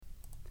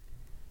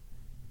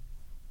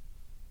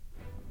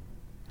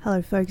Hello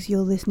folks,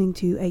 you're listening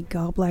to a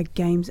Garblag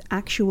Games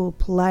actual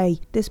play.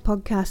 This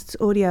podcast's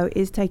audio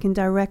is taken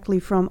directly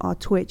from our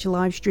Twitch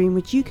live stream,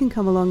 which you can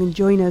come along and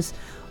join us.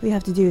 All you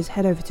have to do is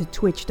head over to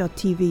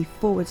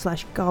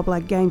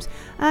twitch.tv/Garblag Games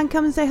and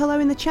come and say hello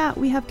in the chat.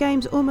 We have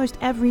games almost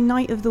every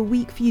night of the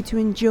week for you to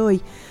enjoy.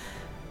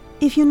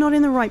 If you're not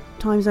in the right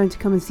time zone to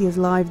come and see us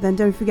live, then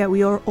don't forget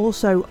we are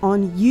also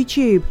on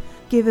YouTube.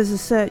 Give us a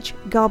search,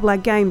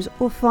 Garblag Games,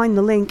 or find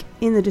the link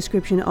in the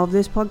description of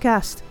this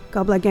podcast.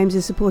 Garblag Games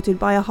is supported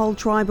by a whole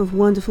tribe of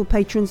wonderful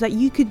patrons that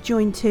you could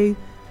join too.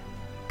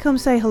 Come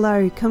say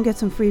hello, come get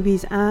some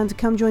freebies, and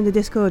come join the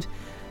Discord.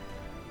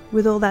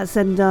 With all that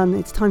said and done,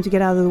 it's time to get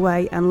out of the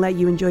way and let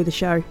you enjoy the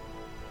show.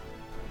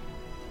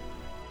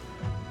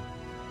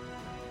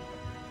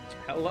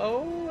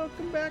 Hello,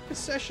 welcome back to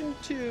Session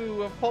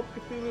 2 of Pulp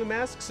Cthulhu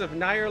Masks of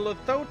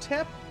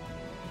Nyarlathotep,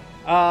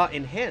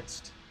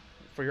 enhanced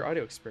for your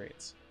audio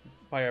experience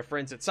by our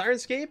friends at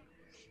Syrinscape.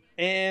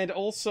 And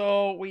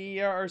also, we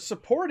are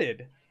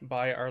supported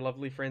by our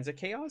lovely friends at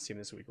Chaosium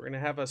this week. We're going to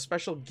have a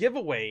special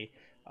giveaway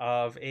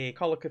of a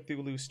Call of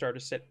Cthulhu starter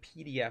set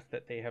PDF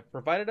that they have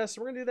provided us.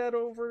 We're going to do that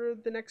over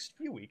the next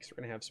few weeks. We're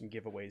going to have some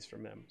giveaways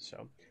from them.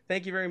 So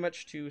thank you very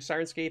much to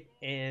Syrinscape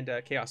and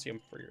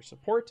Chaosium for your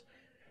support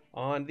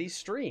on these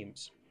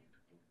streams.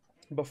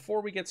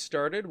 Before we get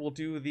started, we'll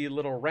do the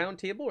little round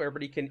table where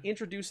everybody can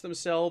introduce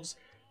themselves,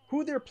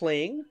 who they're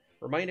playing,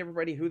 remind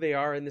everybody who they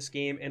are in this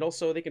game, and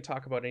also they can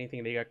talk about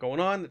anything they got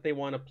going on that they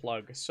want to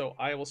plug. So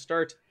I will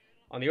start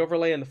on the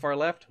overlay on the far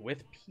left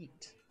with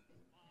Pete.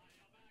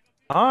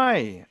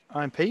 Hi,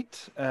 I'm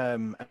Pete,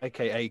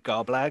 aka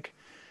Garblag,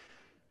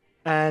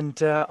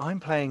 and I'm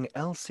playing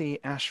Elsie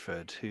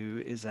Ashford,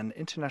 who is an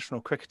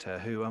international cricketer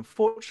who,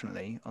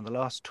 unfortunately, on the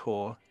last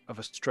tour of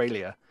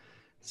Australia,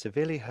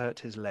 severely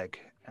hurt his leg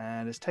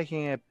and is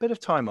taking a bit of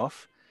time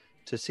off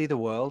to see the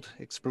world,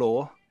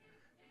 explore,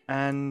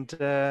 and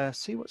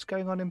see what's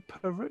going on in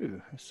Peru.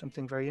 There's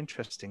something very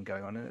interesting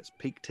going on, and it's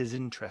piqued his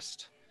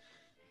interest.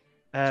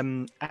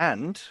 And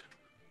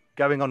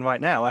going on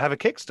right now, I have a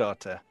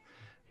Kickstarter.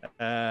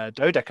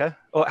 Dodeca.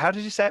 Or how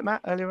did you say it,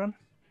 Matt, earlier on?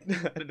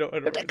 I don't know.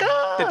 Dodeca!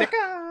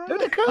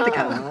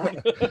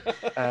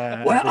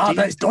 Where are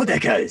those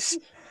dodecas?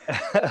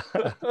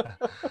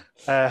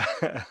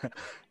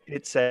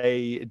 It's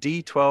a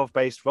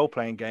D12-based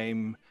role-playing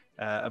game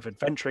of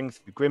adventuring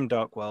through grim,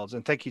 dark worlds.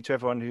 And thank you to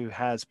everyone who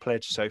has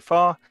pledged so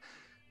far.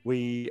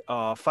 We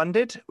are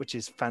funded, which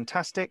is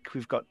fantastic.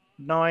 We've got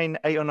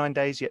 8 or 9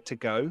 days yet to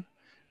go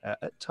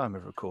at time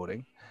of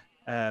recording.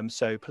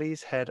 So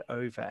please head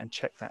over and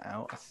check that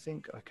out. I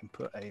think I can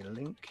put a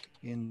link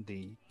in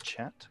the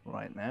chat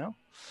right now.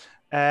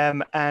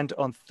 And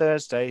on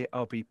Thursday,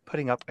 I'll be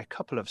putting up a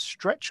couple of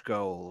stretch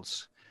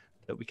goals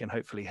that we can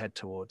hopefully head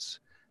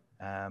towards.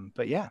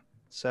 But yeah,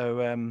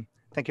 so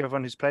thank you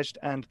everyone who's pledged,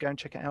 and go and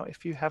check it out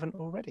if you haven't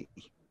already.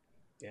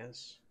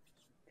 Yes,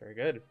 very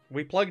good.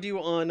 We plugged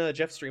you on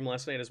Jeff's stream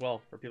last night as well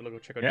for people to go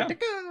check out. Yeah.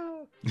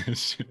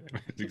 That's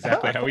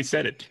exactly how we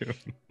said it too.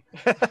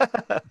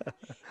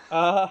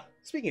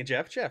 Speaking of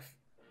Jeff,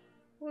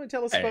 want to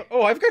tell us about...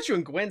 Oh, I've got you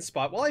in Gwen's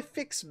spot. While I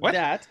fix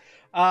that,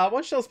 why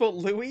don't you tell us about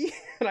Louis?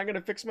 And I'm going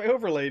to fix my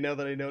overlay now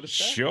that I noticed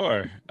that.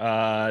 Sure.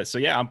 So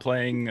yeah, I'm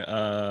playing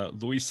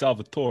Louis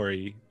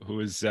Salvatore, who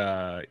is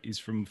he's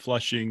from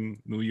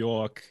Flushing, New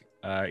York.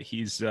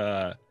 He's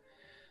a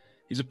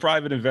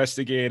private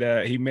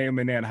investigator. He may or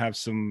may not have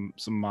some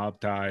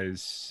mob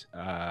ties.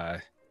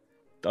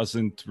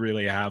 Doesn't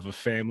really have a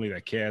family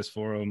that cares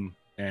for him,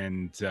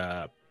 and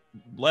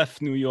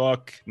left New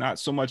York, not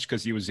so much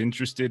because he was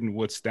interested in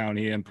what's down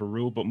here in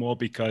Peru, but more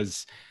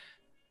because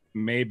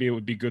maybe it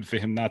would be good for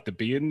him not to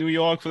be in New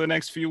York for the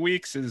next few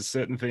weeks, as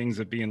certain things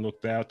are being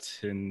looked at,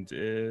 and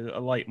a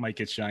light might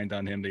get shined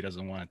on him. He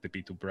doesn't want it to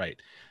be too bright.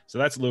 So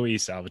that's Louis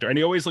Salvatore, and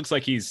he always looks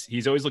like he's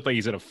always looked like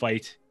he's in a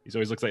fight. He's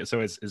always looks like,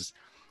 so as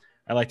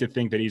I like to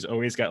think that he's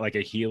always got like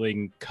a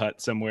healing cut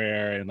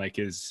somewhere, and like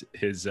his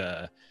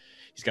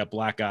he's got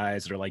black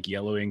eyes that are like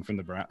yellowing from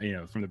the brown,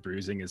 from the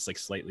bruising, is like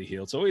slightly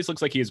healed. So it always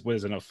looks like he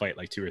was in a fight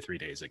like 2 or 3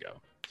 days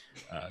ago.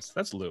 So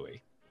that's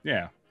Louis.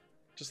 Yeah.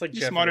 Just like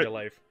He's Jeff smarter. in real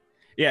life.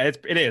 Yeah,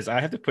 it is. I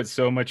have to put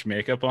so much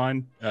makeup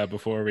on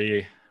before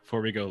we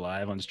go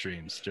live on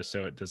streams, just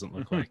so it doesn't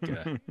look like,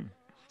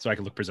 so I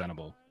can look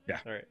presentable. Yeah.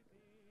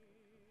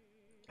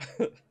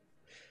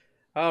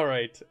 All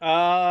right.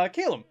 All right.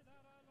 Calum,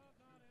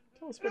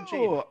 tell us about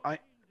Jade.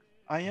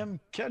 I am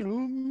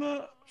Calum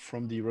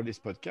from the Rodis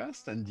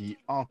podcast and the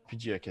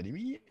RPG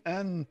Academy,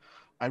 and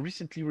I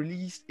recently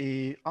released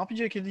a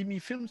RPG Academy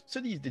film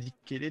studies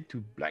dedicated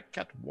to Black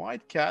Cat,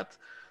 White Cat,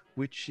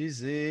 which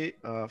is a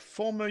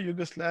former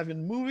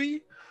Yugoslavian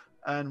movie,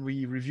 and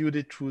we reviewed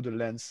it through the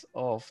lens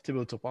of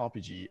tabletop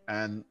RPG.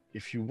 And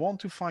if you want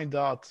to find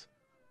out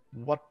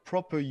what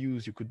proper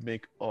use you could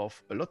make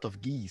of a lot of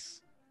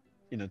geese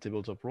in a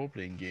tabletop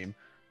role-playing game,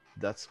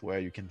 that's where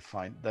you can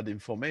find that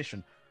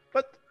information.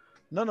 But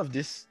none of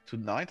this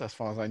tonight. As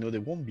far as I know,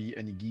 there won't be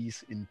any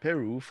geese in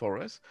Peru for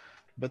us,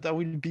 but I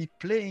will be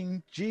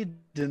playing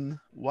Jaden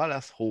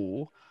Wallace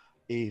Hall,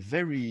 a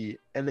very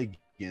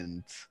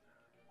elegant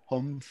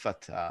homme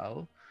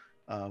fatale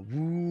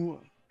who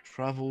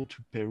traveled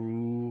to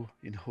Peru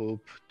in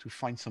hope to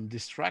find some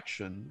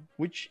distraction,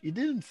 which he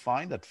didn't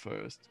find at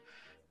first,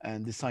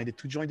 and decided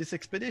to join this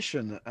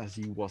expedition as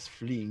he was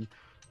fleeing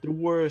the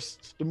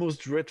worst, the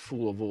most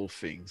dreadful of all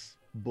things,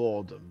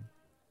 boredom.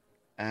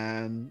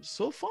 And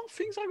so far,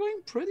 things are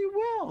going pretty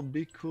well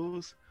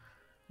because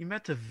he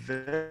met a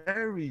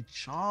very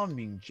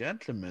charming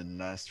gentleman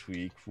last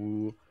week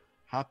who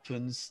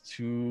happens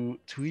to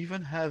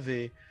even have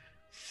a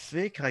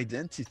fake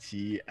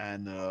identity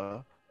and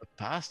a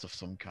past of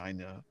some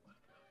kind.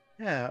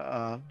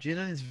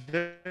 Jaden is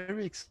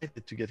very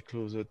excited to get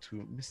closer to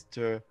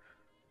Mr.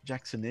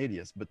 Jackson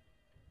Alias, but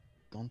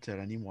don't tell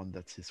anyone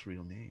that's his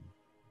real name.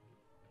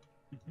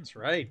 That's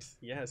right.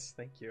 Yes,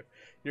 thank you.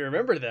 You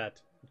remember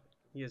that.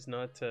 He is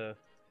not. Oh,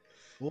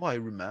 I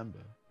remember.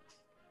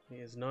 He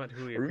is not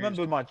who he I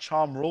remember my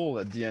charm roll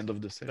at the end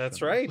of the session.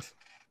 That's right.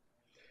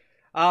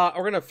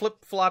 We're gonna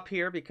flip flop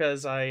here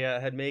because I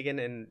had Megan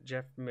and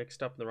Jeff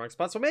mixed up in the wrong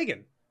spot. So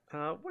Megan,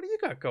 what do you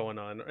got going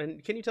on?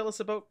 And can you tell us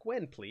about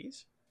Gwen,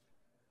 please?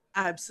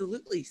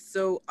 Absolutely.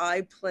 So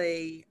I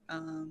play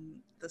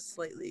the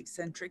slightly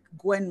eccentric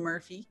Gwen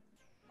Murphy,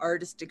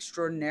 artist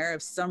extraordinaire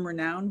of some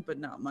renown, but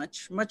not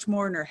much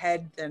more in her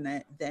head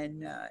than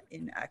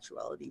in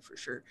actuality, for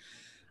sure.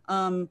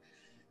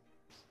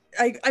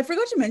 I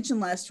forgot to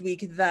mention last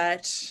week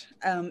that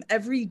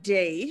every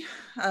day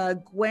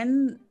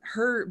Gwen,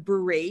 her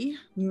beret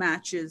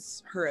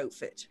matches her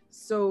outfit.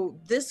 So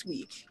this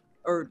week,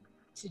 or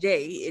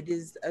today, it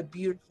is a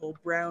beautiful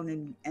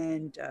brown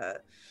and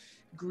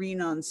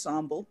green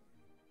ensemble.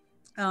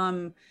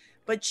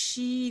 But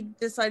she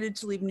decided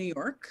to leave New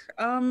York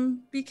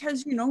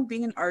because, you know,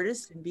 being an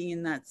artist and being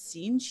in that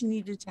scene, she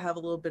needed to have a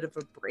little bit of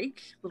a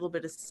break, a little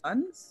bit of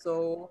sun.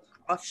 So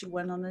off she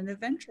went on an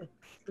adventure,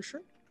 for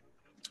sure.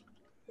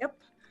 Yep.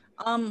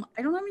 I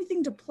don't have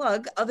anything to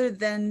plug other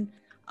than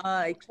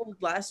I told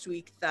last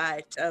week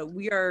that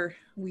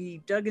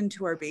we dug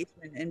into our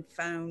basement and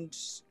found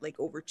like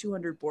over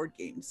 200 board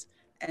games.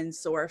 And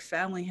so our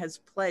family has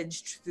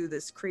pledged through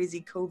this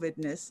crazy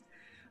COVID-ness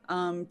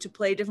to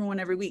play a different one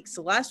every week.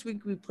 So last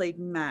week we played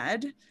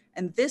Mad,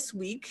 and this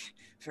week,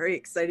 very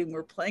exciting,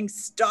 we're playing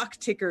Stock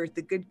Ticker,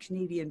 the good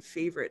Canadian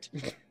favorite,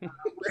 where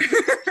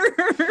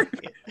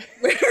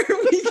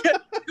we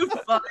get to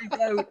find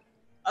out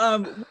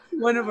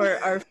one of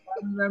our family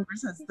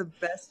members has the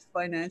best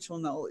financial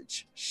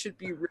knowledge. Should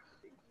be really.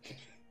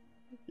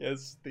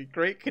 Yes, the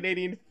great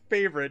Canadian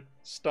favorite,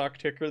 Stock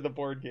Ticker, the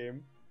board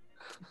game.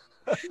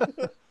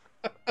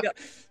 Yep.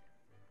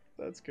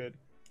 That's good.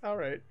 All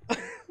right.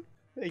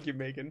 Thank you,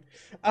 Megan.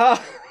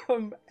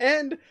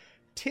 And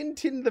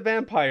Tintin the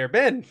Vampire.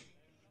 Ben.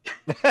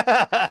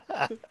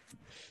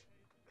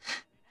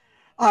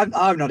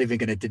 I'm not even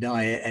going to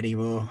deny it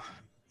anymore.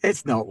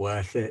 It's not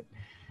worth it.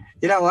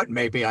 You know what?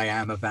 Maybe I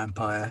am a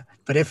vampire,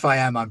 but if I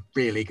am, I'm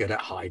really good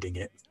at hiding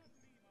it.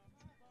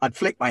 I'd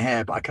flick my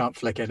hair, but I can't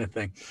flick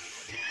anything.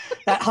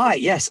 Hi,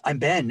 yes, I'm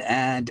Ben,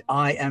 and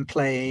I am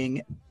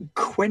playing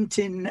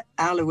Quentin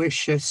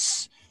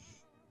Aloysius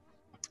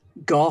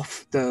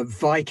Goff, the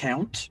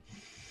Viscount,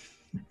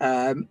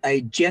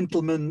 a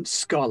gentleman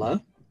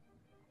scholar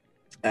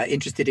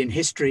interested in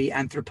history,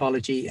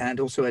 anthropology,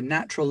 and also a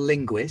natural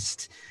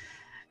linguist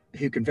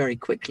who can very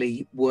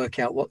quickly work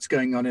out what's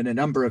going on in a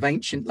number of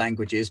ancient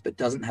languages, but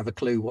doesn't have a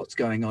clue what's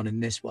going on in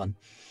this one.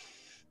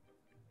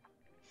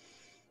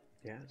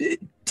 Yeah.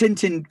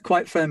 Tintin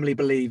quite firmly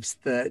believes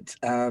that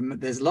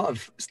there's a lot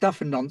of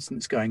stuff and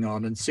nonsense going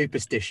on and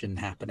superstition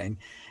happening,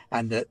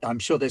 and that I'm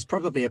sure there's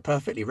probably a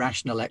perfectly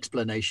rational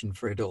explanation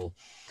for it all.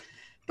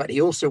 But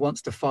he also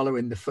wants to follow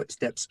in the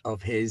footsteps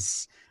of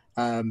his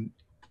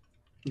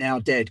now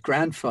dead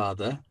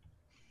grandfather,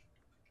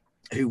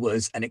 who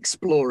was an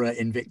explorer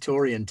in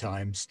Victorian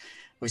times.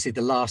 Obviously,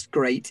 the last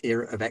great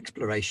era of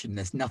exploration.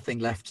 There's nothing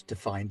left to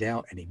find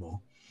out anymore.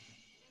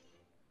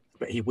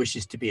 But he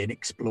wishes to be an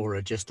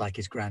explorer just like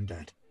his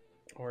granddad.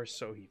 Or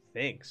so he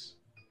thinks.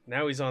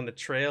 Now he's on the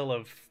trail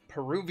of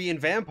Peruvian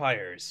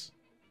vampires.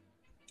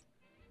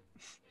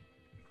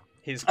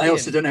 I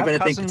also don't have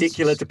anything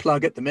particular to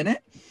plug at the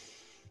minute,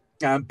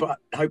 but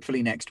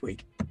hopefully next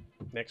week.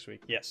 Next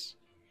week, yes.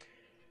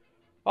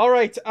 All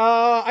right,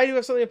 I do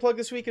have something to plug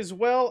this week as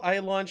well. I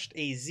launched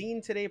a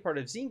zine today, part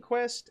of Zine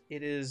Quest.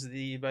 It is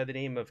by the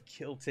name of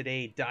Kill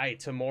Today, Die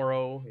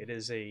Tomorrow. It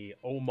is a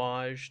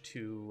homage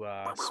to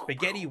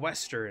spaghetti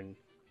western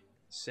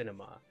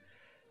cinema.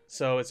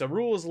 So it's a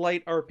rules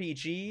light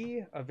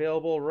RPG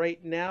available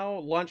right now.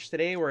 Launched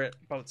today. We're at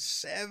about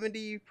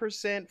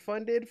 70%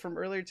 funded from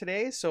earlier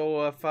today.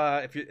 So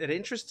if it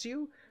interests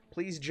you,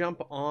 please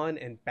jump on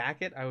and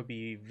back it. I would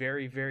be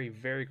very, very,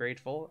 very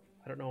grateful.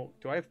 I don't know.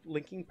 Do I have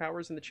linking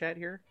powers in the chat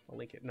here? I'll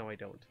link it. No, I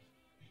don't.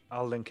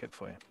 I'll link it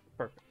for you.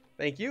 Perfect.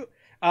 Thank you.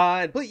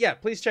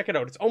 Please check it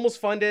out. It's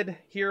almost funded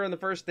here on the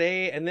first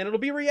day, and then it'll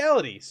be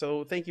reality.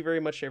 So thank you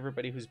very much to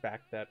everybody who's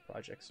backed that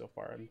project so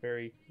far. I'm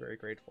very, very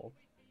grateful.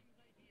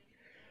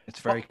 It's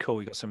very cool.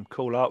 You got some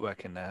cool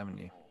artwork in there, haven't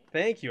you?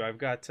 Thank you. I've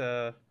got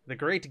the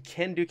great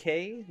Ken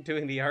Duque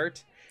doing the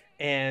art,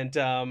 And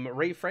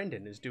Ray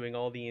Friendon is doing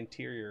all the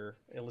interior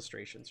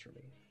illustrations for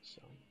me.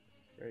 So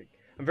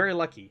I'm very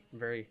lucky. I'm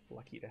very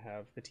lucky to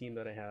have the team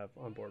that I have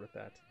on board with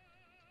that.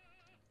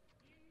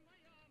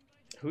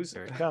 Who's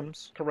Here it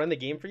comes. can run the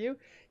game for you?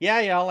 Yeah,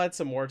 I'll add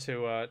some more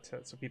to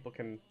so people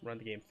can run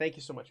the game. Thank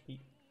you so much,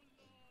 Pete.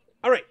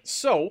 All right,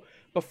 so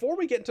before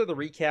we get into the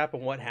recap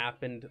and what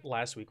happened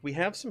last week, we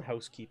have some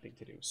housekeeping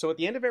to do. So at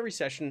the end of every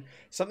session,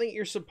 something that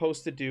you're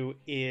supposed to do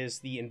is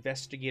the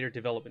investigator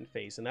development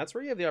phase, and that's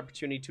where you have the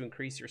opportunity to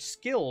increase your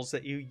skills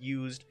that you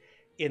used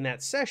in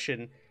that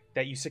session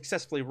that you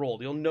successfully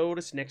rolled. You'll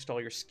notice next to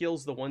all your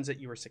skills, the ones that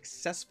you were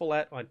successful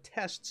at on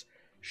tests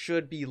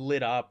should be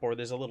lit up, or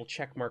there's a little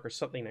check mark or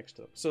something next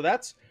to them. So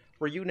that's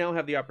where you now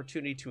have the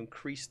opportunity to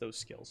increase those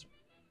skills.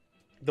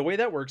 The way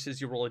that works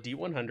is you roll a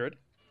D100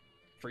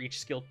 for each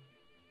skill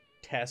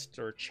test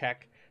or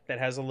check that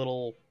has a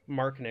little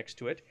mark next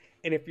to it.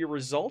 And if your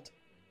result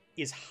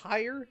is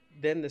higher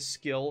than the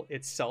skill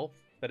itself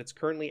that it's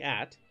currently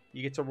at,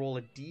 you get to roll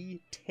a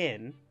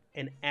D10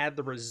 and add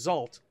the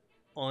result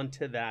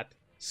onto that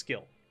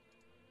skill.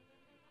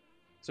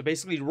 So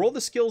basically roll the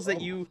skills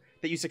that you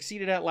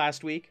succeeded at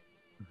last week.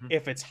 Mm-hmm.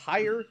 If it's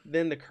higher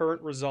than the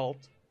current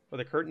result or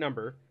the current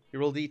number, you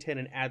roll D10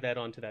 and add that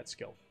onto that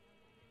skill.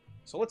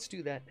 So let's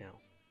do that now.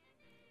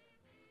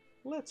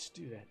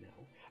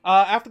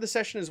 After the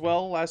session as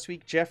well, last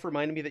week, Jeff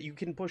reminded me that you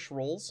can push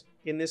rolls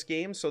in this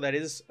game. So that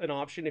is an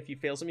option. If you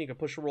fail something, you can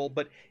push a roll.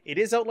 But it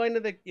is outlined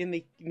in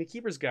the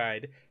Keeper's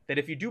Guide that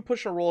if you do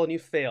push a roll and you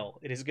fail,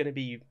 it is going to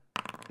be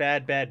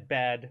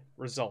bad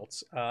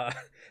results.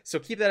 So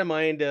keep that in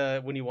mind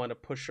when you want to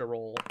push a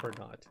roll or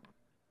not.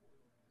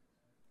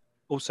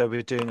 Also,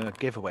 we're doing a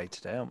giveaway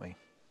today, aren't we?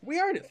 We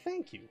are.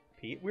 Thank you,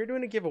 Pete. We're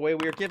doing a giveaway.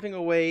 We are giving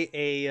away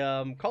a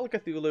Call of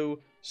Cthulhu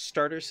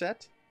starter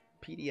set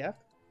PDF,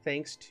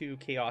 thanks to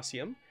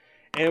Chaosium.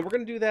 And we're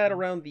going to do that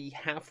around the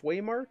halfway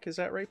mark. Is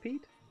that right,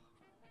 Pete?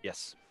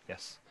 Yes.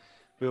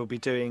 We will be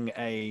doing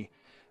a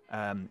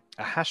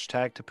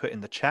hashtag to put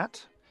in the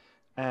chat,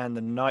 and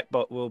the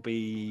Nightbot will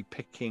be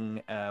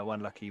picking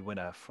one lucky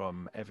winner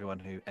from everyone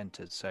who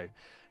enters. So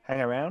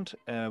hang around.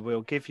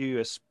 We'll give you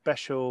a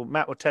special...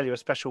 Matt will tell you a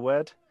special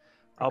word.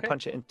 I'll Okay.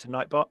 punch it into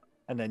Nightbot,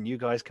 and then you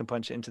guys can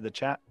punch it into the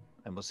chat,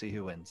 and we'll see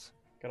who wins.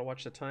 Gotta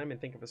watch the time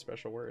and think of a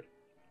special word.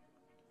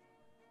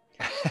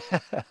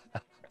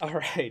 All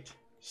right.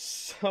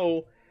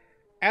 So,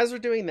 as we're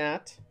doing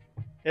that,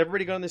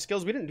 everybody got on their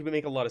skills. We didn't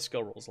make a lot of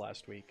skill rolls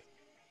last week.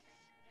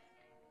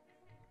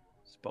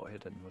 Spot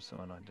hidden was the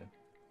one I did.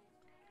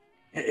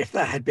 If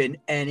that had been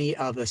any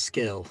other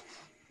skill,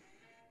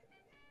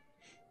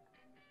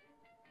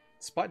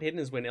 Spot hidden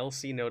is when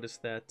LC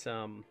noticed that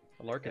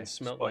Larkin Okay,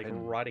 smelled spot like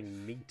hidden.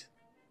 rotting meat.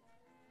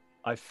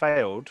 I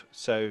failed,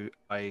 so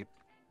I...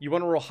 You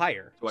want to roll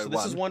higher. So I So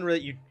this is won. one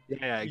that you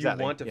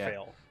exactly. want to yeah.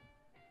 fail.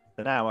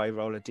 So now I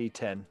roll a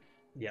d10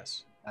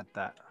 Yes. at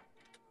that.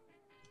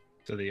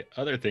 So the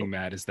other thing,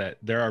 Matt, is that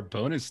there are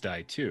bonus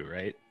die too,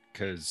 right?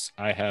 Because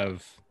I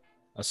have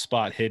a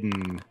spot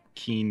hidden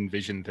keen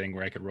vision thing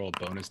where I could roll a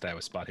bonus die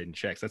with spot hidden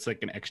checks. That's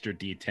like an extra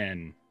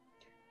d10.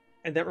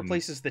 And that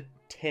replaces the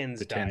tens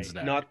the die, tens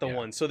die, not the yeah.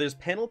 ones. So there's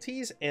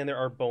penalties and there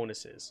are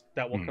bonuses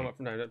that will come Mhm. up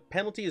from time to time.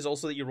 Penalty is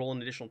also that you roll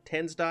an additional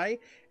tens die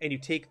and you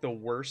take the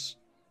worst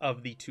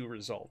of the two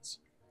results.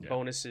 Yeah.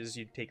 Bonuses,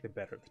 you take the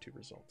better of the two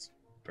results.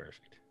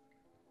 Perfect.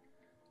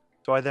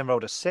 So I then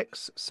rolled a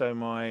 6, so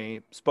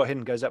my spot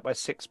hidden goes up by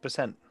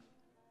 6%.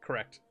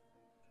 Correct.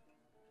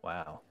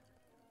 Wow.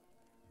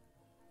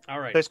 All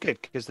right. So it's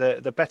good, because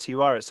the better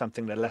you are at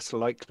something, the less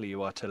likely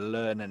you are to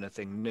learn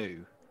anything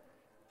new.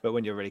 But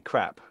when you're really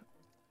crap,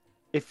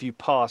 if you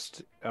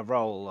passed a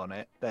roll on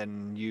it,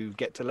 then you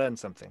get to learn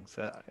something.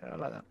 So I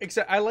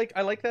like that.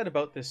 I like that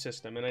about this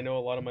system, and I know a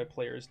lot of my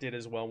players did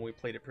as well when we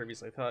played it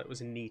previously. I thought it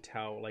was neat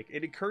how like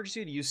it encourages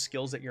you to use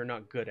skills that you're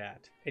not good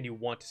at and you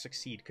want to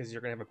succeed because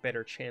you're gonna have a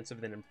better chance of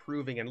then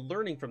improving and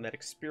learning from that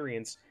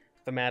experience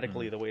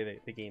thematically the way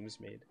that the game's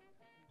made.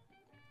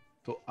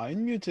 So I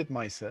muted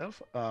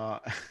myself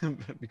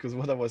because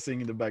what I was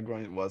saying in the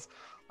background was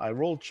I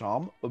rolled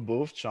charm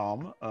above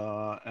charm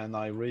and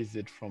I raised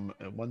it from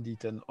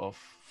 1d10 of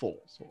 4.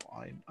 So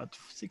I'm at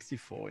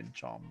 64 in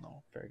charm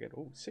now. Very good.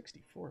 Oh,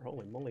 64.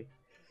 Holy moly.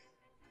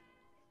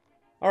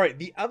 All right.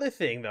 The other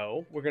thing,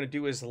 though, we're going to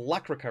do is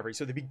luck recovery.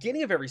 So at the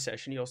beginning of every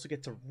session, you also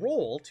get to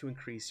roll to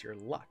increase your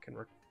luck and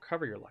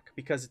recover your luck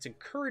because it's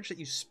encouraged that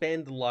you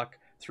spend luck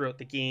throughout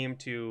the game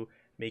to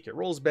make your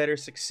rolls better,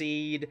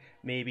 succeed,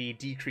 maybe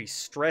decrease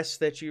stress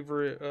that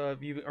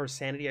or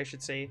sanity, I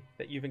should say,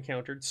 that you've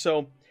encountered.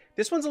 So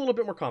this one's a little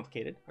bit more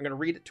complicated. I'm going to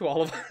read it to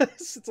all of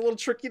us. It's a little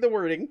tricky, the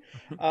wording.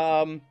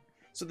 So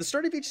at the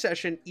start of each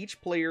session, each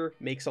player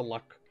makes a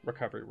luck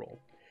recovery roll.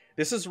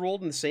 This is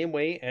rolled in the same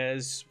way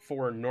as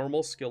for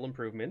normal skill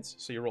improvements.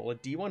 So you roll a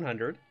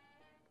D100.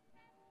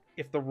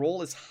 If the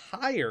roll is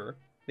higher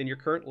than your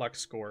current luck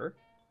score,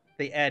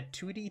 they add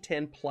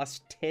 2d10 plus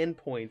 10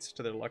 points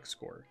to their luck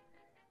score.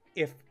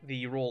 If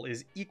the roll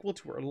is equal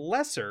to or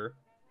lesser,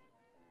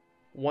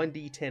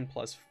 1d10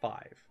 plus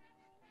 5.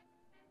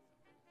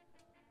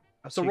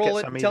 So So you roll get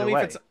it. some Tell either me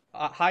way. if it's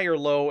high or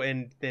low,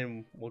 and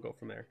then we'll go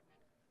from there.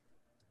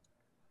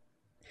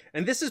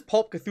 And this is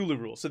Pulp Cthulhu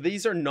rules, so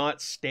these are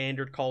not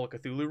standard Call of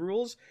Cthulhu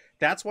rules.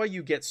 That's why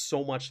you get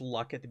so much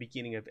luck at the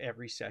beginning of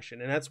every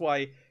session, and that's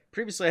why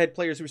previously I had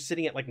players who were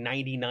sitting at like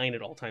 99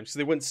 at all times, so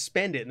they wouldn't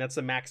spend it, and that's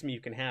the maximum you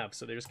can have.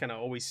 So they're just kind of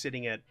always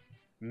sitting at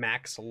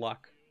max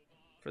luck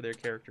for their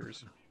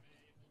characters.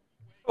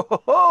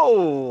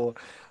 Oh,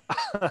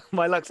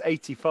 my luck's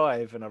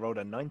 85, and I rolled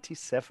a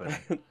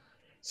 97.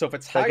 So if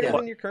it's higher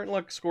than your current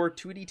luck score,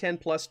 2d10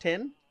 plus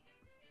 10.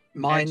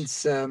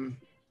 Mine's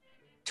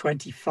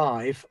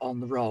 25 on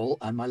the roll,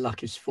 and my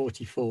luck is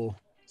 44.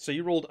 So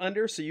you rolled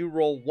under, so you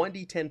roll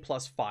 1d10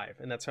 plus 5,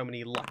 and that's how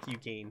many luck you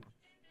gain.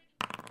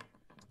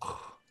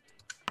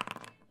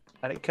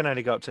 And it can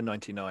only go up to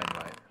 99,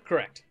 right?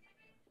 Correct.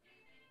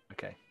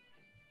 Okay.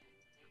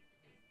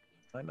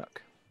 My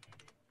luck.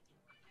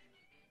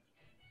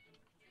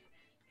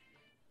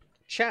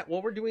 Chat,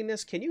 while we're doing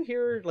this, can you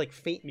hear like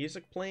faint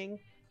music playing?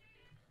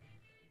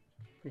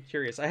 I'm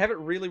curious. I have it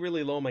really,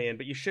 really low on my end,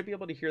 but you should be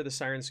able to hear the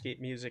Sirenscape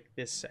music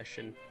this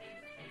session.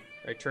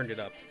 I turned it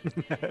up.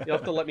 You'll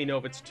have to let me know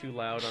if it's too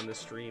loud on the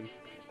stream.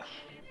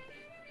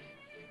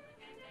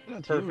 I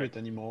don't hear it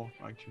anymore,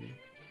 actually.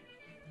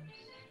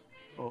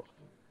 Oh,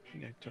 I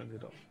think I turned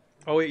it off.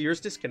 Oh, wait, yours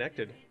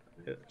disconnected.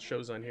 It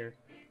shows on here.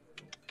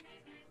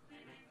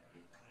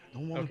 I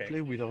don't want to Okay.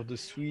 play without the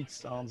sweet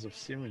sounds of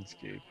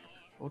Sirenscape.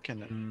 How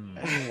can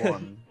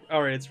anyone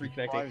All right, it's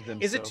reconnecting.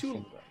 deprive Is it themselves too?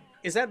 from that?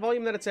 Is that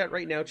volume that it's at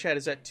right now, Chad?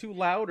 Is that too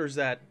loud, or is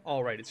that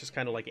all right? It's just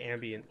kind of like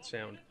ambient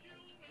sound.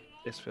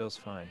 This feels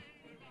fine.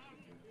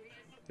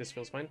 This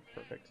feels fine.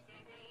 Perfect.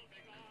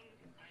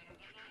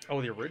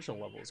 Oh, the original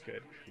level is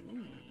good.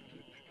 Ooh.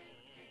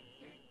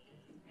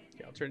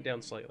 Okay, I'll turn it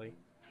down slightly.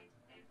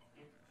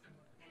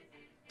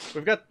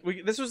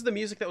 This was the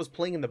music that was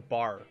playing in the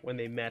bar when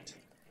they met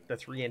the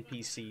 3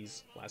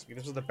 NPCs last week.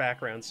 This was the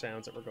background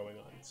sounds that were going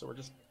on. So we're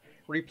just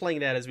replaying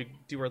that as we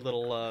do our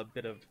little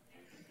bit of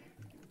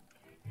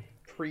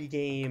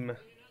pre-game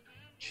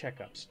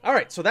checkups. All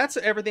right, so that's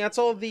everything. That's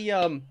all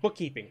the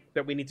bookkeeping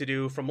that we need to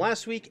do from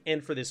last week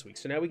and for this week.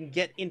 So now we can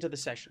get into the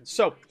session.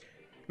 So,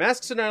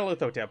 Masks of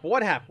Nyarlathotep.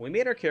 What happened? We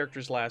made our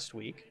characters last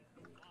week,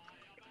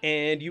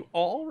 and you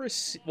all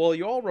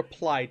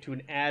replied to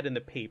an ad in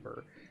the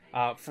paper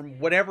from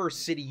whatever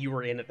city you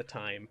were in at the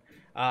time,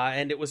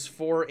 and it was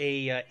for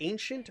a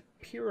ancient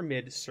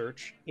pyramid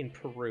search in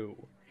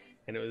Peru.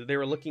 And they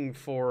were looking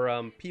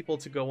for people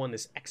to go on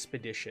this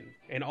expedition.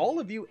 And all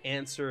of you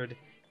answered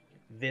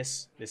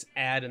this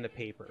ad in the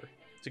paper.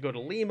 To go to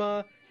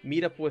Lima,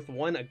 meet up with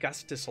one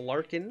Augustus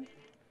Larkin,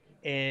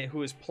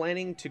 who is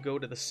planning to go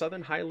to the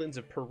southern highlands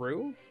of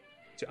Peru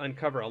to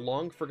uncover a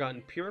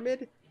long-forgotten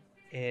pyramid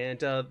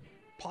and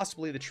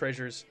possibly the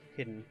treasures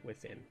hidden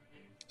within.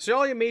 So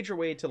all you made your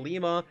way to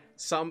Lima,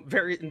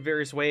 in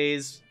various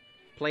ways,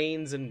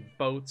 planes and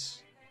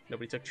boats.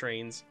 Nobody took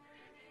trains.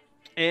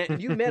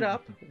 And you met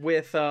up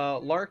with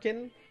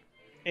Larkin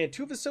and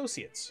 2 of his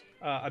associates,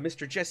 a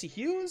Mr. Jesse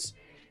Hughes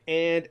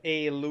and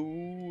a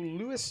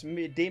Luis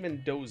de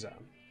Mendoza.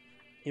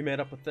 You met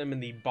up with them in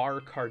the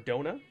Bar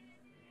Cardona,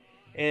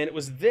 and it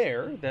was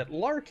there that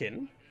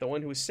Larkin, the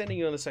one who was sending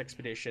you on this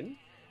expedition,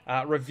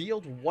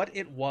 revealed what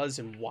it was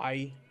and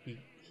why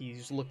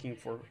he's looking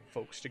for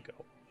folks to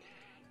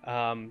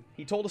go.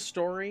 He told a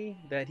story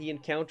that he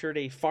encountered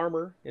a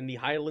farmer in the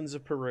highlands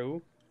of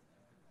Peru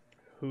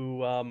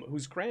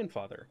whose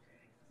grandfather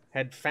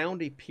had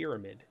found a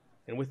pyramid,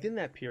 and within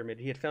that pyramid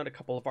he had found a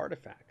couple of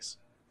artifacts.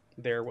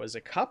 There was a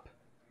cup,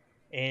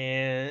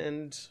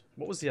 and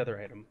what was the other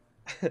item?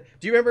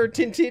 Do you remember,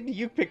 Tintin?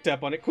 You picked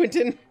up on it,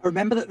 Quentin. I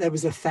remember that there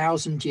was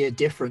 1,000-year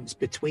difference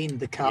between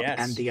the cup Yes.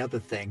 and the other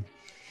thing.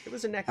 It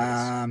was a necklace.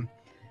 I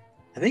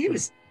think it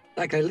was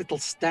like a little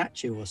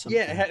statue or something.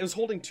 Yeah, it was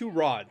holding 2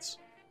 rods.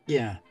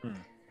 Yeah.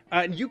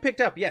 And you picked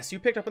up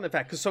on the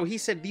fact, because so he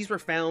said these were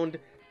found.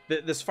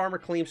 This farmer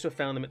claims to have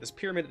found them at this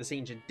pyramid, at this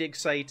ancient dig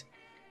site,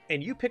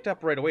 and you picked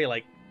up right away,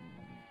 like,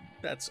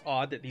 that's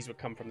odd that these would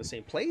come from the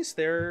same place.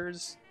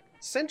 There's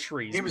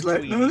centuries. He was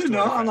like, between no. these two I'm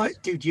artifacts."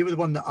 like, dude, you were the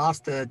one that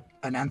asked an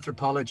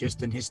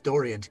anthropologist and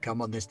historian to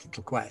come on this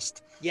little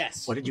quest.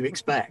 Yes. What did you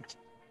expect?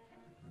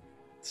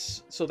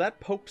 So that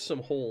poked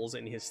some holes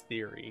in his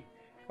theory,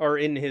 or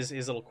in his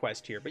little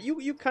quest here. But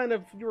you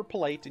were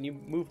polite and you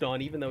moved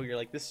on, even though you're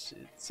like,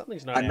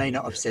 something's not. I may adding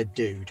not here. have said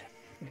dude.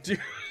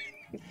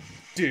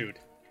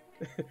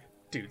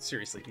 Dude,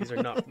 seriously, these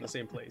are not from the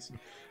same place.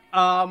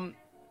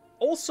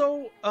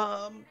 Also,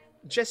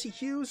 Jesse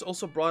Hughes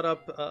also brought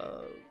up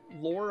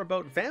lore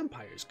about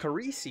vampires,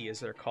 Carisi as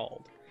they're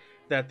called,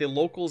 that the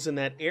locals in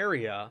that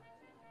area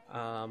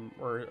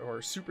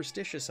are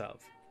superstitious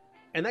of.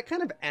 And that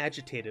kind of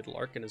agitated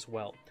Larkin as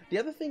well. The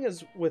other thing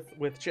is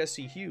with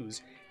Jesse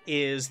Hughes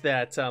is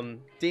that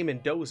De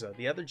Mendoza,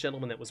 the other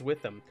gentleman that was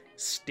with him,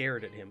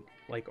 stared at him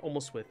like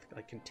almost with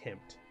like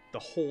contempt the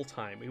whole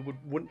time. He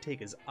wouldn't take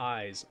his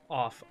eyes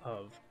off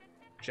of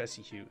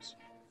Jesse Hughes.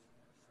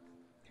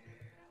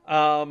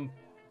 But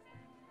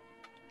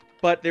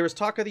there was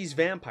talk of these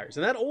vampires,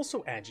 and that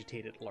also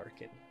agitated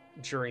Larkin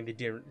during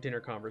the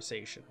dinner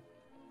conversation.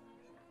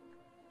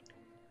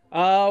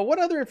 What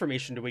other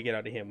information do we get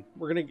out of him?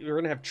 We're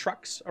gonna have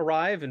trucks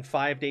arrive in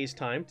 5 days'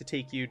 time to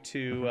take you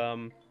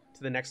to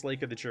the next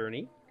leg of the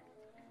journey.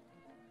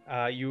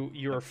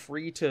 You are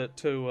free to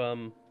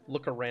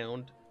look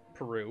around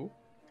Peru.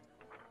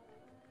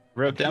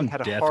 Wrote down He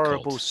had a death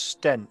horrible cult.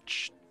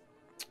 stench.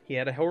 He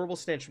had a horrible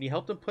stench. When you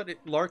helped him put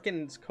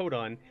Larkin's coat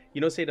on, you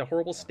noticed he had a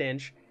horrible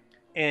stench.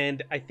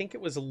 And I think it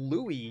was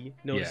Louis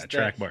noticed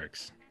Track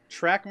marks.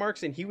 Track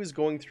marks, and he was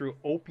going through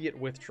opiate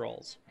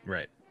withdrawals.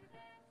 Right.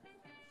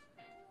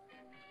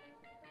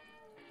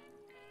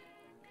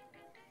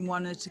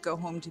 Wanted to go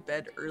home to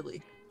bed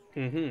early.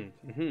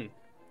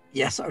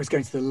 Yes, I was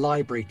going to the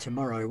library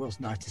tomorrow,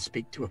 wasn't I, to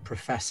speak to a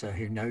professor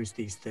who knows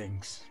these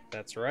things.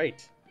 That's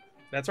right.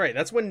 That's right.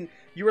 That's when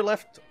you were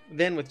left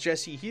then with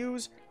Jesse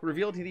Hughes, who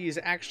revealed he is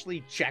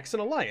actually Jackson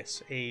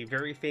Elias, a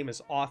very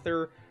famous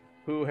author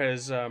who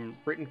has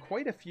written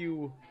quite a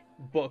few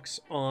books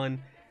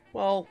on,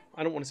 well,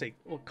 I don't want to say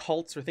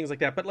cults or things like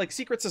that, but like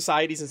secret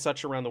societies and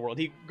such around the world.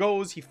 He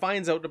goes, he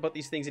finds out about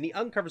these things, and he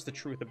uncovers the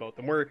truth about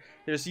them, where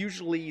there's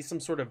usually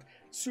some sort of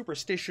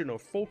superstition or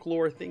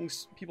folklore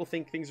things. People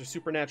think things are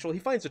supernatural. He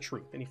finds the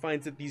truth, and he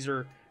finds that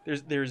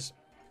there's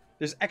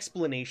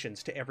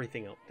explanations to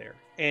everything out there.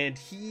 And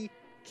he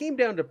came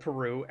down to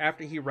Peru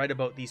after he read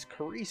about these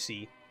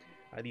Carisi,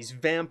 these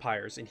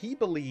vampires, and he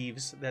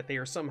believes that they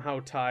are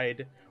somehow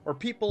tied, or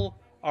people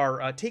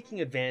are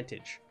taking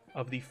advantage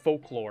of the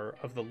folklore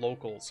of the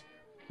locals,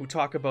 who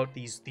talk about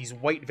these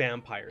white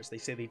vampires. They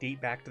say they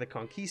date back to the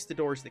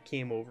conquistadors that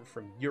came over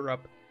from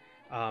Europe,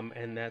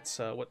 and that's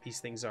what these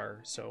things are.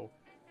 So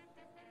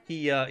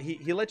he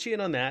lets you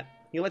in on that.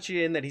 He lets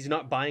you in that he's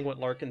not buying what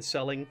Larkin's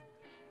selling.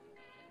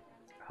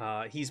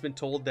 He's been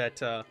told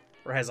that,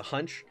 or has a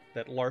hunch,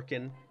 that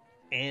Larkin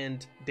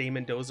and De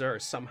Mendoza are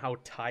somehow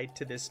tied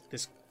to this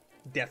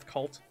death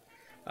cult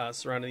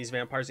surrounding these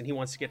vampires, and he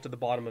wants to get to the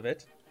bottom of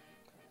it.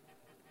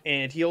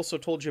 And he also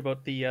told you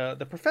about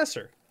the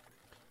professor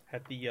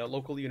at the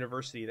local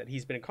university that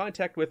he's been in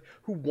contact with,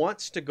 who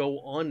wants to go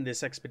on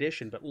this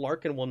expedition, but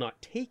Larkin will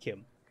not take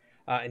him.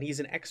 And he's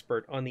an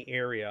expert on the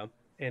area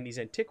and these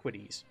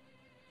antiquities.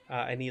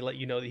 And he let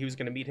you know that he was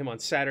going to meet him on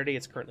Saturday.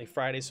 It's currently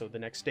Friday, so the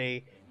next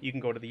day you can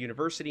go to the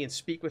university and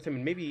speak with him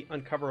and maybe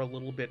uncover a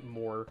little bit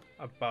more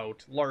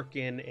about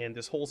Larkin and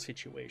this whole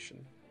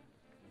situation.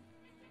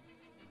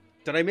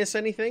 Did I miss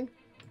anything?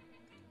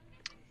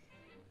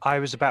 I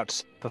was about to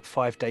set up a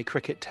 5-day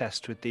cricket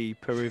test with the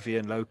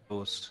Peruvian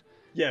locals.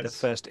 Yes. The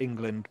first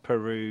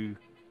England-Peru,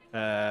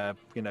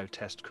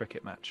 test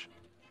cricket match.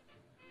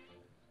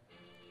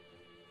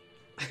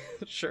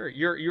 Sure.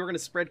 You're going to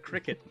spread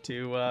cricket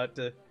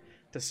to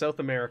South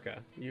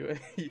America.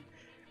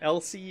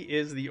 Elsie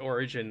is the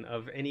origin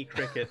of any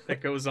cricket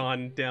that goes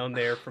on down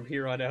there from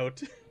here on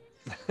out.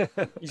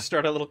 You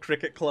start a little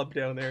cricket club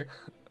down there.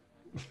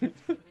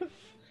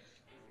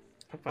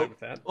 I'm fine with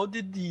that. How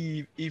did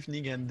the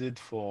evening ended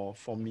for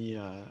me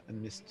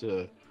and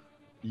Mr.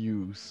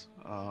 Hughes?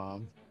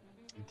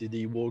 Did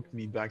he walk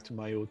me back to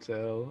my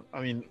hotel?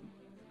 I mean,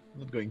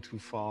 not going too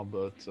far,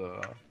 but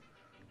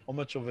how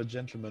much of a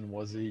gentleman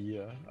was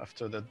he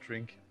after that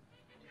drink?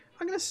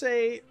 I'm going to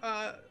say,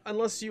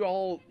 unless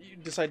you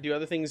decide to do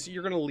other things,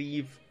 you're going to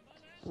leave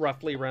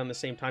roughly around the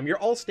same time. You're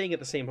all staying at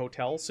the same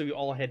hotel, so you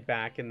all head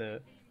back in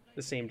the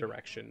same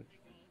direction.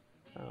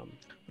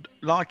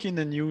 Larkin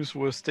and Hughes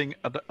were staying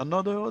at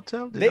another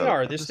hotel?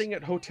 They're staying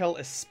at Hotel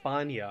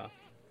España,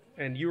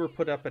 and you were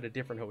put up at a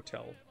different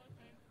hotel.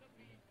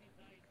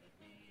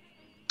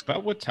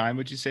 About what time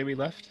would you say we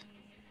left?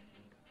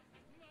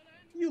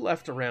 You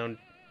left around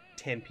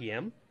 10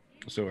 p.m.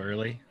 So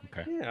early?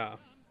 Okay. Yeah.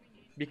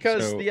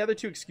 Because the other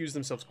two excused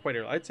themselves quite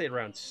early. I'd say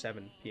around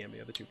 7 p.m.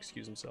 the other two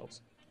excused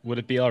themselves. Would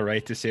it be all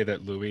right to say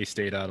that Louis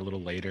stayed out a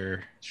little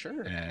later?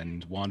 Sure.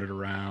 And wandered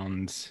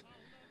around,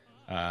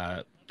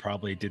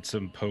 probably did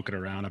some poking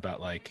around about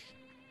like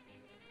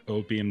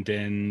opium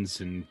dens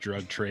and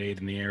drug trade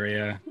in the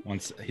area.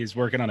 Once he's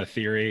working on a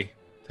theory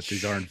that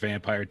these aren't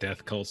vampire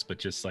death cults, but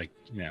just like,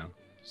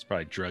 it's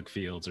probably drug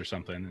fields or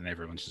something, and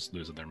everyone's just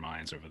losing their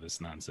minds over this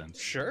nonsense.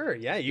 Sure,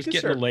 yeah. You just can get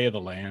start the lay of the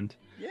land.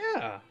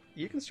 Yeah.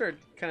 You can start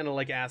kind of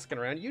like asking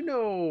around. You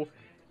know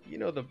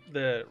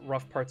the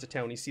rough parts of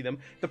town. You see them.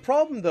 The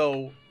problem,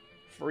 though,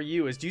 for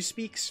you is, do you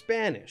speak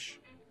Spanish?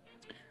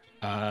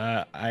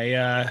 I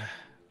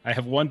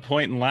have 1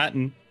 point in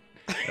Latin.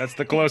 That's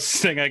the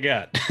closest thing I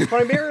got.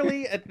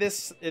 Primarily at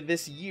this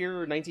year,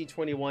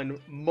 1921,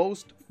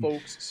 most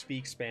folks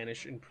speak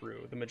Spanish in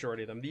Peru. The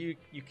majority of them. You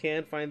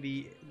can find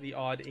the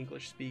odd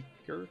English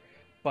speaker,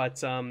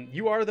 but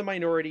you are the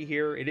minority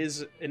here. It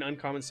is an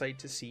uncommon sight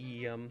to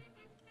see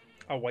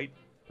a white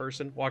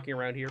person walking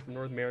around here from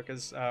North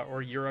America's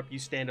or Europe. You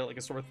stand out like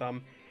a sore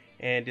thumb,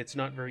 and it's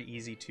not very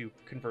easy to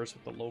converse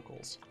with the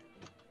locals.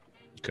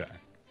 Okay.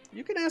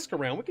 You can ask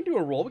around. We can do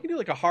a roll. We can do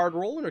like a hard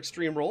roll or an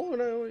extreme roll.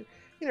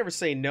 You never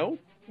say no.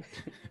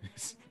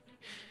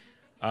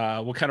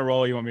 What kind of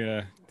roll you want me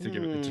to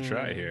give it a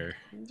try here?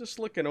 I'm just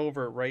looking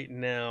over it right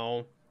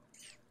now.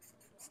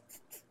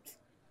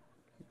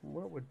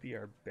 What would be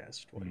our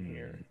best one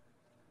here?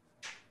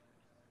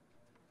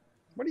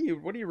 What are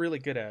you really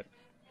good at?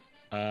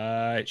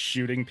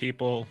 Shooting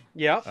people,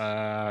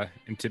 Yeah.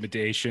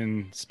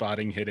 intimidation,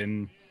 spotting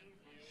hidden,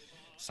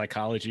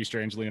 psychology.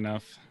 Strangely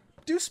enough,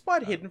 Do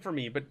spot hidden for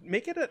me, but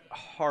make it a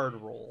hard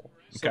roll.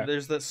 So Okay.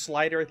 there's the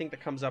slider I think that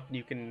comes up, and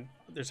you can.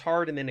 There's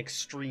hard, and then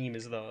extreme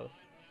is the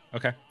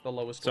okay.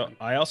 lowest So one.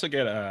 I also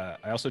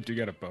do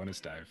get a bonus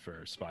die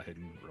for spot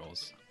hidden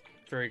rolls.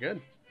 Very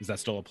good. Does that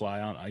still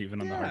apply on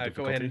even on the hard Yeah, go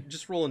difficulty? ahead and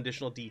just roll an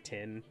additional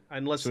d10.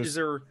 Unless So is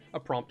there a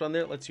prompt on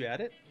there that lets you add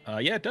it?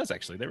 Yeah, it does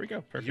actually. There we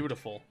go. Perfect.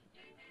 Beautiful.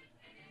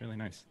 Really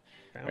nice.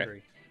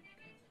 Boundary.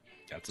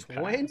 Got some pass.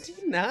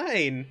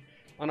 29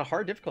 on a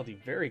hard difficulty.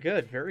 Very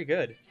good. Very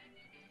good.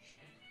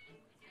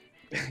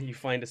 You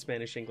find a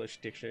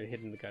Spanish-English dictionary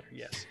hidden in the gutter.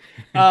 Yes.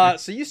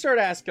 So you start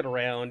asking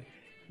around.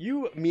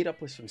 You meet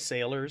up with some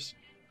sailors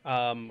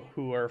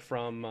who are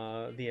from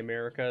the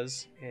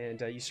Americas,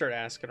 and you start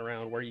asking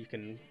around where you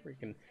can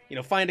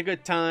find a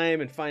good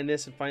time and find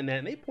this and find that,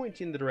 and they point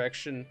you in the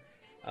direction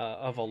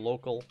of a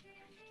local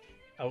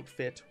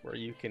outfit where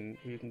you can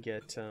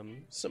get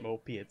some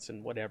opiates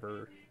and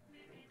whatever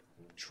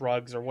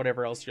drugs or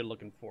whatever else you're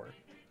looking for.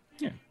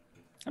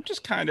 I'm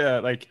just kind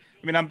of like,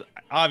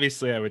 I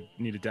would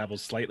need to dabble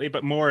slightly,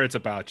 but more it's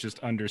about just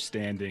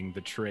understanding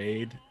the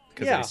trade.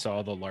 Because Yeah. I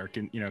saw the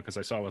Larkin, because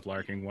I saw with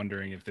Larkin,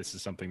 wondering if this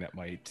is something that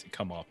might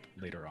come up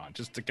later on,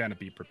 just to kind of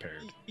be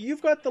prepared.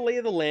 You've got the lay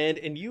of the land,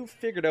 and you've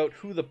figured out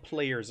who the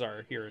players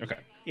are here Okay.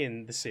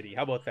 in the city.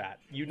 How about that?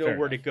 You know Fair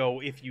where to enough.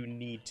 go if you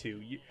need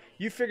to.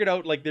 You figured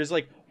out like there's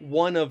like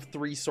one of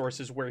 3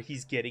 sources where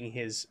he's getting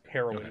his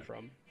heroin Okay.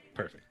 from.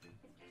 Perfect.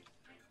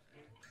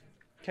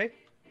 Okay.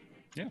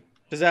 Yeah.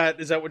 Is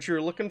that what you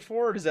were looking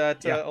for? Or does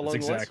that Yeah, along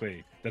the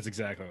lines? that's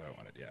exactly what I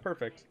wanted. Yeah.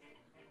 Perfect.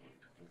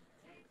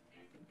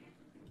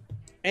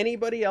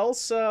 Anybody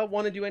else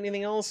want to do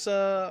anything else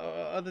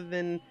other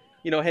than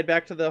head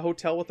back to the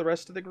hotel with the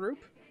rest of the group?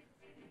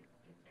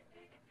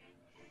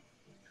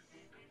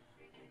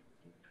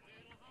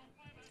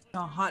 A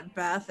hot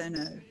bath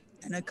and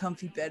a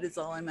comfy bed is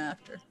all I'm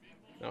after.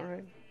 All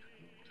right.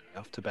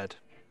 Off to bed.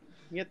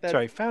 You get that.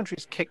 Sorry,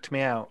 Foundry's kicked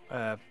me out,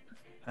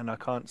 and I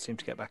can't seem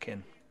to get back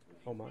in.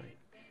 Oh my.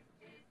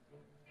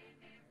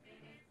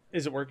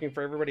 Is it working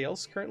for everybody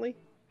else currently?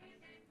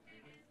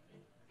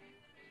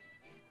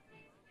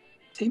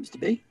 Seems to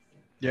be.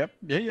 Yep.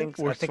 Yeah. Yeah.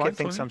 I think it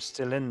thinks fine I'm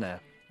still in there.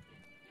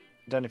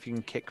 I don't know if you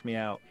can kick me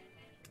out,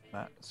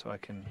 Matt, so I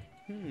can.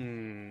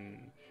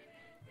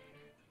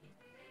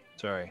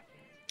 Sorry,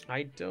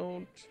 I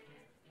don't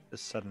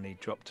just suddenly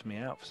dropped me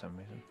out for some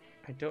reason.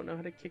 know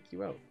how to kick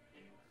you out.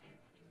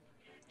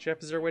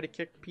 Jeff, is there a way to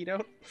kick Pete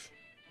out?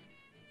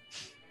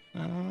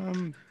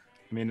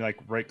 Like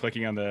right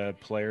clicking on the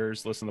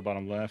players list on the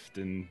bottom left,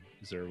 and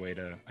is there a way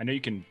to? I know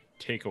you can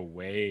take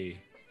away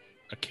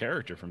a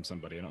character from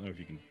somebody. I don't know if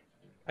you can.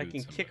 I boot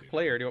can somebody. kick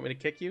player. Do you want me to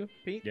kick you,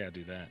 Pete? Yeah,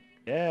 do that.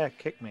 Yeah,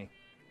 kick me.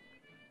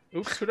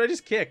 Oops, who did I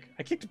just kick?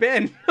 I kicked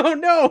Ben. Oh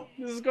no,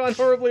 this has gone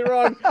horribly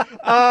wrong.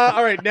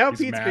 All right, now He's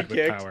Pete's mad been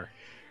with kicked. power.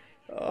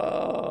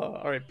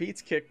 All right,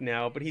 Pete's kicked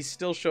now, but he's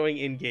still showing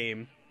in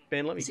game.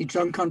 Ben, let me. Is he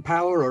drunk on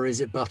power or is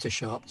it butter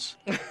shots?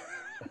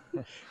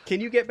 Can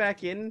you get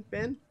back in,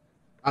 Ben?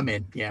 I'm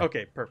in, yeah.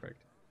 Okay,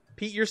 perfect.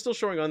 Pete, you're still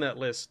showing on that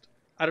list.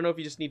 I don't know if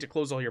you just need to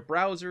close all your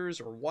browsers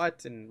or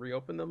what and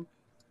reopen them.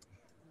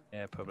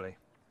 Yeah, probably.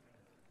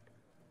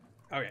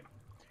 Okay.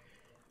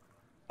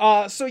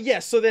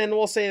 So then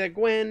we'll say that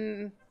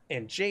Gwen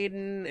and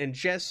Jaden and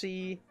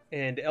Jesse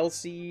and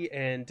Elsie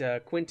and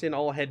Quentin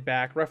all head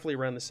back roughly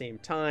around the same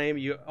time.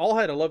 You all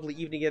had a lovely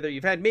evening together.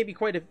 You've had maybe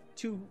quite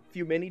too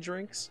many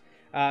drinks.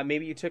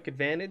 Maybe you took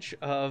advantage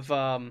of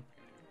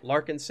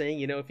Larkin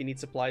saying, if you need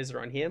supplies,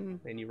 they're on him,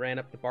 and you ran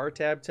up the bar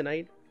tab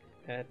tonight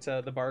at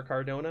the Bar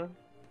Cardona.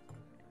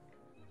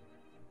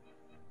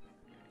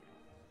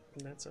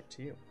 And that's up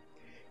to you.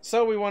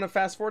 So we want to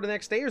fast forward to the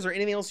next day, or is there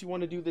anything else you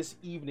want to do this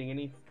evening?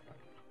 Any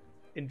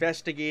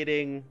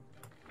investigating,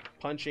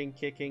 punching,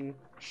 kicking,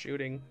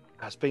 shooting?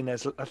 I think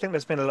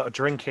there's been a lot of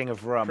drinking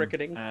of rum.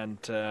 Cricketing. And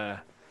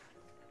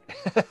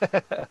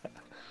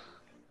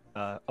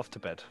off to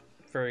bed.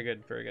 Very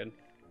good, very good.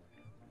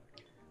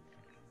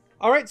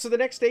 All right, so the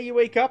next day you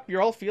wake up,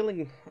 you're all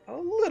feeling a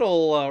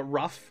little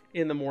rough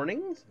in the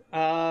morning.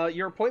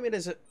 Your appointment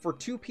is for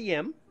 2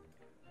 p.m.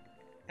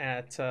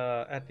 at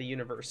the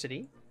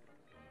university,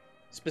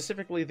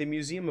 specifically the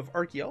Museum of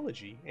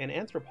Archaeology and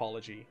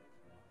Anthropology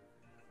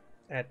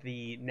at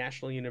the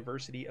National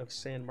University of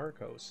San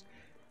Marcos.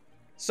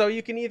 So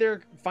you can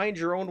either find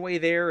your own way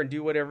there and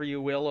do whatever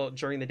you will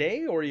during the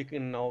day, or you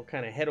can all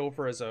kind of head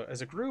over as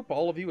a group,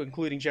 all of you,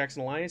 including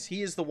Jackson Elias.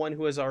 He is the one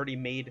who has already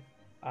made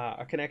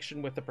a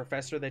connection with the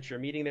professor that you're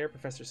meeting there,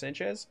 Professor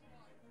Sanchez.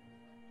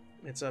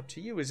 It's up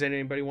to you. Does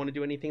anybody want to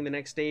do anything the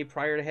next day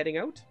prior to heading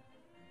out?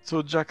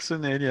 So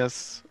Jackson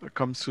Elias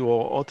comes to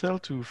our hotel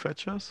to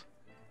fetch us.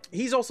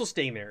 He's also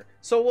staying there.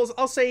 So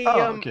I'll say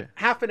okay.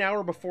 half an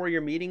hour before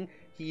your meeting,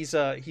 he's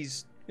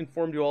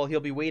informed you all. He'll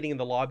be waiting in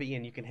the lobby,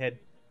 and you can head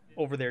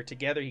over there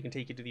together. He can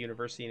take you to the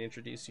university and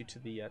introduce you to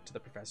the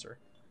professor.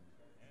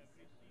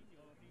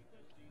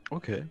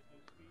 Okay.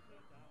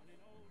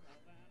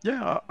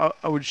 Yeah,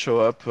 I would show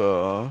up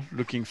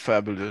looking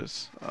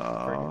fabulous.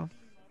 Very good.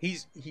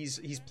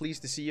 He's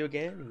pleased to see you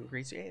again. He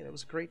agrees. Hey, that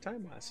was a great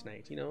time last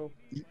night. You know.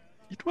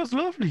 It was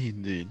lovely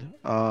indeed.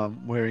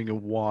 Wearing a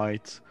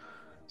white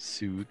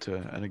suit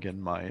and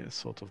again my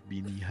sort of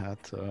beanie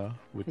hat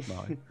with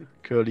my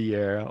curly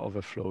hair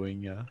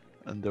overflowing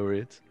under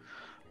it.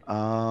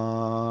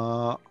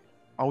 Are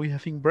we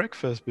having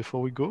breakfast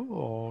before we go,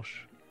 or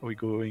are we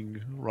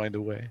going right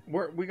away?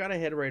 We gotta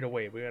head right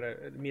away. We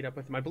gotta meet up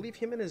with him. I believe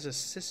him and his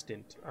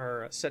assistant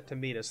are set to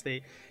meet us.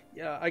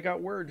 I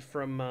got word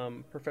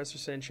from Professor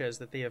Sanchez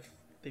that they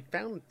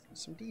found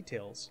some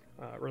details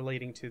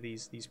relating to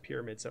these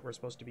pyramids that we're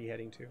supposed to be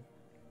heading to.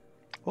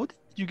 How did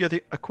you get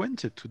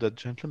acquainted to that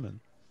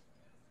gentleman?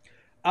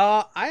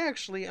 I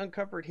actually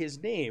uncovered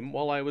his name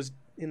while I was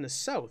in the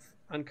south,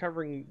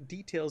 uncovering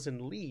details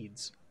and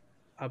leads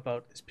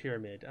about this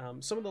pyramid.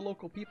 Some of the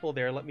local people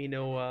there let me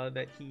know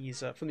that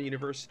he's from the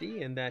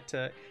university and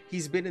that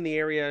he's been in the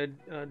area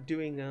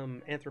doing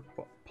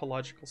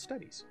anthropological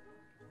studies.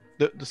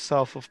 The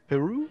south of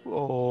Peru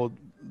or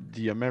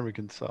the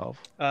American south?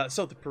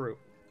 South of Peru,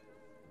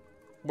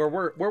 where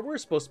we're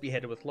supposed to be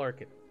headed with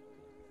Larkin.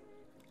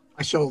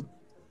 I shall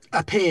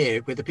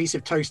appear with a piece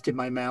of toast in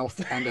my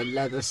mouth and a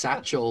leather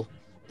satchel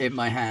in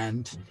my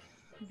hand.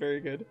 Very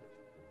good.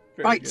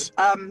 Right,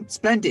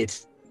 splendid.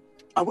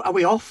 Are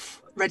we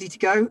off? Ready to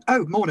go?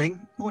 Oh, morning.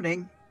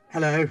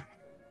 Hello.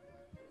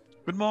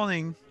 Good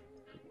morning.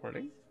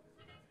 Morning.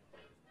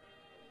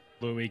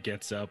 Louis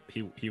gets up.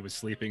 He was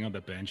sleeping on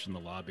the bench in the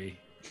lobby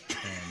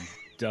and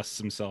dusts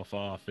himself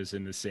off, is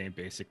in the same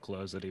basic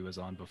clothes that he was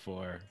on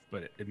before,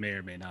 but it may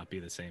or may not be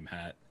the same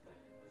hat,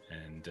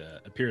 and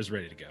appears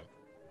ready to go.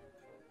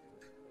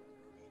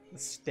 The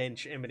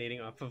stench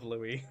emanating off of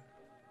Louis.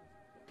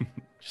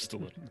 Just a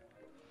little.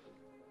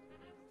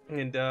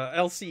 And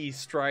Elsie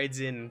strides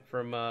in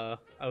from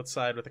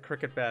outside with a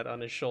cricket bat on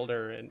his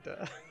shoulder and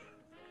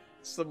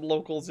some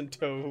locals in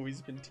tow who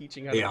he's been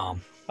teaching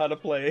how to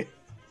play.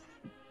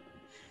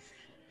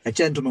 A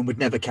gentleman would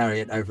never carry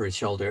it over his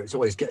shoulder. It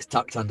always gets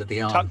tucked under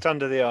the arm. Tucked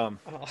under the arm.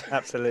 Oh.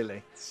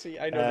 Absolutely. See,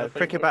 I know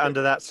cricket bat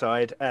under that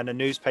side and a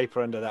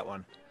newspaper under that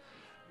one.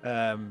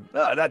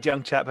 That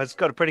young chap has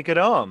got a pretty good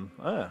arm.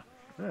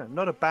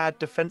 Not a bad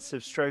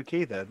defensive stroke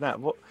either.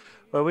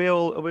 Are we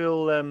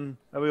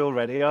all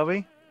ready? Are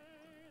we?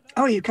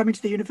 Oh, are you coming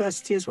to the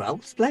university as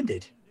well?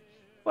 Splendid.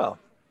 Well,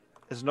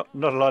 there's not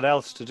a lot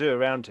else to do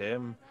around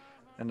here,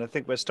 and I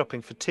think we're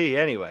stopping for tea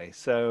anyway.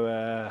 So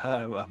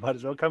I might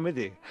as well come with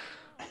you.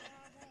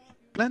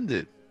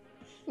 Splendid.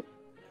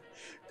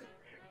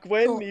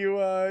 Gwen, you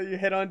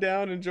head on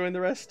down and join the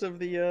rest of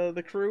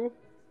the crew.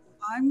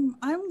 I'm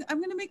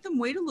gonna make them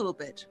wait a little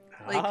bit,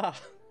 like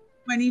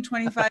 20,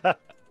 25. I'm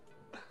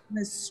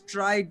gonna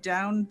stride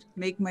down,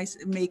 make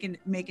an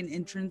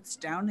entrance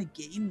down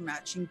again,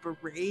 matching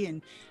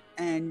beret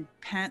and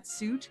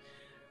pantsuit,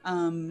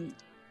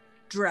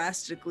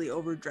 drastically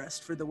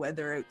overdressed for the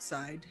weather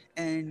outside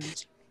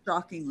and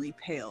shockingly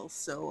pale.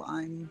 So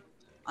I'm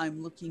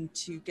looking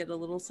to get a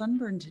little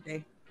sunburn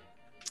today.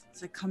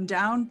 So I come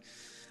down.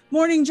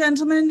 Morning,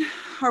 gentlemen.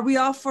 Are we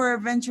off for our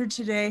adventure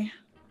today?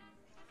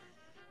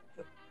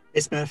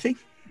 It's Murphy.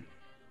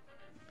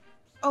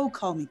 Oh,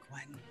 call me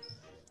Gwen.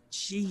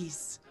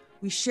 Jeez.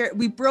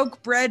 We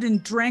broke bread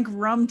and drank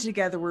rum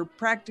together. We're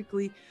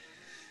practically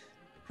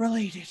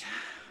related.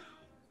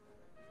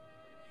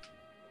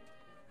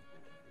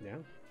 Yeah.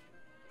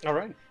 All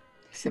right.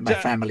 It's in my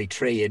family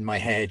tree in my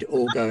head,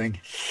 all going.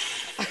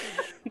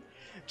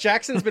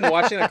 Jackson's been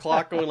watching the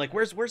clock, going like,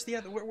 "Where's the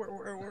other?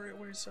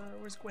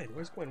 Where's Gwen?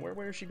 Where's Gwen?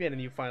 Where has she been?"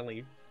 And you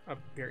finally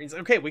appear. He's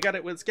like, "Okay, we got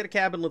it. Let's get a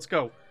cab and let's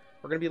go.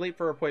 We're gonna be late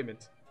for our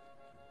appointment."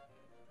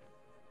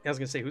 I was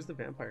gonna say, who's the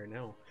vampire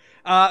now?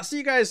 So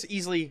you guys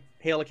easily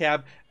hail a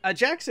cab.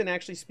 Jackson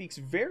actually speaks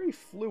very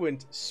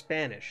fluent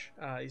Spanish.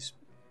 He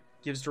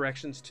gives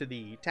directions to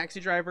the taxi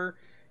driver.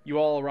 You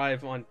all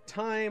arrive on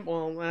time.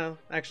 Well,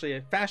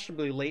 actually,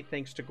 fashionably late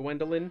thanks to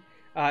Gwendolyn.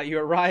 You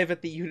arrive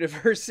at the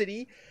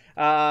university.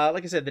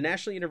 Like I said, the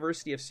National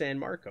University of San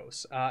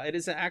Marcos. It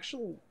is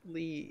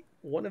actually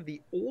one of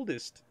the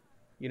oldest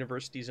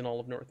universities in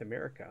all of North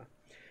America.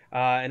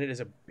 And it is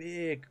a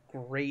big,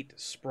 great,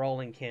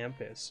 sprawling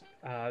campus.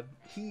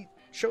 He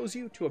shows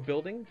you to a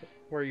building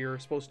where you're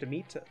supposed to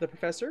meet the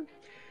professor.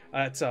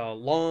 It's a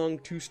long,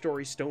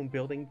 2-story stone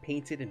building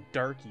painted in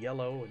dark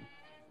yellow and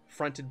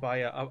fronted by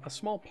a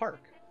small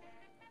park.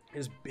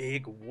 There's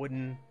big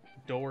wooden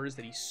doors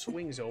that he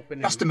swings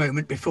open. Just a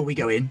moment before we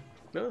go in.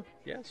 Oh,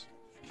 yes.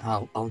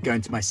 I'll go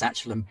into my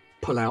satchel and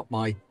pull out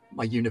my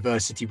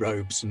university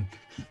robes and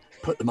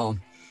put them on.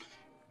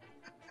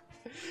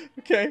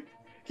 Okay.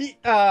 He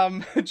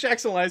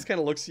Jackson Elias kind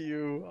of looks at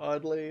you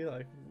oddly,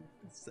 like,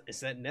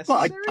 is that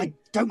necessary? Well, I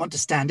don't want to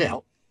stand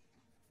out.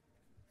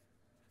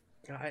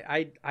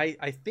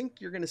 I think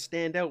you're going to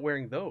stand out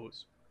wearing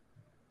those.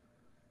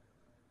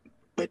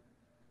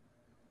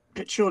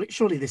 But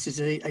surely this is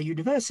a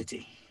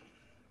university.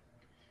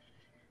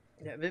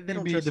 Yeah, they don't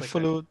Maybe dress they like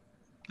follow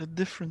a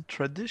different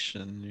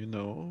tradition, you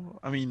know.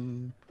 I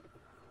mean,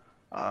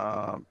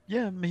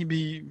 Yeah,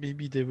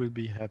 maybe they will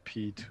be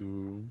happy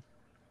to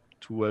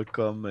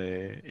welcome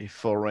a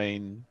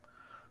foreign.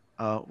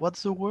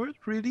 What's the word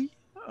really?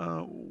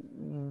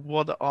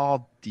 What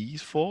are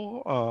these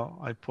for?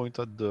 I point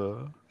at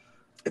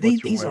what you're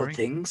These odd wearing.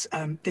 things.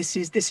 This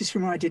is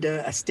from when I did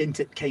a stint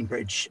at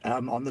Cambridge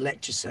on the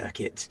lecture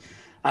circuit.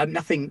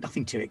 Nothing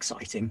too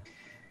exciting.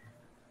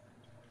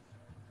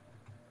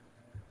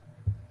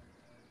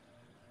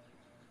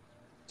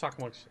 Talk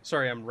amongst.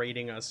 Sorry, I'm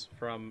rating us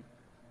from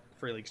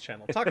Free League's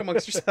channel. Talk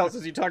amongst yourselves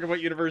as you talk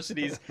about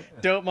universities.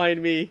 Don't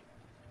mind me.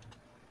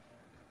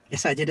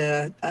 Yes, I did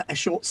a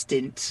short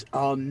stint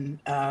on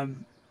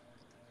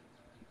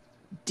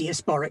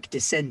diasporic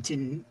descent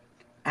in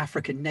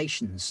African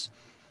nations.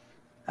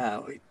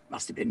 It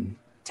must have been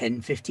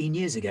 10, 15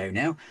 years ago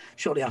now,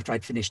 shortly after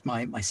I'd finished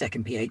my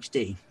second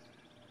PhD.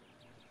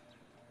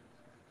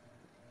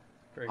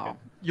 Very good.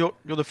 You're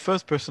the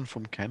first person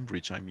from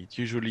Cambridge I meet.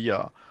 Usually,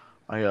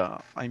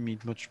 I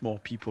meet much more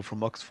people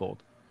from Oxford.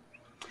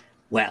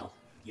 Well,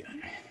 you know,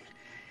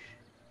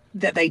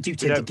 that they do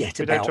tend to get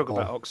we about. don't talk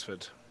about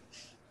Oxford.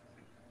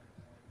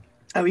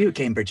 Oh, you a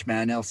Cambridge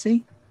man,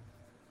 Elsie?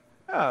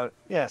 Oh,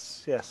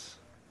 yes.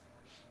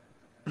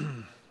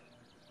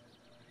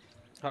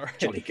 All right.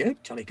 Jolly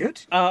good, jolly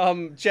good.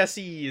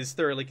 Jesse is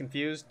thoroughly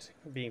confused,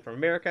 being from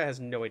America, has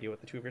no idea what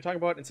the two of you are talking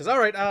about, and says, "All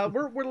right,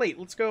 we're late.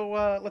 Let's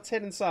go. Let's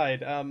head inside.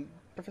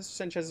 Professor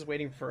Sanchez is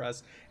waiting for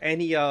us."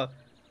 And he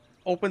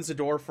opens the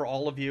door for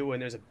all of you,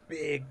 and there's a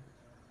big,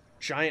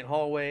 giant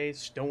hallway,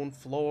 stone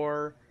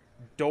floor,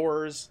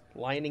 doors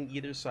lining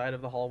either side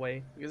of the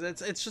hallway.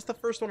 Because it's just the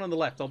first one on the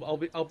left.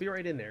 I'll be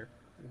right in there.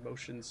 He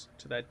motions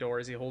to that door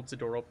as he holds the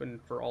door open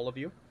for all of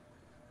you.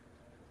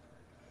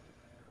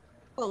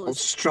 I'll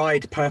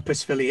stride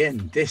purposefully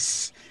in.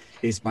 This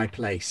is my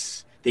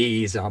place.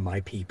 These are my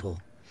people.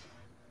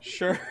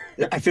 Sure.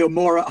 I feel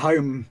more at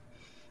home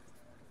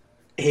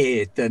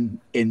here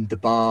than in the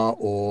bar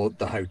or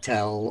the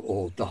hotel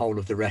or the whole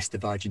of the rest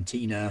of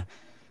Argentina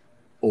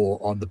or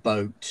on the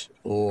boat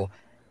or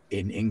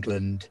in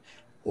England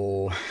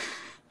or...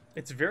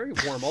 It's very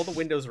warm. All the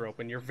windows are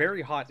open. You're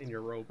very hot in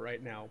your robe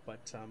right now,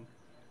 but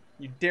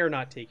you dare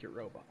not take your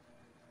robe off,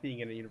 being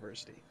in a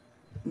university.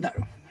 No.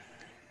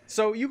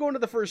 So you go into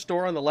the first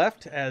door on the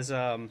left, as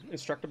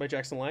instructed by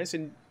Jackson Elias,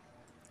 and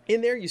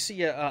in there you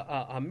see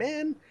a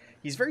man.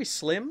 He's very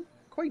slim,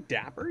 quite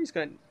dapper. He's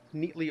got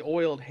neatly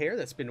oiled hair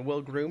that's been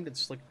well groomed and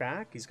slicked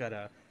back. He's got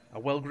a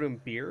well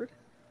groomed beard.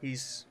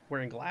 He's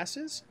wearing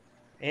glasses,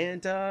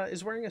 and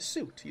is wearing a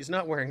suit. He's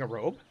not wearing a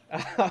robe,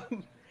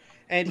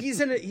 and he's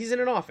in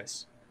an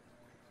office,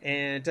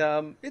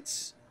 and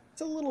it's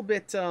a little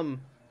bit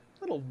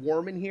little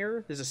warm in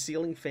here. There's a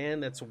ceiling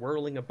fan that's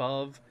whirling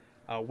above.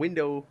 A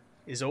window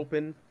is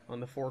open on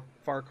the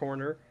far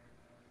corner,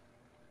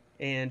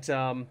 and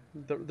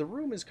the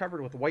room is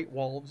covered with white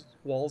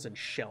walls and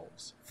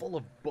shelves full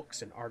of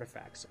books and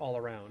artifacts all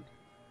around.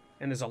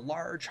 And there's a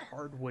large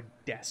hardwood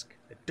desk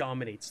that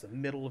dominates the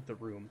middle of the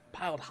room,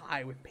 piled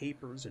high with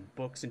papers and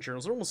books and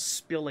journals. They're almost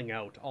spilling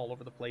out all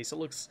over the place. It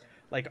looks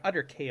like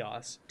utter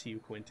chaos to you,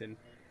 Quentin.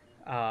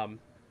 And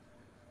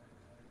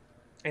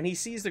he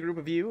sees the group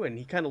of you, and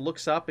he kind of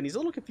looks up, and he's a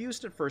little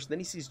confused at first. And then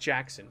he sees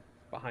Jackson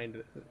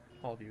behind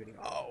all of you, and he,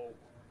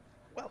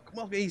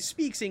 welcome. He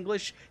speaks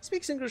English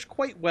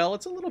quite well.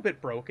 It's a little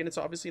bit broken. It's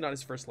obviously not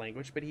his first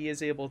language, but he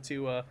is able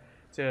to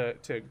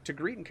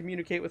greet and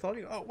communicate with all of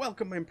you. Oh,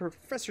 welcome, I'm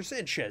Professor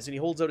Sanchez, and he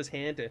holds out his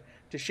hand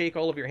to shake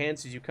all of your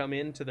hands as you come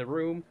into the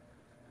room.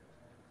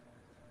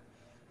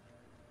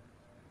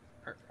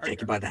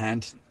 Take you by the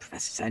hand,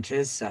 Professor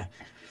Sanchez.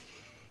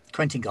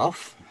 Quentin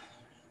Goff.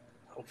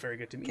 Oh, very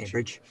good to meet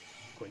Cambridge.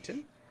 you,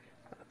 Quentin.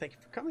 Thank you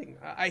for coming.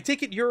 I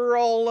take it you're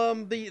all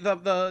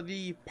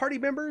the party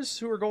members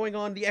who are going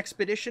on the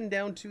expedition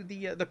down to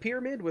the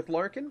pyramid with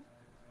Larkin?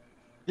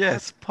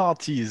 Yes,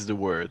 party is the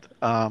word.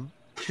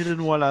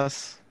 Children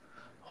Wallace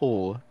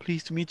Hall,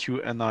 pleased to meet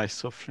you, and I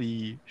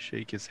softly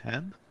shake his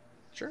hand.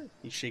 Sure.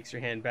 He shakes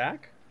your hand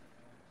back.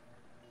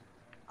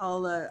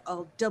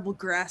 I'll double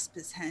grasp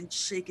his hand,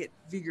 shake it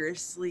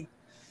vigorously.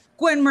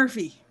 Gwen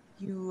Murphy,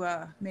 you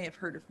may have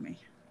heard of me.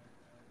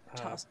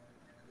 Toss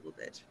a little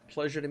bit.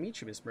 Pleasure to meet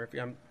you, Miss Murphy.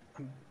 I'm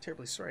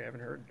terribly sorry. I haven't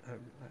heard.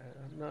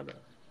 I'm not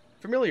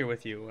familiar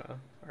with you.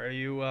 Are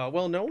you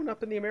well known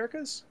up in the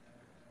Americas?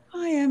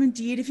 I am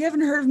indeed. If you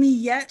haven't heard of me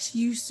yet,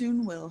 you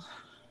soon will.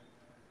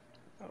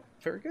 Oh,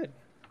 very good.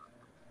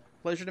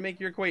 Pleasure to make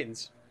your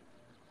acquaintance.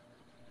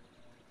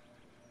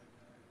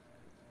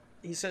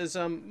 He says,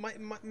 one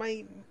of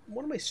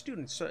my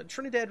students,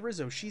 Trinidad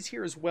Rizzo, she's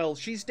here as well.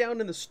 She's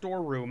down in the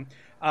storeroom.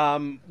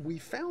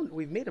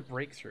 We've made a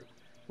breakthrough.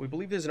 We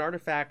believe there's an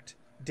artifact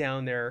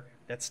down there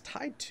that's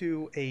tied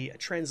to a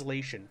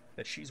translation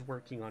that she's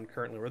working on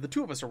currently, or the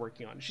two of us are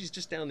working on. She's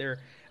just down there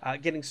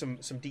getting some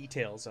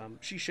details.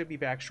 She should be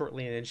back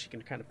shortly, and then she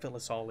can kind of fill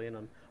us all in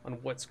on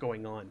what's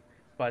going on.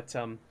 But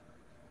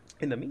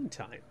in the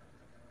meantime,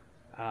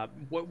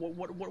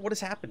 what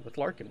has happened with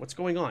Larkin? What's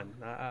going on?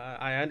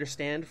 I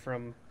understand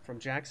from from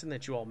Jackson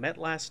that you all met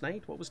last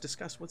night? What was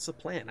discussed? What's the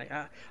plan?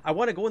 I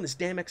want to go on this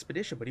damn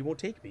expedition, but he won't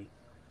take me.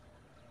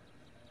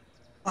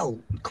 Oh,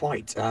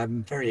 quite.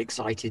 I'm very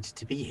excited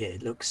to be here.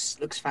 Looks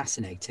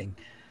fascinating.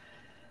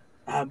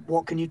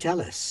 What can you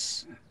tell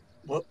us?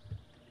 What?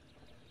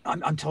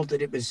 I'm told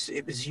that it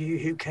was you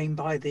who came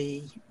by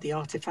the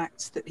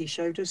artifacts that he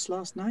showed us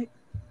last night.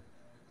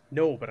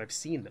 No, but I've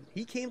seen them.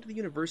 He came to the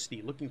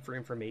university looking for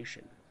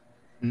information,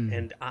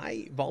 and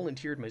I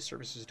volunteered my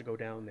services to go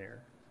down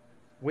there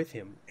with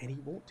him, and he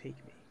won't take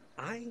me.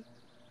 I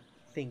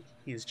think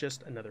he is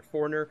just another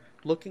foreigner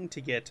looking to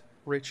get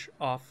rich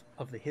off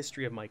of the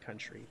history of my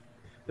country.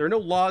 There are no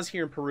laws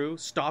here in Peru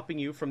stopping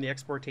you from the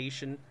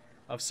exportation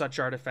of such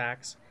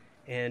artifacts,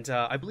 and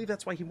I believe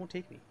that's why he won't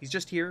take me. He's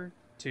just here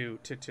to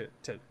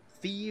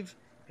thieve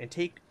and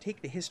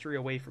take the history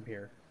away from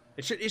here.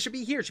 It should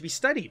be here. It should be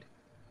studied.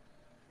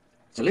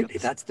 Absolutely,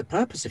 that's the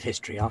purpose of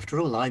history. After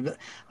all, I'm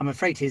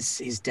afraid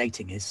his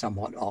dating is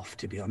somewhat off.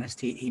 To be honest,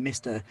 he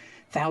missed a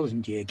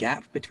 1,000-year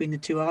gap between the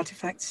two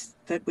artifacts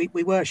that we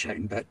were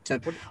shown. But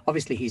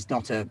obviously, he's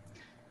not a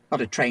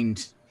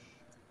trained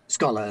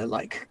scholar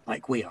like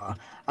we are.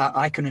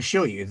 I can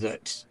assure you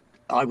that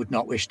I would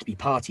not wish to be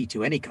party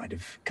to any kind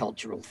of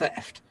cultural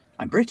theft.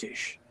 I'm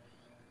British.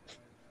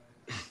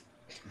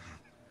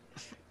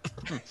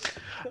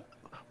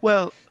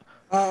 Well,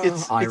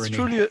 it's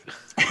irony.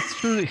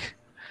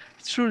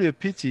 truly a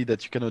pity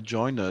that you cannot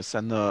join us.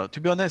 And to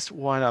be honest,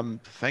 while I'm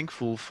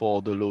thankful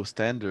for the low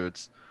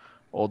standards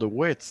or the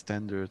weight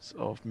standards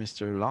of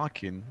Mr.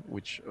 Larkin,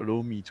 which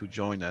allow me to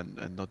join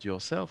and not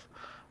yourself,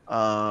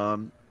 I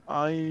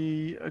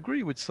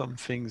agree with some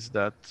things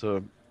that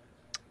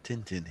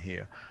Tintin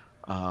here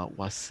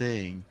was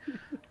saying.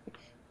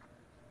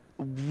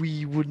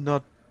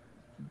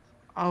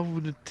 I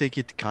wouldn't take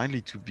it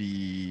kindly to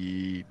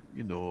be,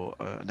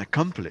 an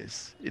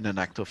accomplice in an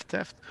act of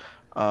theft.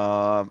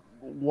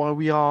 While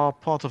we are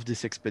part of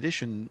this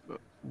expedition,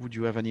 would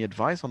you have any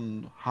advice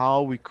on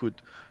how we could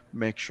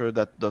make sure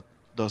that that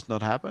does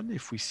not happen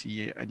if we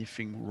see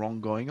anything wrong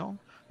going on?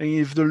 And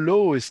if the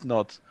law is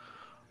not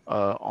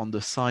on the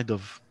side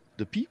of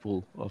the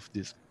people of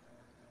this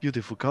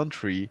beautiful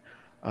country,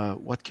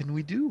 what can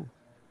we do?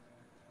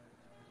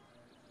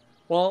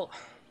 Well,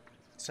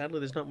 sadly,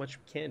 there's not much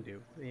we can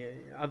do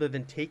other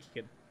than taking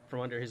it from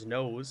under his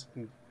nose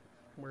and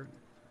where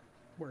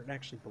it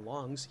actually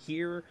belongs,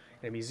 here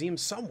in a museum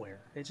somewhere.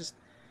 It just,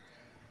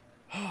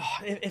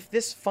 if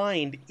this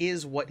find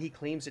is what he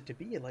claims it to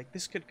be, like,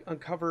 this could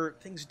uncover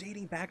things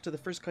dating back to the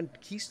first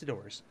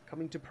conquistadors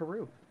coming to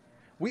Peru.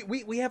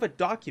 We have a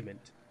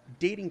document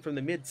dating from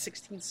the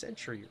mid-16th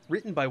century,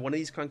 written by one of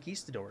these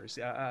conquistadors,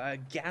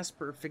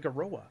 Gaspar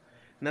Figueroa,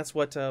 and that's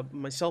what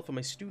myself and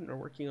my student are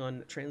working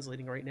on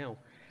translating right now.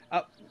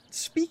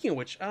 Speaking of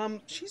which,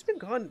 she's been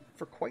gone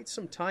for quite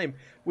some time.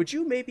 Would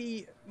you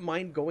maybe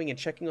mind going and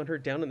checking on her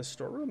down in the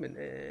storeroom and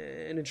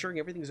ensuring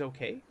everything's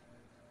okay?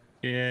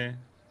 Yeah,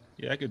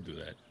 I could do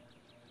that.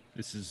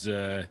 This is,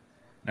 the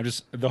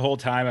whole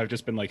time I've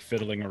just been like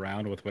fiddling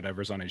around with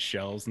whatever's on his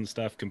shelves and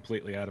stuff,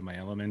 completely out of my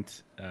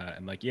element.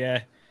 And like,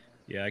 yeah,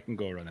 I can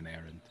go run an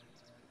errand.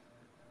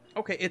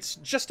 Okay, it's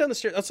just down the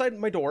stairs, outside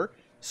my door.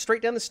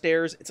 Straight down the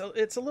stairs.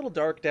 It's a little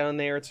dark down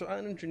there. It's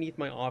underneath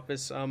my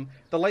office.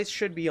 The lights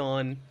should be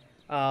on.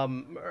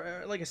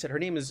 Like I said, her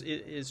name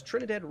is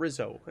Trinidad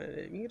Rizzo.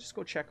 You can just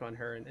go check on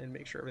her and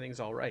make sure everything's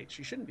all right.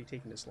 She shouldn't be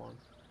taking this long.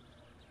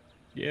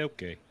 Yeah,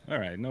 okay. All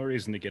right, no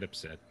reason to get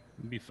upset.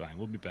 We'll be fine.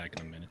 We'll be back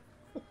in a minute.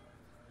 I'm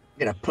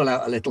going to pull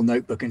out a little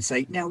notebook and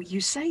say, now,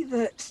 you say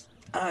that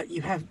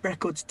you have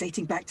records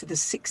dating back to the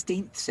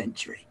 16th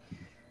century.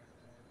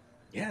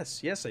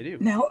 Yes, I do.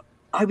 Now,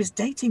 I was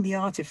dating the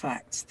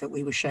artifacts that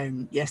we were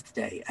shown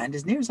yesterday, and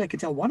as near as I can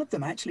tell, one of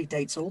them actually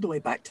dates all the way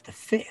back to the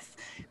 5th,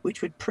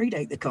 which would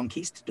predate the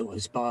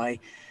conquistadors by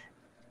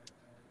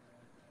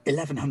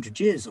 1,100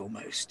 years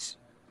almost.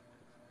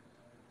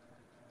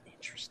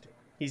 Interesting.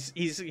 He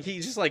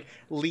just like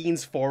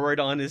leans forward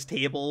on his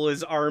table,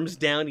 his arms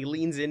down. He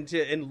leans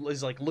into and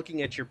is like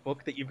looking at your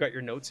book that you've got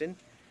your notes in.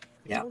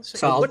 Yeah.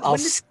 So I'll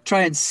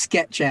try and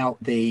sketch out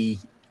the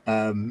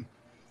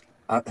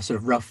a sort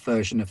of rough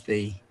version of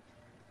the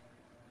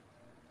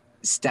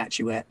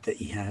statuette that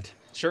he had.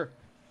 Sure.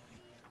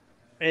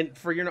 And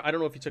for your, I don't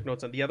know if you took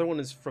notes on the other one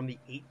is from the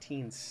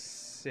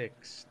 1860s.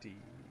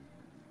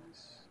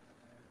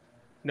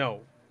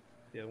 No,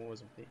 the other one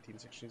wasn't the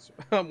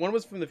 1860s. One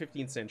was from the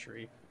 15th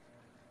century,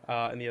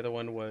 and the other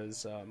one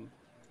was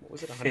what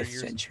was it? 100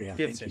 years. 5th century, I 5th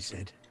think century.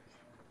 you said.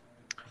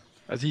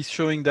 As he's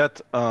showing that,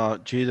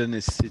 Jaden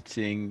is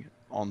sitting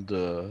on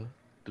the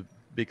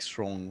big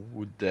strong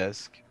wood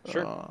desk.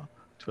 Sure.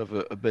 To have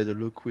a better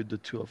look with the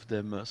two of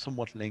them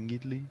somewhat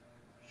languidly.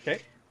 Okay.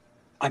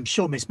 I'm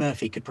sure Miss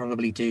Murphy could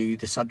probably do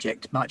the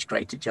subject much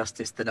greater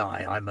justice than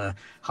I. I'm a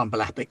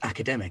humble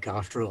academic,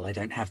 after all. I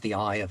don't have the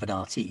eye of an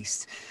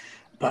artiste.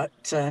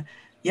 But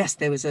yes,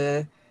 there was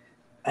a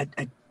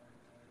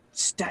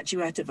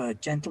statuette of a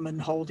gentleman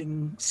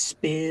holding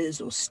spears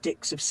or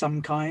sticks of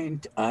some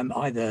kind,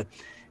 either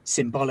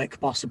symbolic,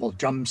 possible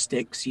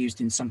drumsticks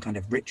used in some kind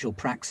of ritual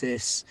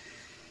praxis.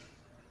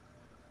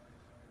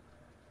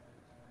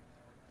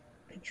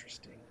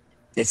 Interesting.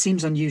 It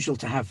seems unusual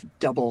to have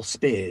double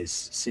spears,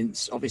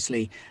 since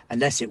obviously,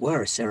 unless it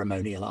were a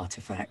ceremonial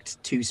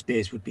artifact, 2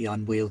 spears would be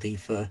unwieldy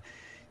for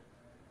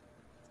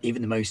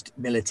even the most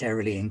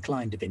militarily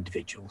inclined of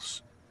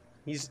individuals.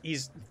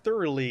 He's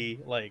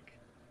thoroughly like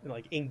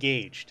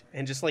engaged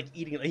and just like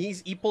eating.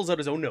 He pulls out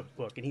his own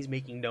notebook and he's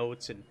making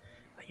notes, and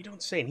you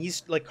don't say, and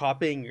he's like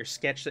copying your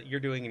sketch that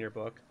you're doing in your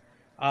book.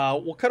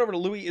 We'll cut over to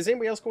Louis. Is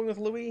anybody else going with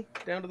Louis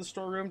down to the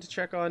storeroom to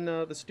check on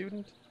the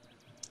student?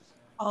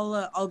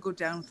 I'll go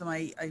down with them.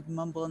 I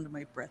mumble under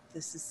my breath.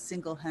 This is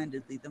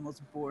single-handedly the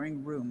most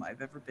boring room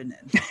I've ever been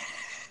in.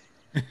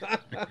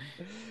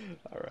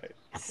 All right.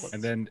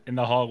 And then in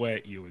the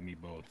hallway, you and me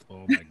both.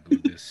 Oh my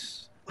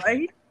goodness.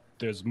 Right?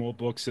 There's more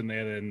books in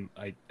there than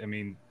I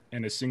mean,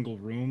 in a single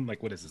room.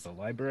 Like, what is this, a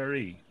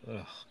library?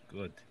 Ugh,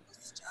 good.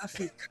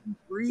 Stuffy. Couldn't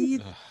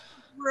breathe. Ugh,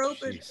 We're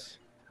open. jeez.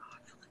 Oh, I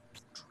feel like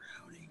I'm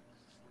drowning.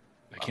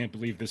 I can't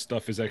believe this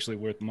stuff is actually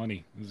worth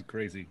money. This is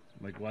crazy.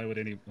 Like, why would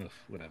any... Ugh,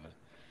 whatever.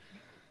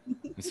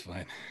 It's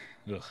fine.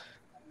 Ugh.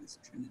 It's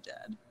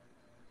Trinidad.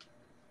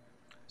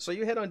 So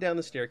you head on down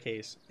the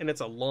staircase, and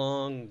it's a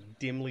long,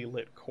 dimly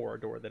lit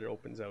corridor that it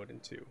opens out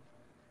into.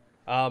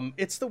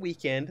 It's the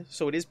weekend,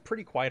 so it is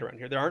pretty quiet around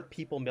here. There aren't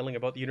people milling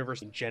about the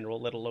universe in general,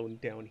 let alone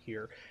down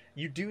here.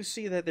 You do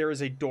see that there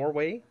is a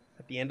doorway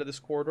at the end of this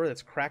corridor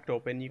that's cracked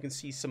open. You can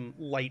see some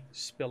light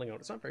spilling out.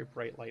 It's not very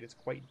bright light. It's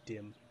quite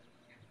dim.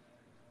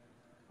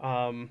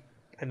 And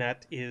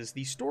that is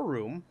the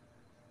storeroom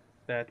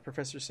that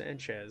Professor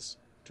Sanchez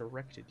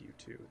directed you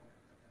to.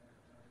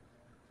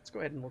 Let's go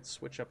ahead and let's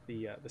switch up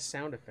the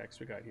sound effects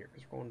we got here,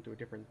 because we're going to a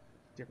different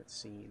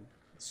scene.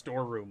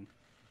 Storeroom.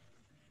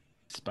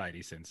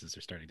 Spidey senses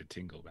are starting to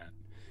tingle, man.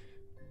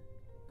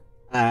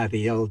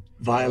 The old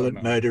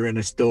violent murder in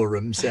a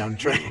storeroom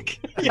soundtrack.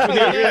 Yeah,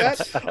 you hear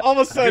that? All of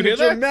a sudden, You it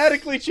hear that?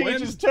 dramatically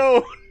changes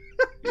tone.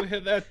 You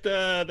hear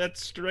that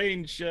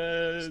strange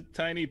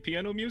tiny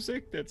piano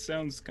music that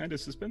sounds kind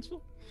of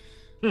suspenseful?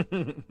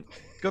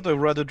 Got a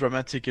rather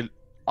dramatic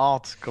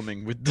art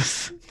coming with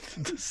this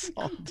the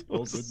sound.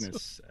 Oh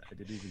goodness, I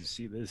didn't even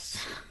see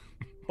this.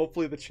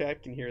 Hopefully the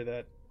chat can hear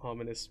that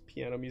ominous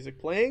piano music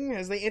playing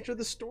as they enter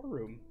the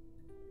storeroom.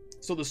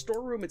 So the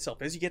storeroom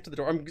itself, as you get to the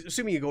door, I'm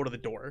assuming you go to the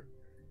door.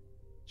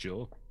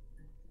 Sure.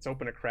 It's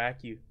open a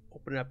crack, you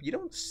open it up. You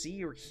don't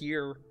see or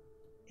hear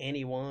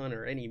anyone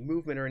or any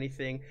movement or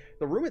anything.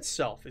 The room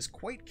itself is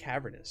quite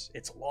cavernous.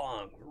 It's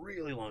long,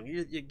 really long.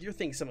 You're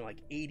thinking something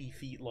like 80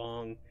 feet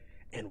long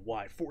and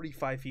wide,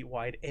 45 feet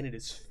wide, and it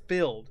is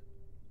filled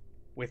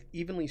with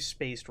evenly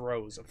spaced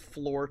rows of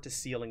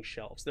floor-to-ceiling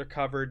shelves. They're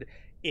covered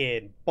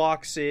in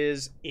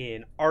boxes,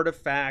 in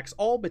artifacts,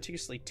 all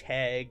meticulously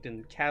tagged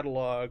and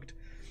cataloged.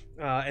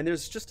 And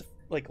there's just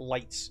like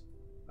lights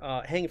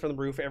hanging from the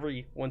roof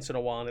every once in a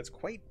while, and it's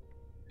quite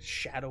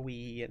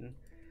shadowy and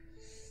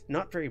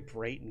not very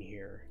bright in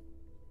here.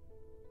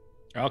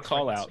 I'll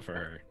call out for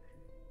her.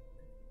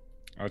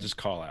 I'll just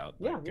call out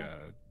Yeah.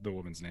 The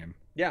woman's name.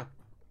 Yeah,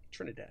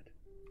 Trinidad.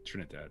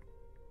 Trinidad.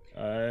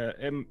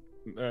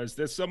 Is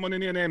there someone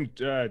in here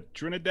named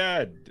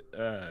Trinidad?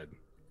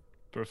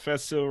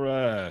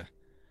 Professor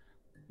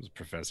what's the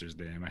professor's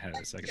name? I had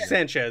it a second ago.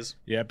 Sanchez.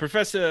 Yeah,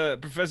 Professor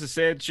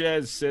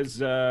Sanchez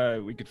says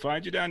we could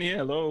find you down here.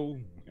 Hello?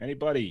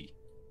 Anybody?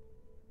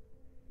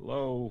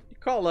 Hello? You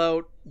call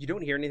out, you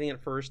don't hear anything at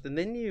first, and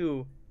then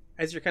you,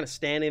 as you're kind of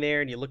standing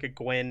there and you look at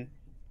Gwen,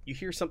 you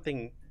hear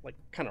something like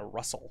kind of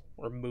rustle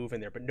or move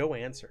in there, but no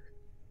answer.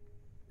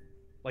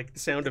 Like the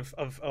sound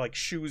of like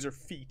shoes or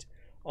feet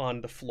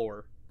on the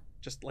floor,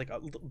 just like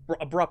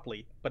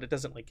abruptly, but it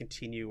doesn't like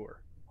continue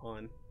or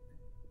on.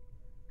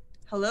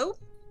 Hello?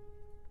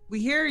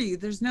 We hear you.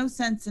 There's no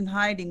sense in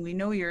hiding. We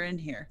know you're in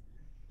here.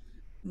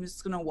 I'm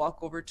just gonna walk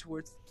over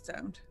towards the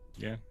sound.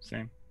 Yeah,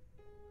 same.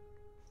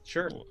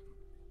 Sure. Cool.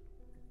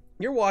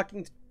 You're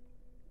walking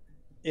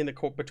in the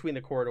between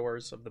the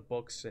corridors of the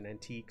books and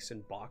antiques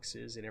and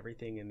boxes and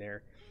everything in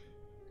there.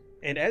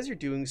 And as you're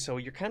doing so,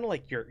 you're kind of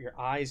like your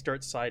eyes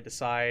dart side to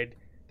side.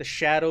 The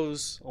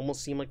shadows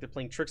almost seem like they're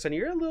playing tricks on you.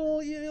 You're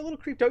a little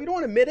creeped out. You don't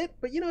want to admit it,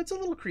 but you know it's a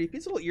little creepy.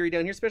 It's a little eerie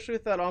down here, especially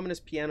with that ominous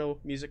piano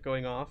music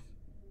going off.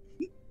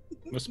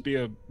 Must be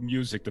a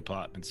music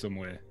department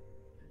somewhere.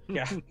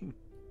 Yeah.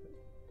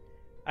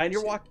 And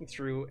you're walking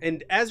through,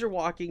 and as you're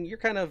walking, you're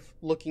kind of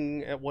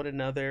looking at one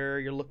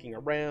another. You're looking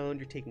around.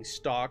 You're taking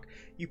stock.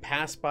 You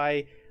pass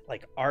by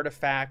like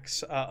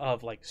artifacts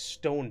of like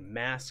stone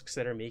masks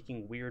that are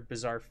making weird,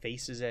 bizarre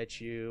faces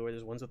at you. Or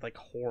there's ones with like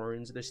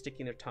horns. They're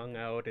sticking their tongue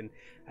out, and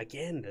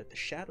again, the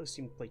shadows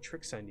seem to play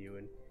tricks on you.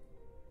 And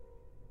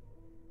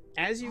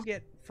as you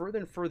get further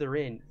and further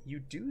in, you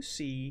do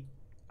see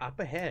up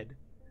ahead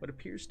what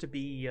appears to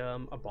be a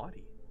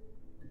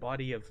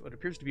body of what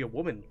appears to be a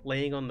woman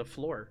laying on the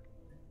floor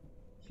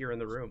here in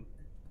the room,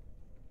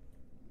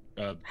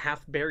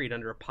 half buried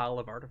under a pile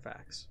of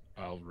artifacts.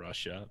 I'll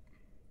rush up.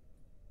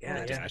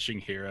 Yeah. Dashing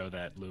hero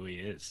that Louis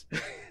is.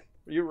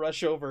 You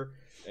rush over.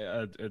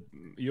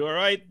 You all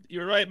right?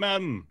 You all right,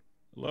 man?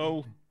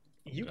 Hello?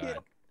 You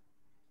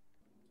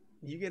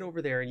get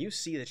over there and you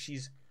see that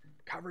she's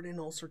covered in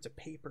all sorts of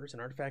papers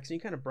and artifacts, and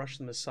you kind of brush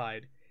them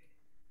aside.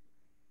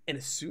 And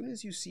as soon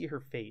as you see her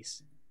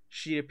face,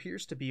 she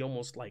appears to be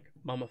almost like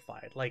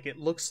mummified. Like it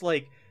looks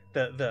like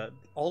the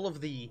all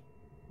of the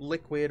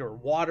liquid or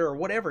water or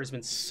whatever has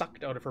been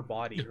sucked out of her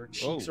body. Her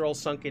cheeks are all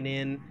sunken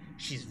in.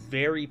 She's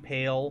very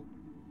pale.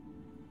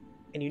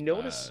 And you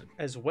notice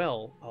as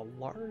well a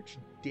large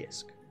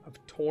disc of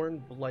torn,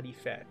 bloody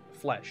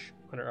flesh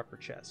on her upper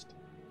chest.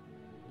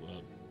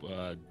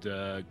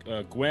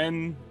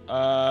 Gwen,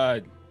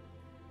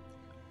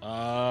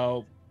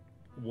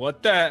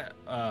 what the,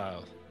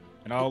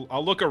 and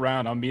I'll look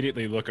around. I'll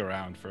immediately look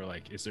around for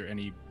like, is there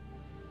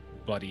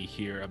anybody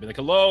here? I'll be like,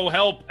 hello,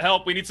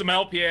 help, we need some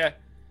help here.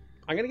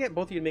 I'm gonna get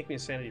both of you to make me a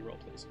sanity roll,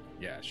 please.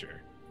 Yeah,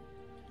 sure.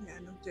 Yeah,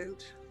 no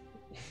doubt.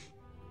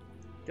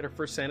 Get our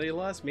first sanity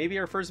loss, maybe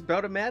our first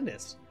bout of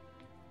madness.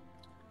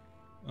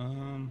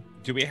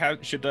 Do we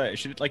have, should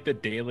like the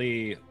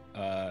daily,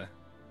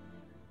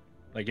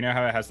 like, you know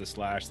how it has the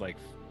slash, like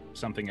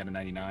something at a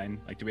 99?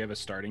 Like, do we have a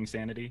starting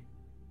sanity?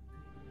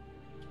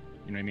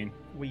 You know what I mean?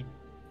 We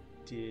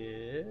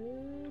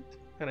did,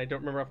 and I don't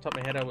remember off the top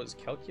of my head how it was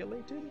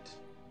calculated.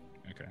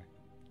 Okay.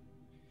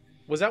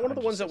 Was that one of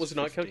the ones that was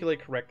not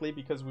calculated correctly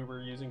because we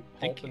were using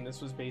pulp and this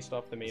was based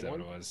off the main Is that one?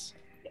 what it was?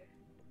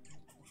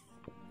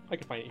 I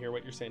can find it here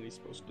what your sanity's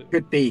supposed to do.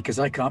 Could be, because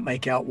I can't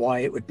make out why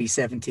it would be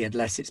 70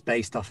 unless it's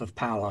based off of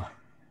power.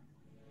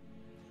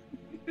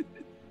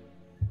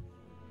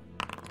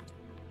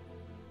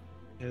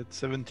 It's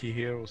 70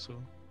 here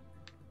also.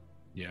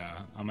 Yeah,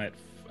 I'm at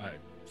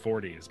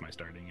 40 is my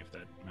starting, if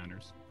that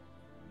matters.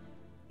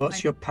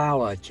 What's your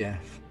power,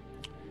 Jeff?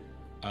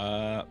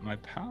 My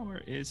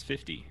power is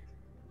 50.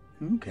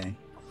 Okay.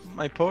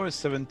 My power is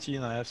 70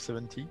 and I have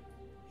 70.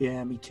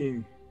 Yeah, me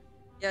too.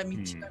 Yeah,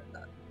 me too.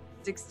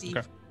 60.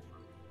 Okay.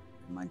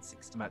 Mine's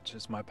 60.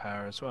 Matches my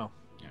power as well.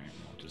 All right,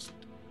 I'll just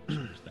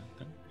choose that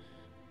then.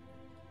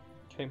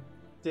 Okay.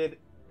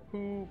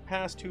 Who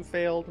passed, who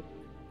failed?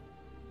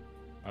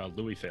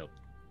 Louis failed.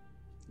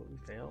 Louis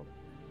failed.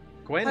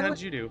 Gwen, How how do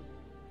did you do?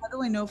 How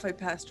do I know if I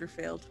passed or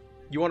failed?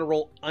 You want to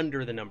roll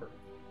under the number.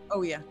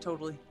 Oh yeah,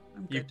 totally.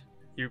 I'm good.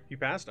 You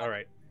passed? All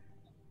right.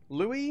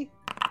 Louis,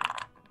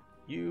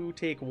 you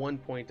take 1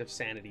 point of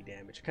sanity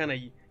damage.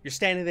 You're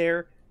standing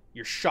there,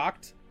 you're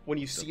shocked when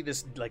you see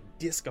this like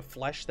disc of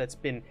flesh that's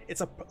been,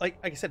 it's a, like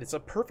I said, it's a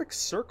perfect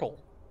circle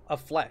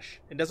of flesh.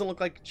 It doesn't look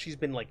like she's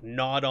been like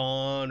gnawed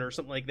on or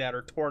something like that,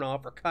 or torn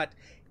off or cut.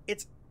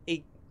 It's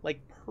a like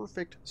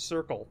perfect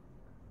circle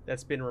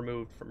that's been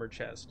removed from her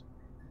chest.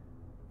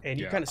 And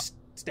you kind of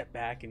step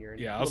back and you're in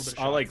a little bit of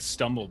shock. I'll like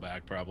stumble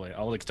back probably.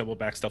 I'll like stumble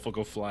back, stuff will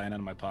go flying out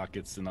of my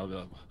pockets, and I'll be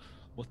like,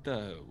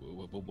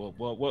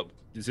 what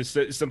is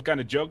this some kind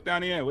of joke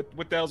down here?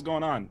 What the hell's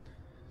going on?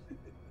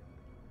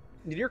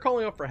 You're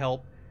calling out for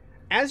help.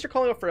 As you're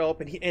calling out for help,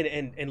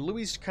 and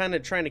Louis kind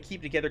of trying to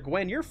keep together,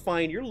 Gwen, you're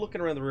fine. You're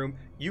looking around the room.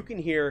 You can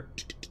hear,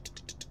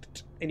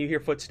 and you hear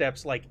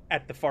footsteps like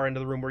at the far end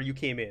of the room where you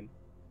came in,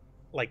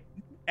 like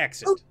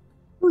exit.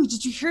 Oh,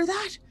 did you hear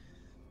that?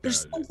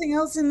 There's something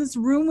else in this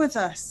room with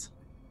us.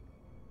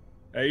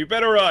 Hey, you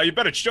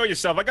better show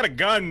yourself. I got a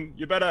gun.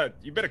 You better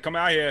come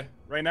out here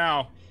right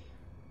now.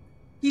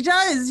 He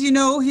does,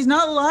 he's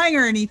not lying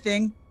or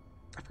anything.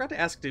 I forgot to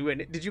ask,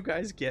 did you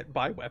guys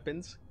buy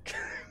weapons?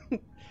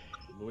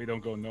 Louis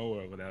don't go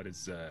nowhere without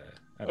his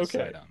Okay.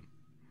 sidearm.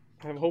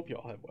 I hope you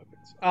all have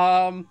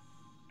weapons.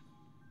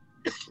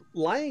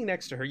 Lying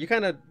next to her, you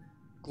kind of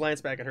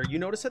glance back at her. You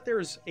notice that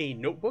there's a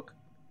notebook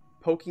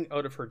poking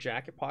out of her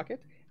jacket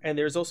pocket, and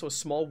there's also a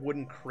small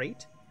wooden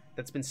crate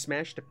that's been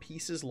smashed to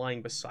pieces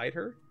lying beside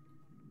her.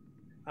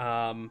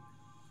 And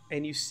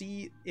you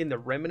see in the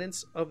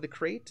remnants of the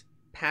crate,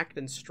 packed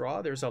in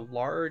straw, there's a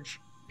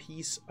large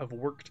piece of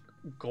worked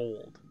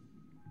gold.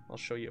 I'll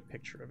show you a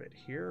picture of it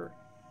here.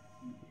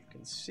 You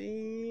can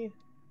see.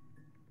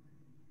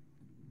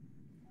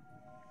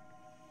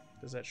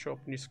 Does that show up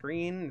on your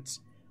screen? It's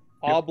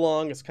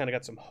oblong. It's kind of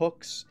got some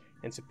hooks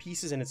and some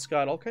pieces, and it's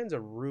got all kinds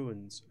of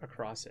runes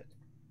across it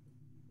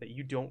that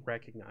you don't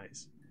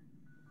recognize.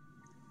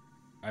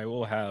 I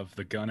will have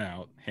the gun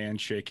out,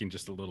 hand shaking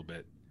just a little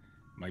bit.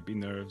 Might be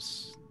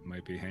nerves,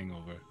 might be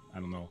hangover. I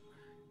don't know.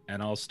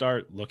 And I'll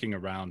start looking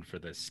around for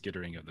the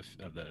skittering of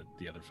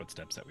the other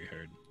footsteps that we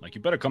heard. Like,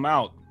 you better come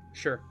out.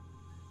 Sure.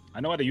 I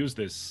know how to use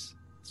this,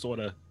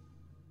 sorta.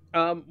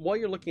 While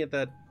you're looking at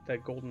that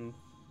golden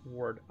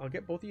ward, I'll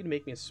get both of you to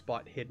make me a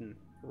spot hidden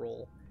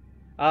roll.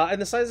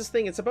 And the size of this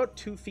thing, it's about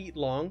 2 feet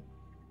long,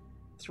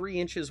 3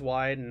 inches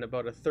wide, and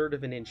about 1/3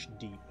 of an inch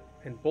deep.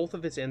 And both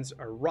of its ends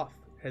are rough,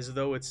 as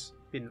though it's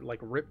been like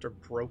ripped or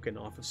broken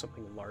off of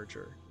something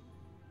larger.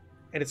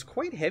 And it's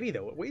quite heavy,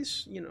 though. It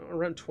weighs,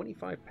 around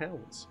 25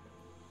 pounds.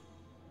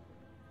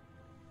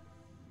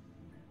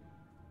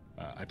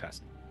 I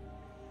passed.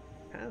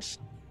 Pass.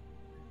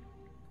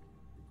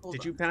 Hold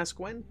Did on. you pass,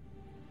 Gwen?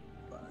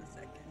 Hold on a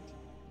second.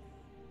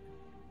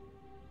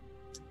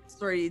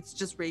 Sorry, it's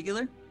just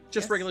regular?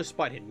 Just Yes. regular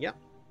spot hidden, yep.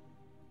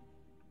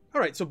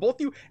 Alright, so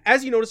both you,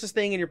 as you notice this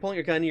thing and you're pulling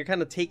your gun and you're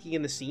kind of taking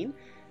in the scene,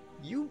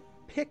 you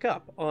pick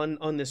up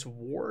on this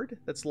ward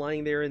that's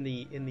lying there in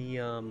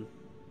the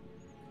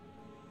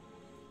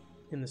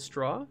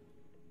straw.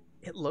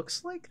 It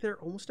looks like there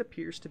almost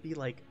appears to be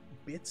like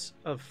bits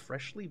of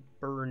freshly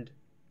burned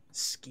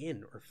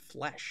skin or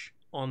flesh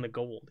on the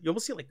gold. You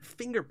almost see like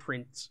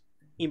fingerprints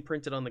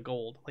imprinted on the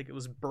gold, like it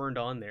was burned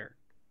on there.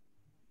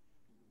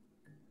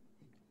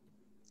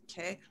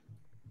 Okay.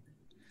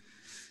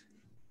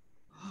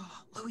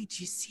 Oh, Louis, do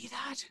you see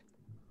that?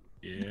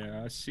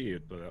 Yeah, I see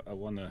it, but I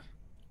wanna.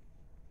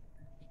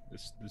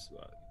 Let's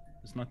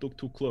not look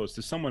too close.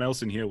 There's someone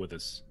else in here with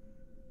us.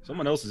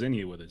 Someone else is in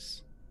here with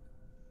us.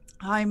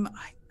 I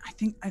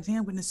think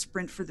I'm gonna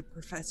sprint for the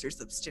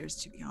professors upstairs,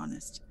 to be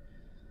honest.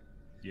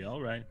 Yeah,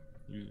 all right.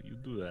 You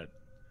do that.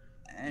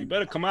 And You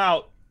better come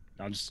out.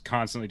 I'm just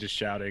constantly just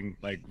shouting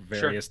like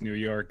various New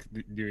York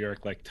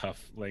like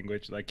tough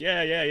language. Like,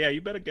 yeah.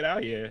 You better get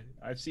out here.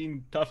 I've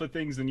seen tougher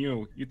things than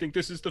you. You think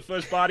this is the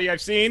first body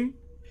I've seen?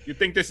 You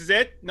think this is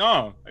it?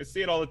 No, I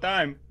see it all the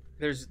time.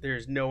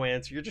 There's no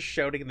answer. You're just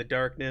shouting in the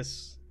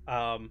darkness.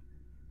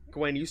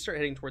 Gwen, you start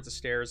heading towards the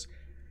stairs.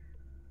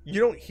 You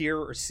don't hear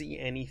or see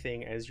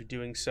anything as you're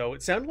doing so.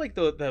 It sounded like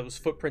those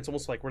footprints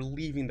almost like were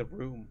leaving the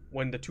room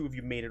when the two of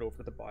you made it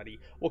over the body.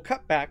 We'll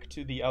cut back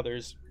to the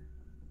others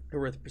who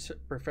were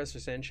with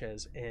Professor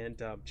Sanchez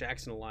and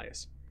Jackson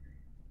Elias.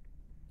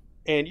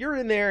 And you're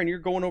in there and you're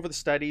going over the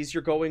studies.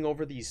 You're going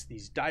over these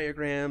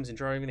diagrams and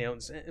drawing them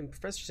out. And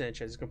Professor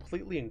Sanchez is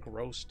completely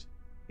engrossed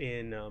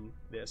in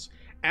this.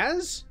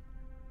 As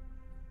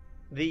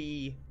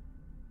the,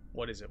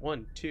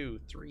 1, 2,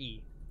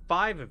 3,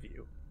 5 of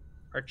you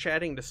are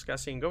chatting,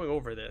 discussing, going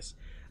over this.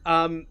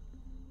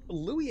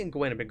 Louis and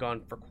Gwen have been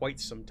gone for quite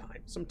some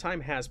time. Some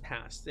time has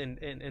passed,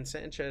 and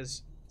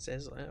Sanchez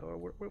says,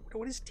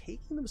 "What is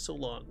taking them so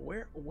long?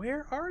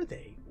 Where are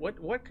they? What?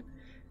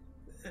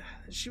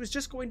 She was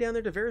just going down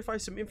there to verify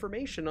some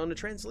information on the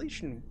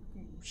translation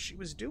she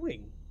was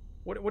doing.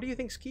 What do you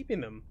think's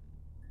keeping them?"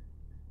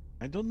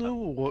 I don't know.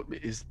 What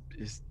is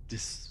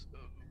this?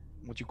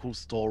 What you call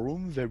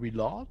storeroom? Very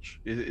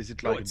large? Is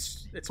it like? No,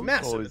 it's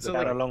massive. Is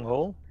that a long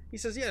hall? He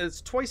says, "Yeah,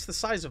 it's twice the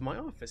size of my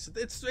office.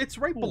 It's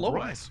right below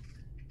us."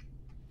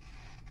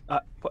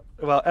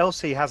 Well,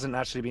 Elsie hasn't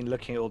actually been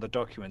looking at all the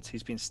documents.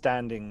 He's been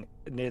standing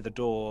near the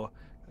door,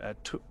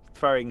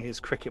 throwing his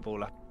cricket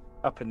ball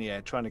up in the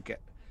air, trying to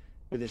get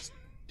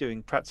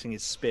practicing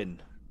his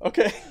spin.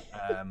 Okay.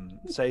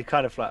 So he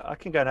kind of like, I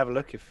can go and have a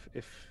look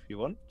if you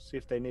want, see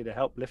if they need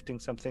help lifting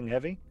something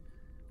heavy.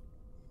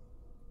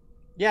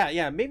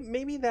 Yeah.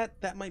 Maybe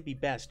that might be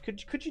best.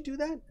 Could you do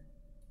that?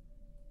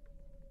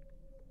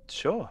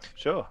 Sure.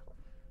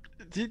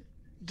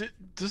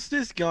 Does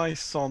this guy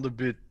sound a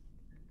bit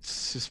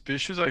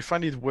suspicious? I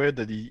find it weird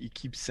that he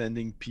keeps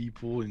sending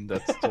people in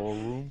that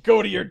storeroom.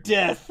 Go to your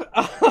death.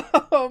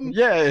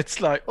 Yeah, it's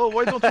like, oh,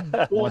 why don't you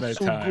One at a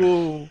also time.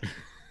 go?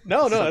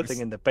 No, Something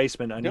in the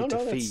basement I need to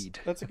feed.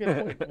 That's a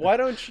good point. Why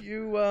don't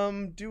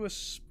you do a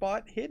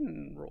spot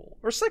hidden roll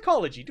or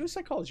psychology? Do a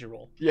psychology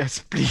roll. Yes,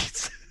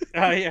 please.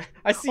 Yeah,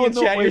 I see in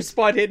chat your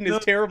spot hidden is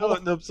terrible.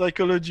 No,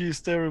 psychology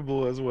is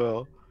terrible as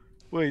well.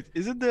 Wait,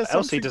 isn't there something?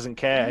 Elsie doesn't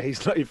care.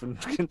 He's not even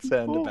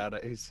concerned about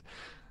it.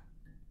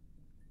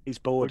 He's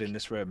bored in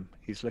this room.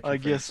 He's looking. I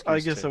guess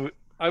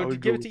I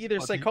would give it to either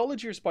spot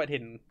psychology or spot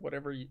hidden,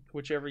 whichever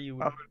you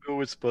would. I would go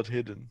with spot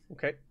hidden.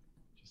 Okay.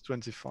 Just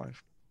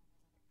 25.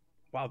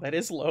 Wow, that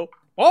is low.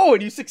 Oh,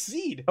 and you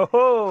succeed.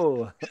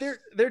 Oh,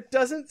 There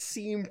doesn't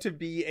seem to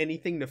be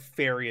anything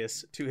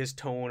nefarious to his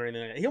tone or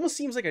anything like that. He almost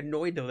seems like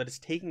annoyed though that it's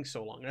taking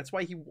so long. That's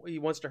why he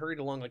wants to hurry it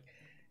along. Like,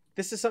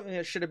 this is something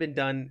that should have been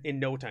done in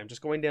no time.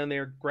 Just going down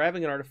there,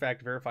 grabbing an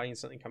artifact, verifying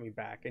something, coming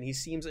back. And he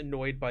seems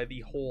annoyed by the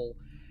whole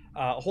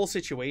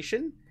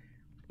situation.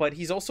 But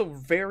he's also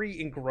very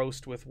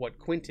engrossed with what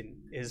Quentin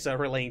is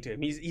relaying to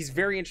him. He's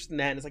very interested in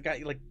that. And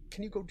it's like,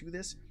 can you go do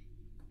this?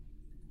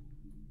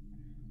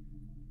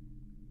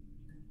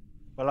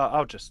 well,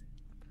 I'll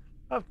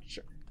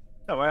Sure.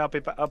 Don't worry,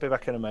 I'll be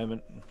back in a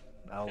moment.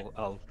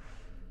 I'll.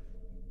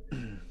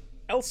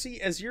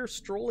 Elsie, as you're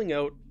strolling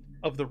out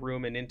of the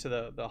room and into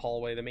the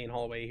hallway, the main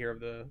hallway here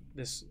of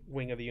this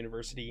wing of the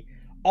university,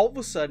 all of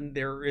a sudden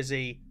there is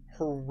a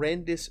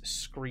horrendous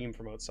scream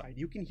from outside.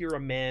 You can hear a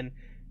man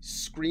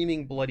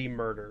screaming bloody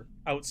murder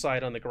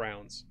outside on the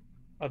grounds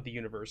of the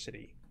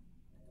university.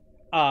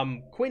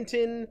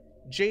 Quentin,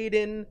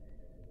 Jaden,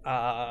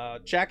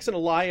 Jackson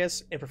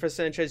Elias, and Professor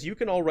Sanchez, you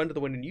can all run to the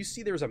window and you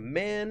see there's a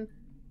man,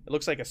 it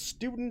looks like a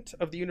student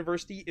of the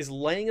university, is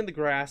laying in the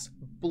grass,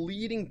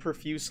 bleeding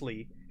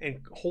profusely and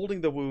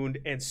holding the wound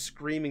and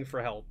screaming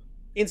for help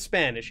in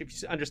Spanish,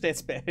 if you understand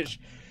Spanish.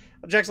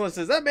 Jackson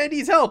says, "That man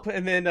needs help,"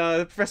 and then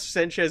Professor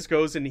Sanchez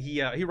goes and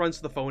he runs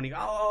to the phone.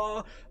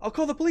 I'll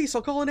call the police.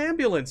 I'll call an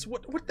ambulance.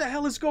 What the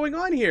hell is going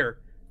on here?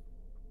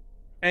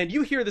 And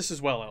you hear this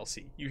as well,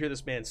 Elsie. You hear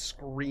this man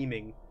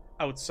screaming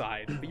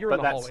outside, but you're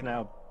in the hallway. That's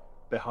now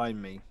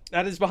behind me.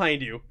 That is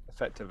behind you.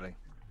 Effectively.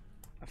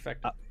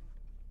 Effectively.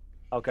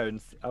 I'll go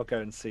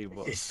and see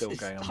what's still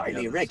going on. It's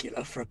highly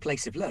irregular for a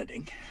place of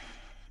learning.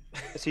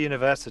 It's a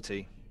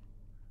university.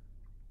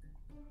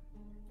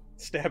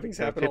 Stabbings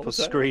There are happen all people the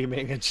time.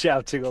 screaming and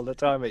shouting all the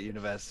time at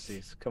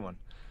universities. Come on.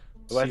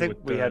 Well, I See think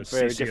what we the had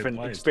very CC different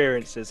applies.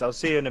 experiences. I'll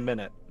see you in a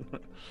minute.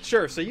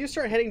 Sure. So you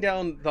start heading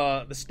down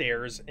the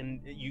stairs,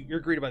 and you're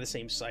greeted by the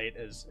same sight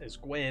as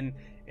Gwen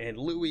and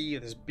Louis.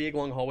 This big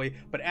long hallway.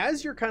 But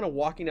as you're kind of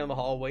walking down the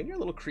hallway, and you're a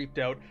little creeped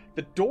out,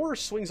 the door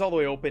swings all the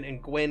way open,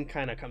 and Gwen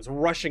kind of comes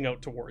rushing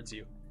out towards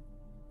you.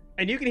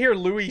 And you can hear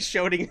Louis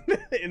shouting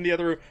in the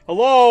other room,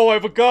 "Hello, I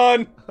have a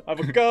gun. I have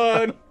a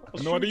gun.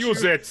 I know how to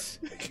use it.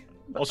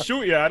 I'll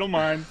shoot you. I don't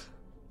mind.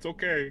 It's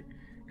okay.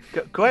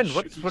 Gwen, Shoot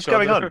what's each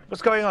going other. on?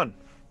 What's going on?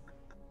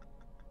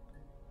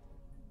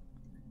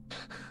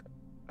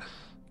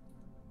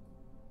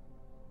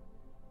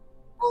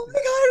 Oh my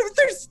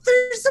god,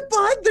 there's a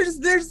bud,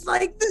 there's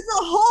like there's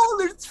a hole,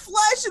 there's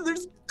flesh, and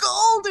there's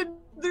gold, and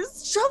there's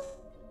stuff.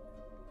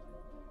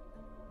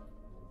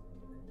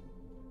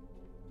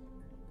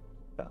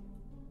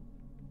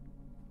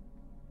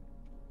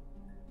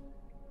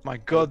 My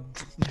God,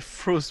 they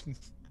froze me.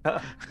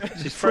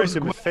 She's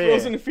frozen with fear.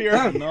 Frozen in fear.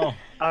 Oh, no.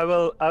 I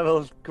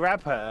will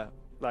grab her,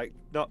 like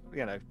not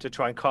to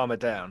try and calm her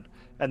down,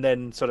 and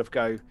then sort of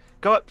go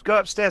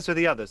upstairs with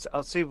the others.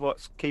 I'll see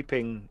what's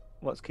keeping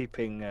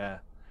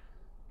Louis.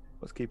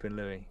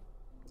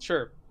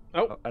 Sure.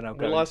 Oh, And I'll we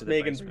go lost into the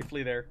Megan basement.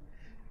 briefly there.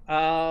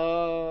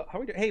 How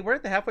we do? Hey, we're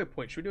at the halfway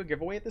point. Should we do a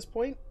giveaway at this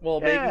point? Well,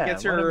 Yeah, Megan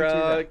gets why don't we do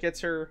her that?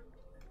 gets her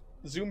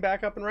Zoom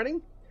back up and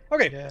running.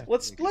 Okay, Yeah,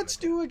 let's we can let's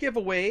do do a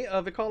giveaway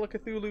of a Call of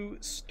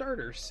Cthulhu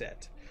starter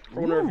set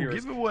for one of our Ooh,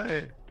 viewers.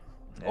 giveaway.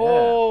 Yeah.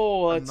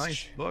 Oh, A let's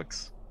nice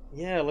box.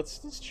 yeah,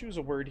 let's choose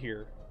a word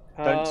here.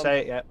 Don't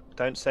say it yet.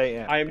 Don't say it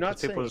yet. I am not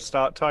because people saying will it.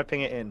 start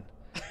typing it in.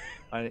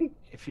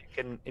 If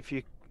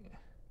you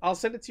I'll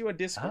send it to you on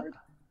Discord.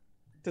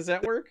 Does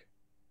that work?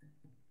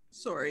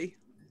 Sorry.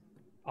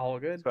 All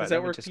good. Right, Does let that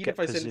me work, just Pete? get If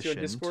I send it to you on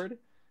positioned. Discord?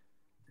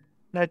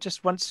 no,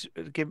 just once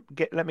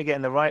let me get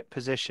in the right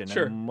position,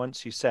 Sure. and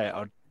once you say it,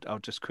 I'll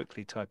just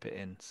quickly type it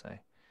in. So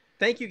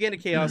Thank you again to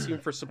Chaosium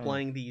for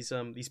supplying these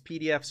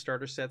PDF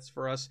starter sets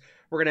for us.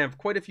 We're gonna have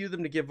quite a few of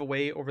them to give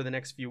away over the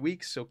next few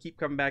weeks, so keep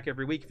coming back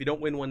every week. If you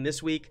don't win one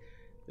this week,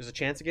 there's a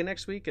chance again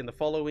next week, and the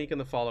following week, and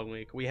the following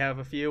week. We have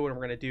a few, and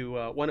we're gonna do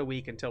one a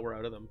week until we're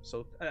out of them.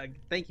 So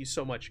thank you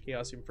so much,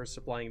 Chaosium, for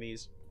supplying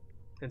these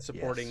and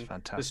supporting the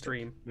fantastic.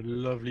 stream. The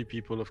lovely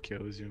people of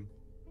Chaosium.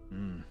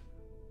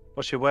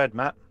 What's your word,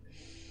 Matt?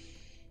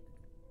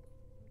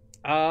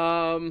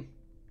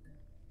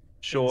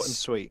 Short and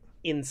sweet.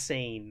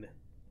 Insane.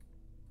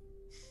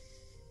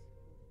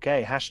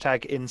 Okay,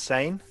 hashtag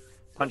insane.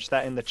 Punch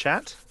that in the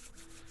chat.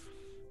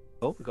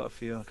 Oh, we've got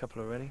a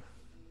couple already.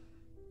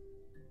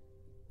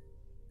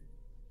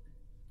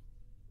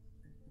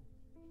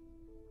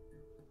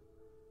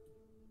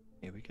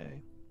 Here we go.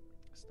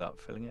 Start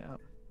filling it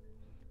up.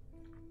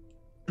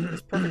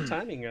 It's perfect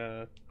timing,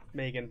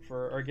 Megan,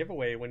 for our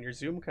giveaway when your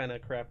Zoom kind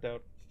of crapped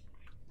out.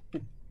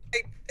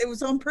 It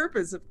was on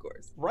purpose, of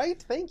course.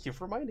 Right? Thank you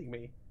for reminding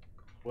me.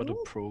 What a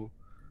pro.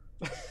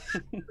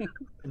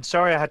 And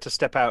sorry I had to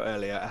step out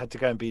earlier. I had to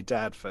go and be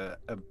dad for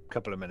a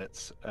couple of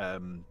minutes.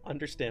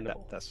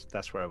 Understandable.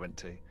 That's where I went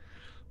to.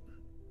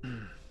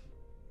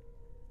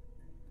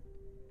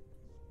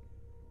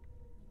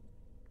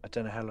 I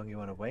don't know how long you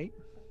want to wait.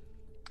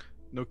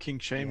 No king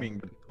shaming,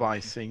 but by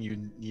saying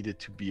you needed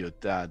to be a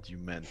dad, you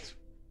meant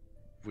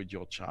with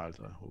your child,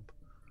 I hope.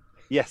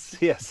 Yes,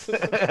 yes.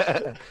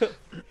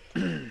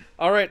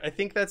 All right, I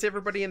think that's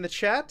everybody in the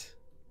chat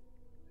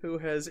who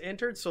has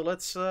entered. So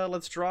let's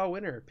draw a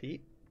winner,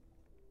 Pete.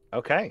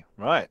 Okay,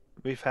 right.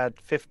 We've had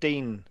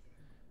 15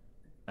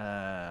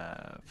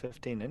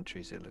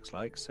 entries, it looks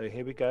like. So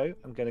here we go.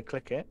 I'm going to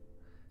click it.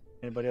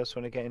 Anybody else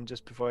want to get in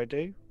just before I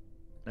do?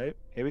 No.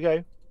 Here we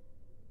go.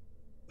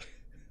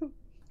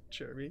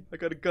 Jeremy, I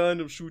got a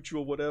gun. I'll shoot you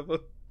or whatever.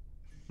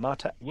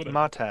 Whatever.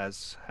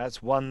 Martaz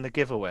has won the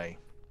giveaway.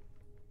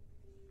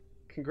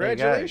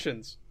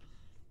 Congratulations.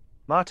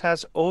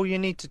 Martaz, all you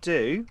need to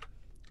do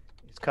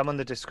is come on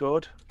the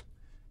Discord,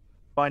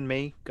 find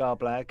me,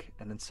 Garblag,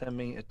 and then send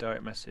me a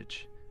direct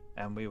message,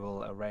 and we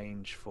will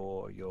arrange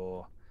for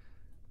your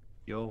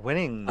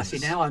winnings. I see,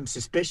 now I'm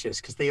suspicious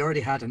because they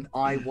already had an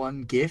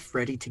I1 GIF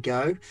ready to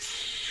go.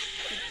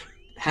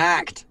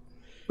 Hacked.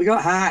 We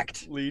got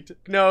hacked. Lead.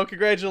 No,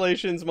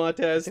 congratulations, I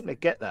Montez. think they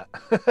get that.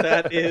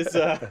 That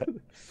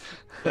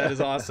is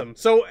awesome.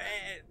 So,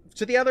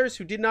 to the others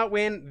who did not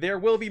win, there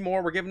will be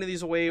more. We're giving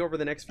these away over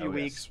the next few Oh, yes.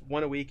 weeks,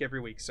 one a week every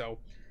week. So,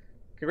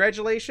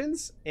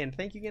 congratulations, and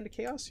thank you again to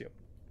Chaosium.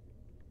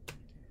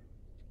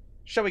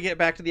 Shall we get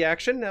back to the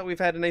action now that we've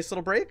had a nice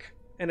little break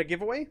and a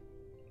giveaway?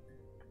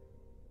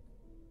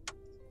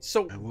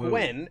 So, I will.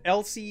 Gwen,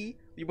 Elsie,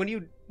 when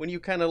you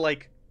kind of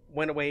like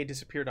went away,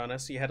 disappeared on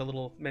us, you had a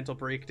little mental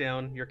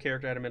breakdown. Your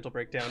character had a mental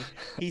breakdown.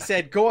 He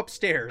said, "Go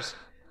upstairs."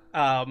 So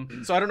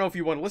I don't know if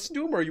you want to listen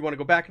to him or you want to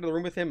go back into the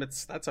room with him.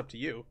 That's up to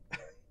you.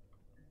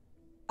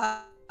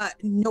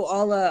 No,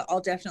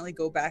 I'll definitely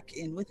go back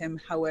in with him.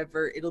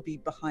 However, it'll be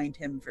behind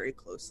him very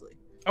closely.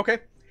 Okay.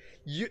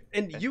 You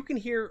can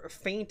hear a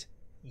faint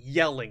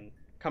yelling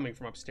coming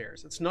from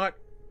upstairs. It's not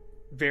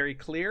very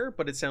clear,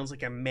 but it sounds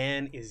like a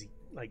man is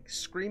like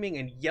screaming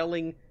and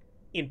yelling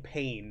in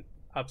pain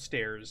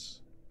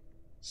upstairs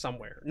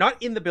somewhere.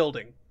 Not in the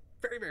building.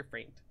 Very, very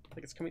faint.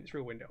 Like it's coming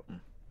through a window.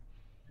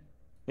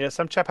 Yeah,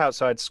 some chap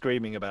outside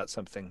screaming about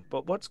something.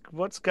 But what's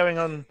going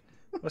on?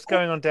 What's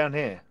going on down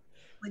here?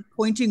 Like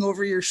pointing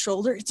over your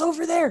shoulder. It's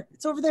over there.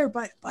 It's over there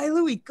by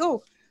Louis.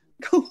 Go.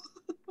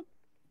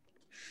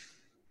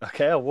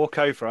 Okay, I'll walk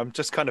over. I'm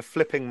just kind of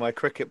flipping my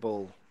cricket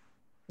ball,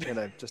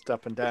 just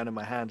up and down in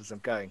my hand as I'm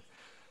going.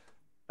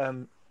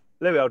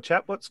 Louis, old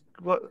chap, what's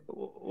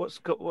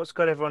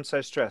got everyone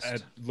so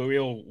stressed? Louis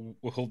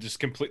will just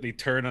completely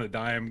turn on a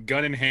dime,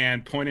 gun in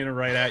hand, pointing it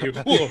right at you.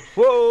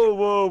 Whoa,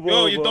 whoa!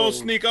 Yo, you don't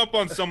sneak up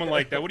on someone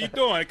like that. What are you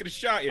doing? I could have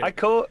shot you. I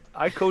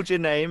called your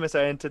name as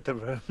I entered the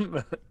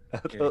room.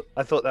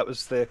 I thought that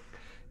was the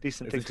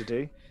decent thing to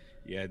do.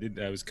 Yeah,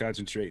 I was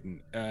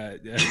concentrating.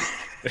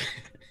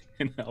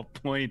 And I'll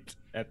point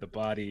at the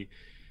body.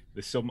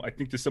 I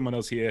think there's someone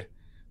else here.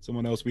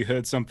 Someone else. We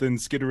heard something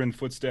skittering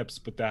footsteps,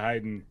 but they're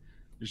hiding.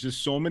 There's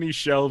just so many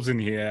shelves in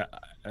here.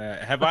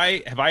 Have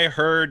I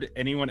heard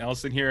anyone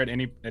else in here at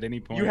any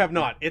point? You have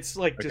not. It's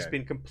like just Okay.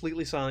 been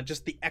completely silent.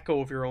 Just the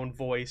echo of your own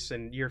voice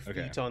and your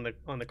feet on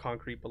the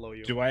concrete below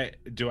you. Do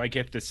I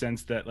get the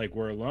sense that like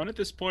we're alone at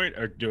this point,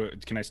 or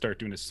can I start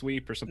doing a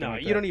sweep or something? No,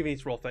 like you that? don't even need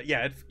to roll for that.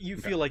 Yeah, you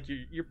feel like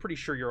you're pretty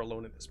sure you're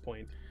alone at this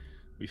point.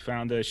 We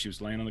found her. She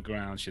was laying on the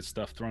ground. She had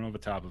stuff thrown over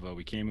top of her.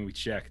 We came and we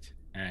checked,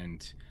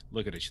 and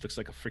look at it. She looks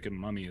like a freaking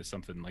mummy or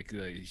something. Like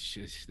it's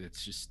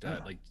just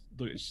like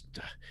look.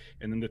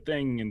 And then the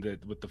thing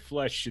with the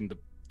flesh and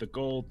the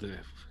gold.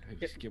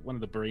 Get one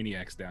of the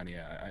brainiacs down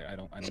here. I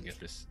don't get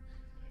this.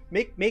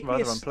 Make me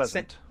Rather a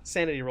unpleasant.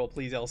 sanity roll,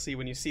 please, Elsie.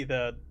 When you see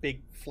the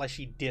big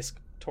fleshy disc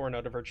torn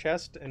out of her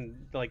chest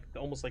and like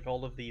almost like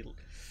all of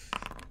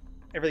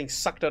everything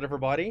sucked out of her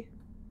body.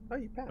 Oh,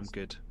 you passed. I'm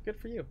good. Good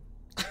for you.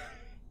 Good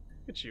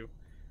at you.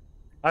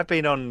 I've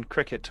been on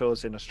cricket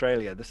tours in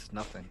Australia. This is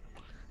nothing.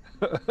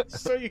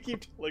 So you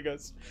keep telling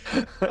us.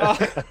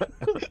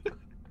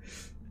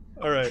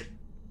 All right.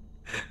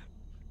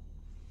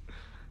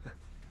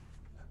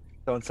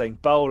 Someone saying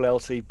bowl,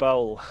 Elsie,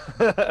 bowl.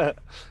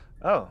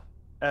 Oh,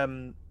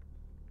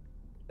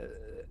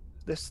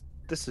 this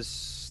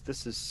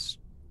is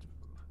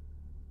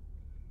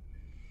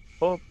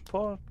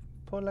poor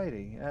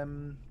lady.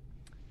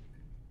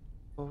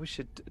 Well, we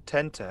should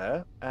tend to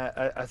her.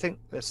 I think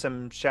there's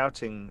some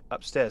shouting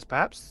upstairs.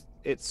 Perhaps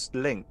it's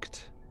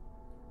linked.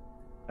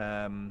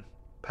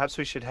 Perhaps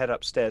we should head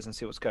upstairs and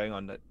see what's going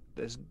on.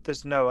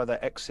 There's no other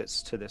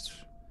exits to this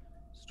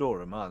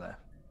storeroom, are there?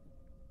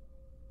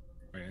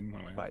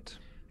 Right.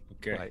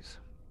 Okay. Right.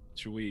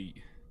 Should we?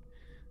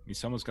 I mean,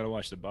 someone's got to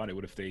watch the body.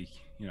 What if they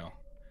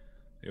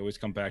always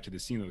come back to the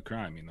scene of the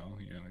crime?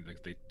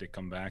 Like they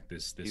come back.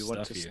 There's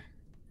stuff here.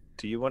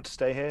 Do you want to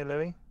stay here,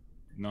 Louis?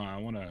 No,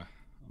 I'm gonna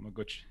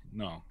go.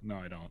 No,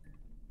 I don't.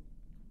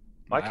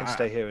 I can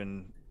stay here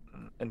and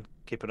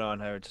keep an eye on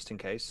her just in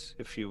case.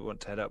 If you want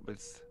to head up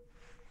with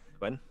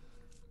Gwen.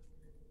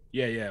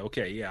 Yeah.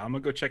 Okay. Yeah, I'm gonna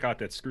go check out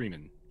that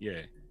screaming.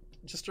 Yeah.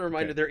 Just a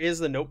reminder, there is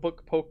the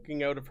notebook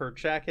poking out of her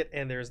jacket,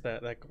 and there's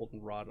that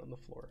golden rod on the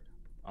floor.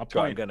 I'm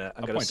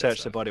gonna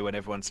search the body when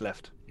everyone's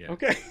left. Yeah.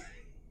 Okay.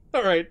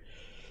 All right.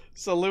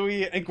 So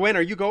Louis and Gwen,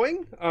 are you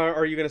going? Or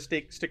are you going to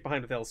stick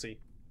behind with Elsie?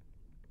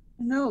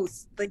 No,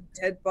 like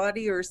dead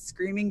body or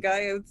screaming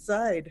guy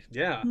outside.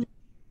 Yeah.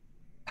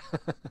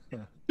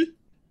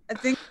 I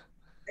think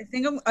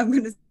I'm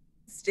going to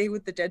stay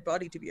with the dead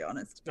body, to be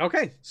honest.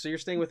 Okay. So you're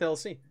staying with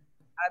Elsie.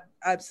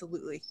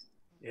 Absolutely.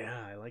 Yeah,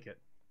 I like it.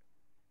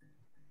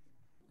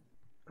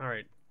 All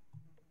right.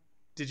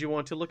 Did you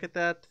want to look at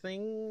that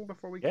thing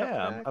before we cut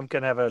back? I'm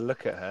going to have a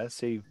look at her,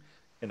 see,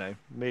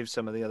 move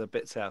some of the other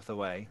bits out of the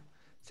way.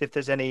 See if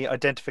there's any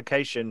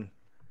identification,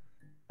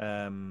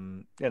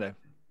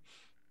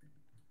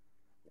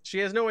 She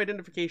has no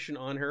identification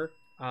on her.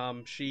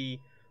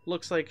 She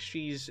looks like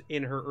she's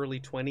in her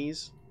early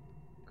 20s.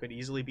 Could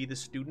easily be the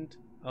student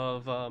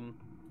of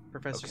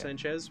Professor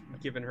Sanchez,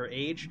 given her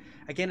age.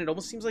 Again, it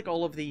almost seems like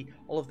all of the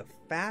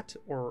fat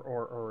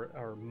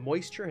or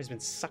moisture has been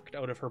sucked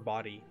out of her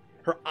body.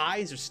 Her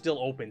eyes are still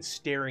open,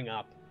 staring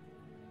up.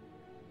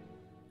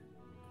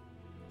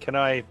 Can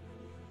I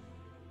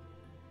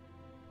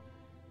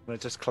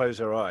just close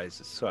her eyes?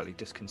 It's slightly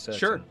disconcerting.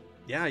 Sure.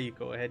 Yeah, you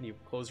go ahead and you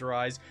close her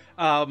eyes.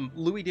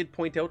 Louis did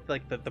point out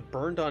like the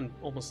burned on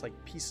almost like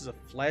pieces of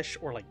flesh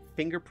or like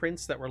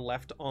fingerprints that were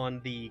left on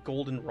the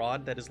golden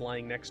rod that is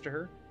lying next to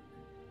her.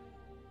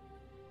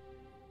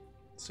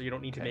 So you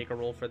don't need to make a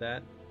roll for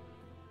that.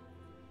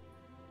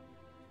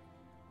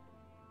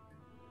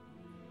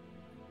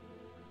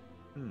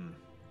 Do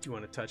you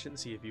want to touch it and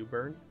see if you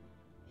burn?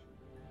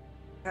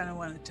 Kind of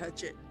want to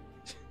touch it.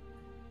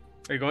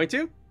 Are you going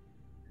to?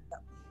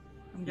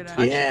 I'm gonna.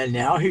 Yeah,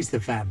 now who's the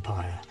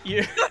vampire?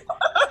 You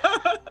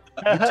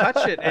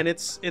touch it and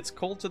it's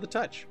cold to the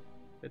touch.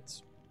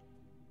 It's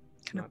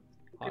not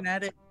Looking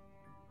at it,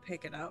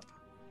 pick it up.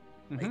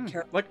 Mhm.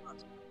 Like, Like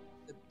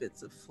the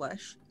bits of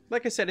flesh.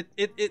 Like I said,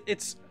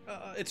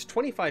 it's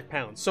 25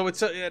 pounds. So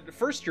it's at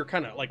first you're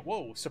kind of like,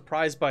 whoa,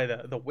 surprised by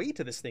the weight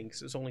of this thing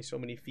because it's only so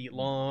many feet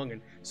long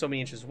and so many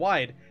inches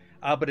wide.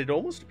 But it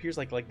almost appears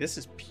like this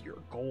is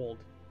pure gold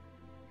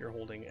you're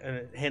holding,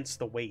 and hence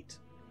the weight.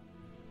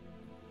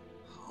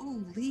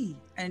 Holy!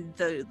 And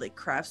the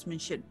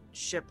craftsmanship,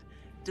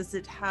 does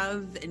it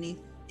have any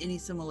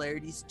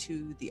similarities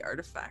to the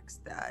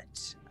artifacts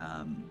that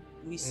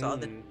we saw?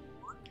 That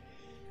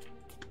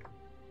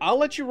I'll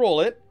let you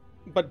roll it,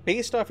 but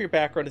based off your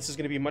background, this is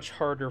going to be much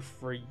harder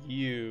for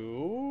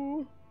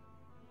you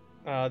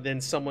than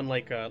someone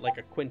like a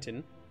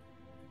Quentin.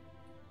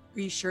 Are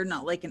you sure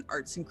not like an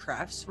arts and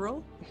crafts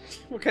roll?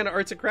 What kind of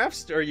arts and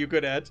crafts are you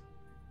good at?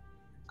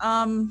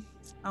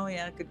 Oh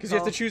yeah, good. Because you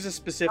have to choose a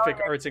specific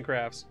arts and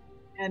crafts.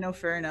 Yeah, no,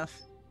 fair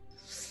enough.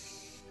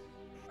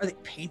 Are they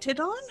painted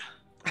on?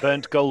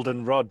 Burnt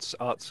golden rods,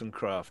 arts and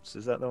crafts.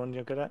 Is that the one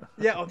you're good at?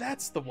 Yeah, oh,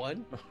 that's the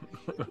one.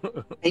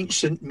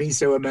 Ancient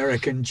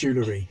Mesoamerican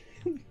jewelry.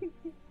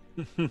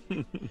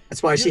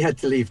 That's why she had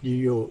to leave New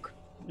York.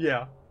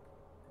 Yeah.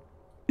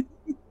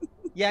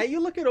 Yeah,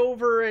 you look it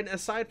over, and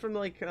aside from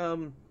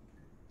the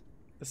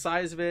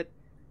size of it,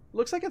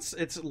 looks like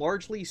it's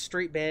largely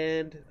straight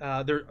band.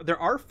 There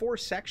are 4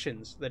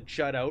 sections that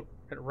jut out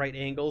at right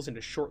angles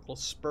into short little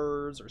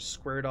spurs or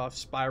squared off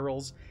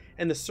spirals,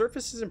 and the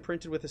surface is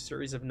imprinted with a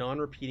series of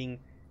non-repeating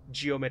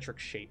geometric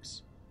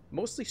shapes,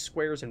 mostly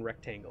squares and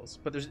rectangles.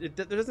 But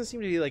there doesn't seem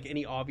to be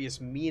any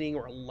obvious meaning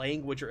or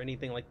language or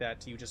anything like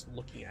that to you just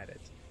looking at it.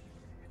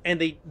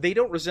 And they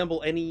don't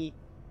resemble any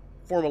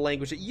formal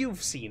language that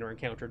you've seen or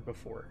encountered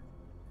before.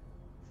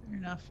 Fair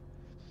enough.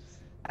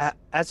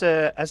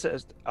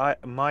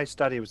 My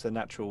study was the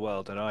natural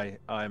world, and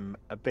I'm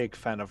a big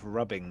fan of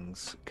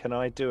rubbings. Can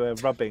I do a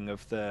rubbing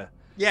of the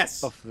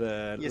yes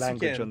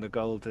language on the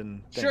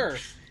golden thing?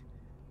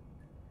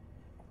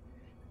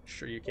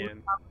 Sure you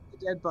can.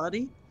 The dead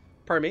body.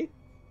 Pardon me?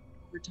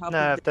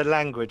 No, the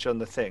language on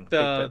the thing.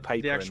 The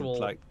paper, the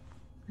actual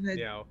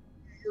yeah.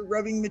 You're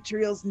rubbing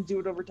materials and do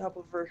it over top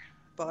of her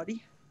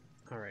body.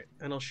 All right,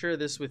 and I'll share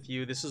this with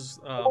you. This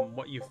is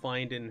what you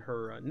find in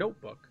her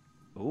notebook.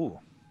 Ooh.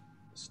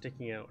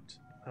 Sticking out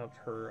of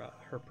her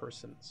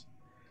persons.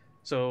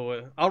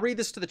 So I'll read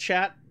this to the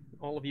chat.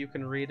 All of you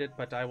can read it,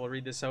 but I will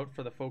read this out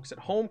for the folks at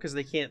home because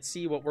they can't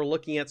see what we're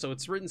looking at. So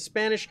it's written in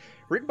Spanish,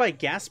 written by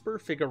Gaspar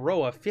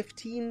Figueroa,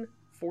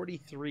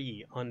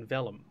 1543 on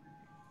vellum.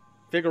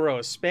 Figueroa,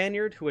 a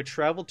Spaniard who had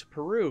traveled to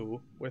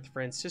Peru with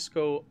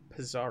Francisco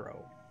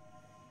Pizarro.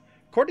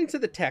 According to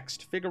the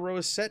text,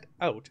 Figueroa set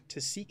out to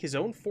seek his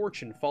own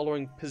fortune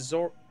following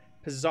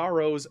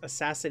Pizarro's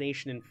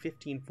assassination in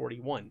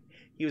 1541.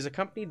 He was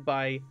accompanied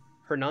by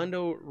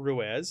Hernando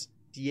Ruiz,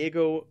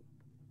 Diego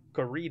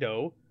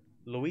Garrido,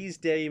 Luis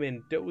de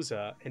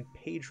Mendoza, and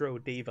Pedro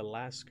de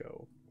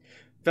Velasco,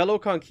 fellow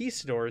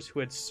conquistadors who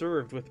had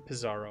served with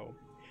Pizarro.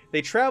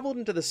 They traveled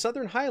into the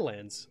southern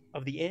highlands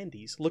of the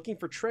Andes, looking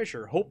for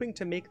treasure, hoping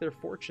to make their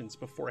fortunes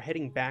before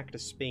heading back to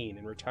Spain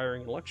and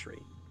retiring in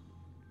luxury.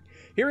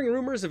 Hearing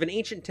rumors of an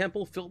ancient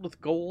temple filled with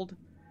gold,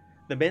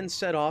 the men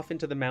set off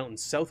into the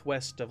mountains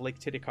southwest of Lake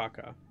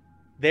Titicaca.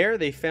 There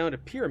they found a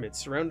pyramid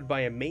surrounded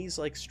by a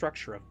maze-like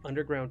structure of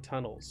underground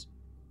tunnels.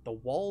 The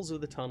walls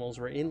of the tunnels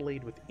were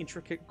inlaid with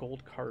intricate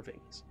gold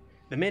carvings.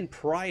 The men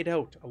pried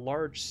out a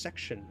large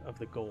section of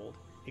the gold,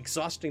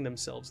 exhausting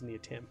themselves in the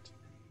attempt.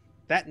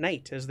 That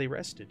night, as they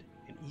rested,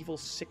 an evil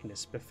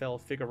sickness befell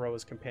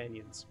Figueroa's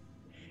companions.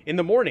 In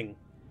the morning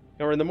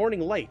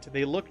light,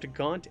 they looked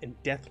gaunt and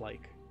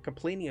deathlike.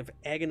 Complaining of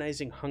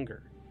agonizing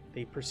hunger,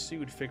 they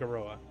pursued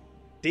Figueroa.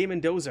 De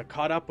Mendoza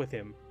caught up with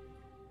him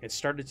and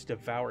started to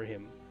devour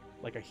him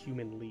like a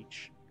human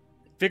leech.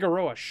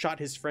 Figueroa shot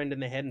his friend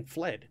in the head and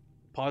fled,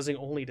 pausing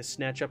only to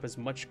snatch up as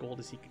much gold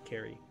as he could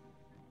carry.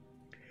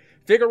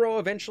 Figueroa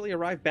eventually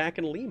arrived back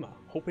in Lima,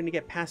 hoping to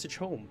get passage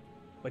home,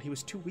 but he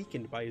was too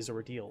weakened by his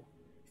ordeal.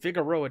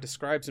 Figueroa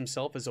describes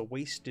himself as a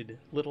wasted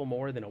little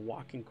more than a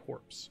walking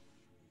corpse.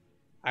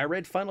 I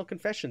read final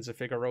confessions of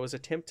Figueroa's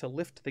attempt to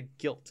lift the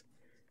guilt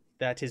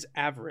that his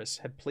avarice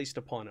had placed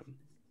upon him.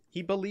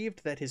 He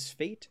believed that his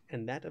fate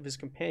and that of his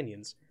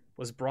companions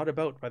was brought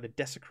about by the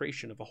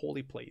desecration of a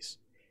holy place,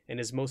 and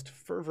his most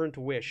fervent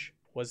wish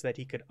was that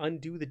he could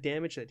undo the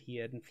damage that he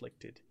had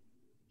inflicted.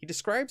 He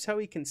describes how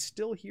he can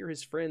still hear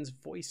his friends'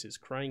 voices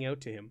crying out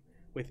to him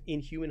with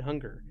inhuman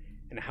hunger,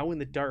 and how in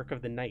the dark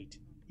of the night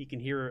he can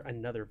hear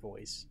another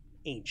voice,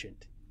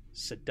 ancient,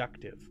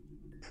 seductive,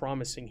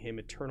 promising him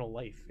eternal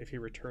life if he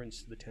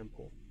returns to the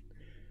temple.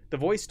 The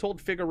voice told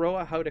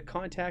Figueroa how to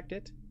contact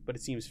it, but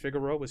it seems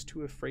Figueroa was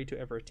too afraid to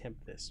ever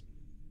attempt this.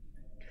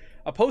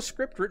 A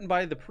postscript written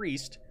by the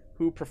priest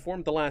who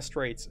performed the last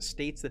rites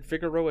states that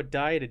Figueroa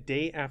died a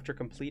day after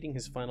completing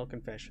his final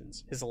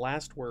confessions. His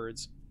last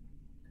words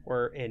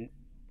were an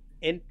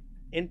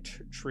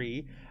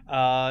entry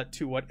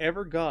to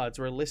whatever gods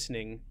were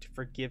listening to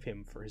forgive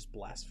him for his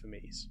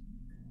blasphemies.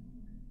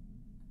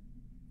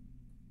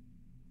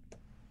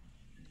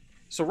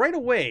 So right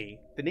away,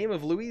 the name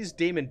of Luis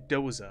de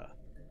Mendoza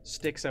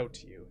sticks out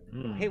to you.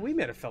 Hey, we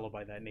met a fellow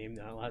by that name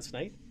last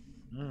night.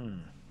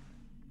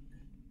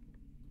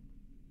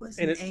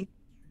 Wasn't angry.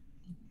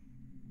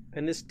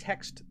 And this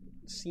text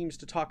seems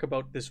to talk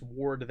about this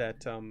ward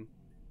that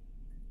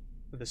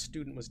the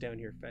student was down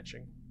here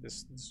fetching.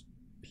 This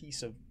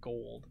piece of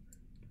gold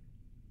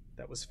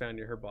that was found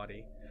near her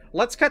body.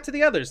 Let's cut to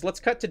the others. Let's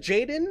cut to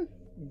Jaden.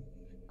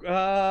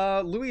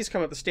 Louis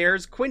come up the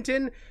stairs.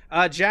 Quentin,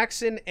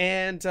 Jackson,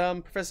 and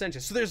Professor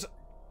Sanchez. So there's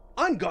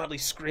ungodly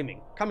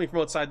screaming coming from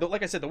outside.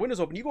 Like I said, the window's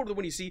open. You go to the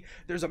window, you see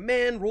there's a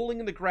man rolling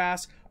in the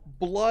grass.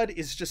 Blood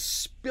is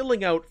just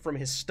spilling out from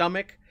his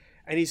stomach.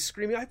 And he's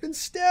screaming, I've been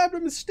stabbed.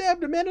 I've been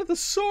stabbed. A man with a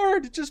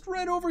sword just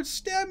ran over and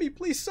stabbed me.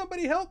 Please,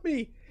 somebody help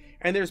me.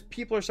 And there's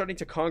people are starting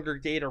to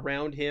congregate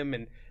around him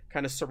and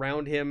kind of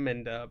surround him.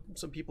 And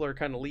some people are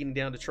kind of leaning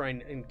down to try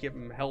and give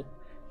him help.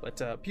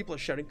 But people are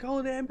shouting, call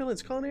an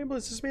ambulance, call an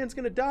ambulance. This man's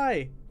going to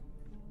die.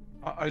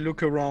 I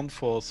look around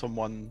for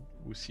someone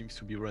who seems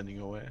to be running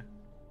away.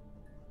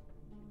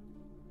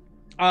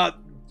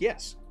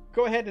 Yes.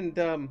 Go ahead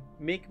and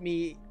make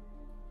me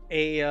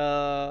a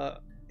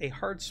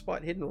hard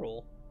spot hidden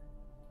roll.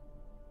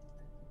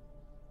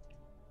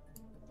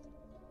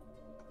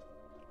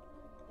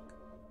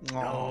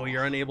 No,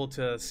 you're unable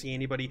to see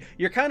anybody.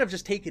 You're kind of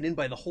just taken in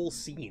by the whole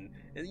scene.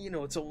 And, you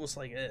know, it's almost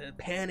like a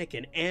panic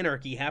and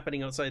anarchy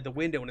happening outside the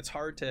window, and it's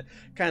hard to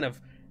kind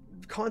of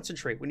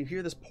concentrate when you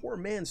hear this poor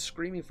man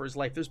screaming for his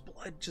life. There's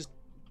blood just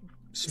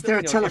Is there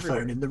a telephone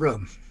everywhere. in the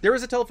room? There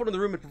is a telephone in the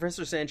room, and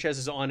Professor Sanchez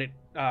is on it,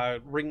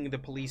 ringing the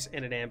police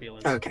and an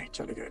ambulance. Okay,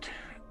 jolly good.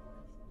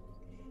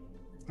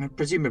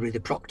 Presumably the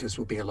proctors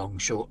will be along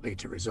shortly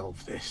to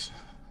resolve this.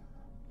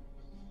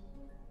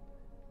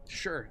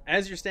 Sure.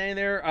 As you're standing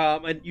there,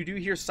 and you do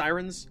hear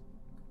sirens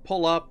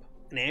pull up.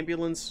 An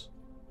ambulance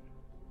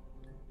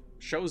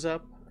shows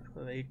up.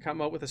 They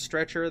come out with a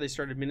stretcher. They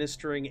start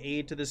administering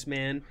aid to this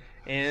man.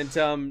 And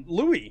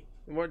Louis,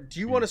 do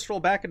you want to stroll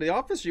back into the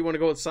office, or do you want to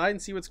go outside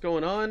and see what's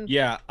going on?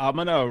 Yeah, I'm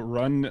gonna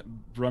run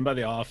by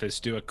the office,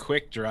 do a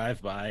quick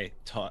drive by,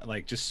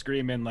 like just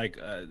screaming like,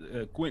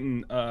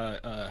 Quentin,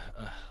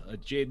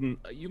 Jaden,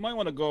 you might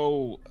want to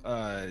go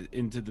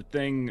into the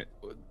thing.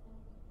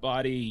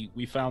 Body,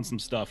 we found some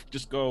stuff.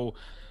 Just go.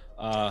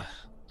 I'm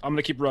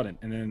gonna keep running,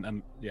 and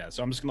then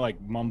so I'm just gonna like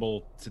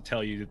mumble to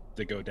tell you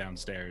to go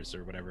downstairs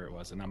or whatever it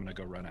was, and I'm gonna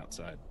go run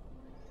outside.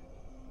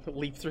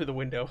 Leap through the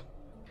window.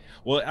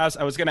 Well, as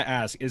I was gonna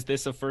ask, is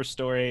this a first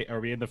story? Are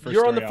we in the first?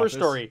 You're story on the first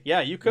office? story.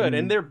 Yeah, you could,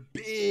 and they're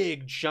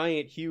big,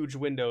 giant, huge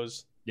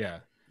windows.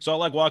 Yeah. So I'll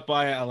like walk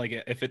by. I like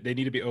if they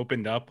need to be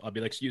opened up, I'll be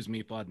like, "Excuse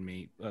me, pardon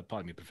me,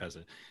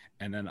 Professor,"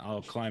 and then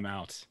I'll climb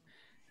out,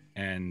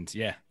 and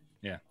yeah.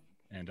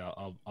 And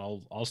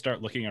I'll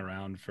start looking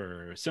around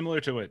for, similar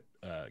to what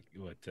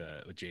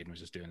Jaden was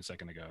just doing a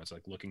second ago. It's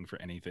like looking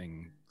for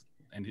anything,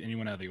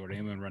 anyone out of the order,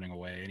 anyone running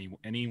away,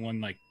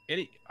 anyone like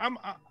I'm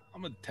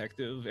a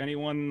detective.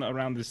 Anyone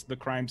around the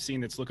crime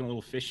scene that's looking a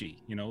little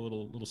fishy, a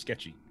little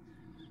sketchy.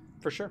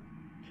 For sure.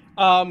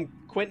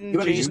 Quentin, You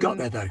only just Jaden, got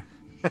there though.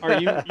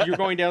 Are you're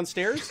going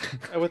downstairs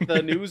with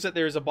the news that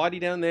there's a body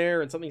down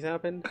there and something's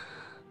happened?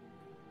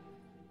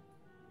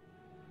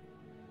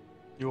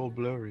 You're all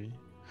blurry.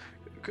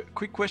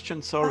 Quick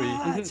question, sorry.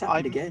 It's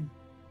happened again.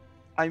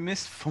 I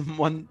missed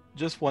from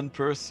just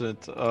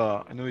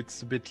 1%. I know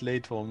it's a bit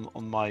late on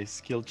my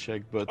skill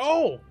check, but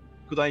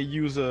could I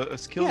use a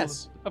skill?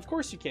 Yes, of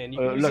course you can. You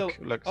can use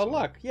luck.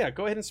 Luck. Yeah,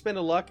 go ahead and spend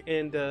a luck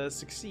and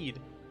succeed.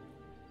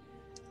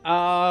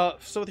 So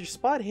with your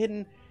spot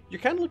hidden,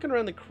 you're kind of looking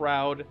around the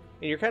crowd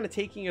and you're kind of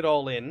taking it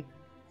all in.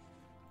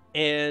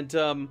 And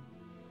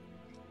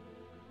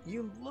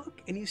you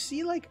look and you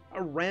see like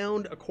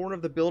around a corner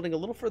of the building a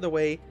little further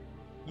away,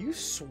 you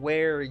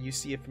swear you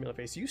see a familiar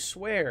face. You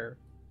swear,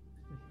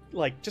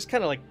 like just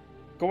kind of like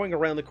going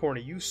around the corner,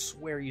 you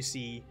swear you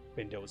see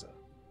Mendoza.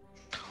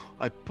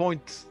 I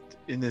point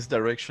in this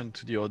direction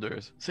to the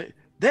others. Say,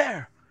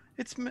 there!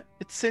 It's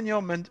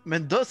Senor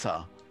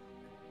Mendoza.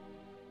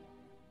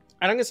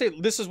 And I'm going to say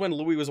this is when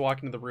Louis was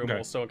walking to the room, Okay.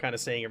 also kind of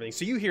saying everything.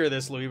 So you hear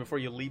this, Louis, before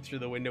you leap through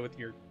the window with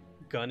your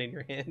gun in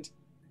your hand.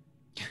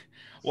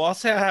 Well, I'll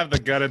say I have the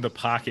gun in the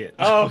pocket.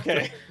 Oh,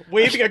 okay.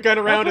 Waving a gun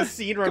around a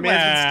scene where a Come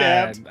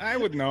man's been stabbed. on, I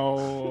would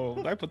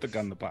know. I put the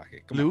gun in the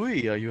pocket. Come on.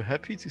 Louis, are you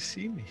happy to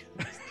see me?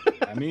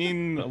 I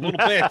mean, a little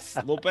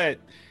bit.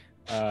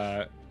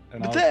 And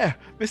But there,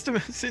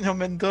 Mr. Senor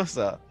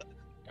Mendoza.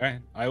 All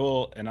right,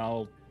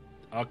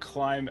 I'll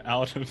climb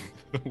out of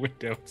the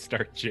window and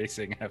start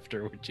chasing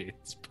after where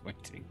Jaden's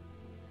pointing.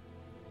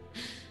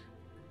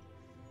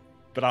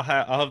 But I'll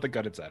have the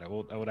gun inside. I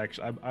would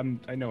actually.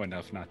 I know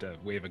enough not to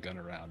wave a gun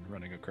around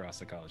running across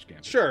the college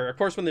campus. Sure, of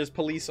course, when there's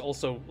police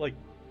also like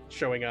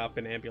showing up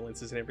and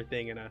ambulances and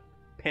everything in a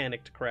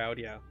panicked crowd,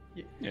 yeah.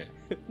 Yeah.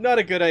 Not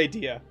a good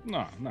idea.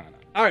 No.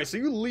 All right, so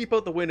you leap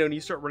out the window and you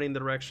start running in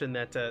the direction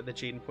that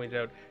Jaden pointed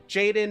out.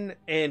 Jaden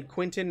and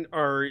Quentin,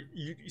 do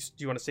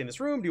you want to stay in this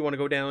room? Do you want to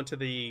go down to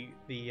the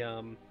I think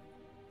I'm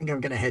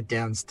going to head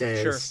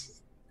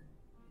downstairs.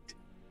 Sure.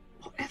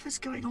 Whatever's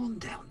going on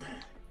down there.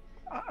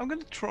 I'm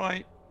gonna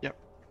try. Yeah,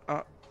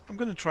 I'm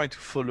gonna try to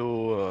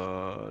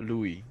follow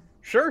Louis.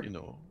 Sure. You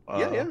know.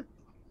 Yeah.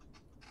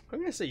 I'm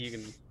gonna say you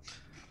can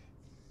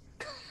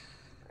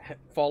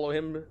follow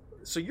him.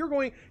 So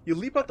you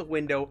leap out the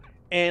window,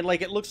 and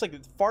like it looks like the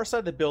far side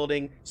of the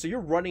building. So you're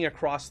running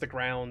across the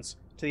grounds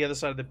to the other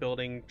side of the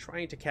building,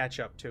 trying to catch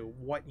up to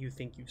what you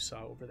think you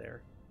saw over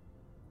there.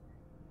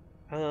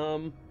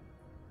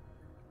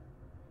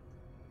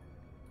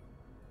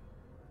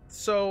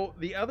 So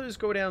the others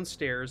go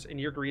downstairs, and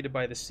you're greeted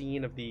by the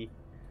scene of the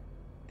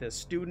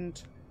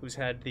student who's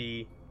had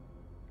the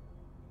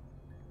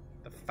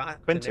fat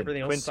and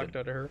everything else sucked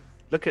out of her.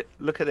 Look at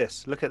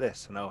this. Look at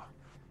this, and I'll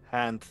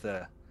hand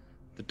the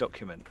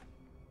document.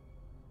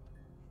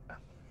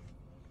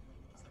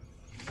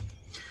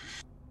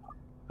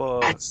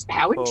 That's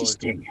how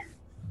interesting.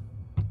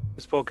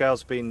 This poor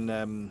girl's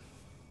been.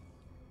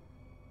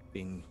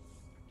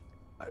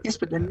 Yes,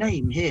 but the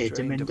name here,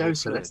 de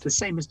Mendoza, that's the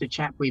same as the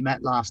chap we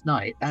met last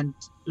night, and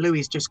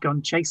Louis just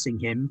gone chasing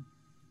him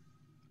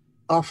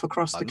off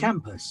across the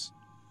campus.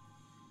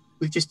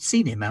 We've just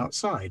seen him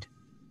outside.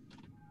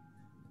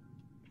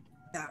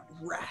 That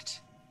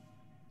rat.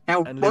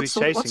 Now, what's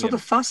all the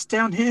fuss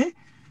down here?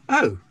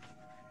 Oh.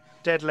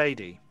 Dead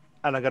lady.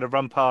 And I got to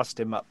run past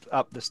him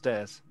up the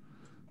stairs.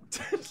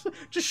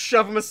 Just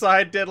shove him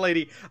aside, dead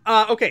lady.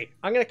 Okay,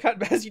 I'm going to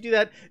cut, as you do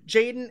that,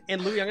 Jaden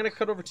and Louis, I'm going to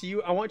cut over to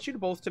you. I want you to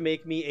both to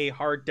make me a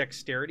hard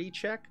dexterity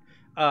check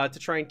to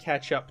try and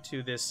catch up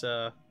to this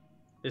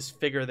this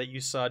figure that you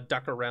saw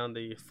duck around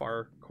the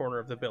far corner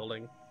of the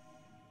building.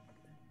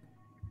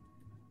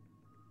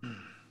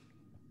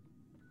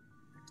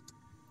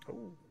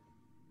 Oh,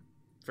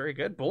 very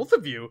good. Both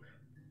of you.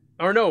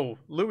 Or no,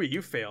 Louis,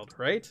 you failed,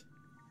 right?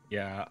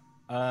 Yeah.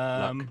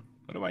 Luck.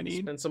 What do I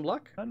need? Spend some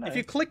luck. Oh, nice. If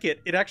you click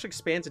it, it actually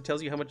expands and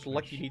tells you how much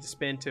luck you need to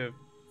spend to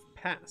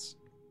pass.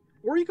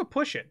 Or you could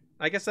push it.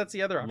 I guess that's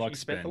the other option. Luck you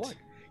spent the spent. luck.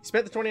 You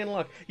spent the 20 on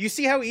luck. You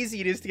see how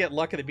easy it is to get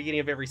luck at the beginning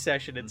of every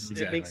session.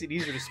 It makes it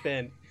easier to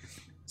spend.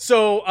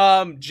 So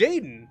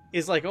Jaden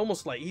is like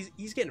almost like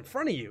he's getting in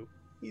front of you.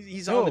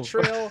 He's on the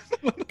trail,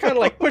 kind of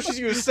like pushes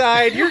you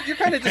aside. You're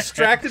kind of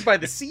distracted by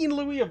the scene,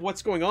 Louis, of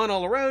what's going on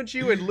all around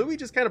you, and Louis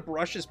just kind of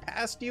brushes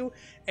past you,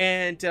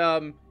 and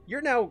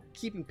you're now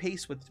keeping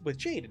pace with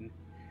Jaden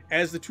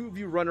as the two of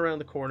you run around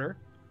the corner.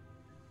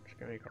 Just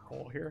gonna make a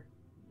roll here.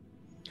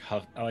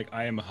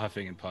 I am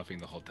huffing and puffing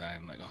the whole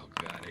time. Like, oh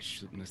god, I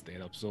shouldn't have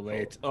stayed up so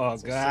late. Oh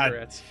god.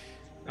 Cigarettes.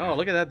 Oh,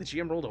 look at that! The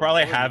GM rolled.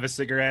 Probably have a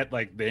cigarette,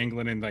 like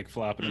dangling and like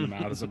flopping in the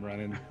mouth as I'm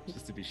running,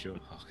 just to be sure.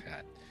 Oh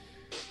god.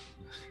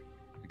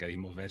 I gotta eat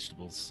more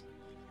vegetables.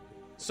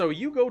 So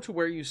you go to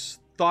where you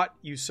thought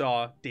you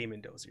saw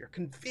Damon Mendoza. You're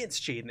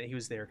convinced, Jaden, that he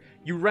was there.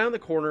 You round the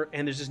corner,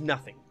 and there's just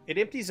nothing. It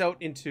empties out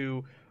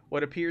into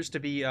what appears to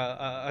be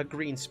a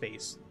green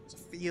space. There's a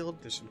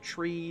field. There's some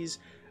trees.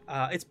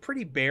 It's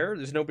pretty bare.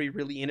 There's nobody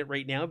really in it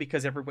right now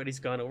because everybody's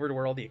gone over to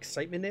where all the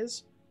excitement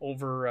is,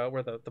 over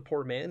where the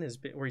poor man has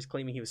been, where he's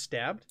claiming he was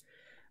stabbed.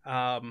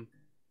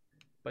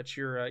 But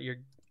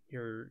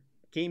your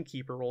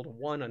gamekeeper rolled a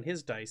 1 on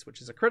his dice,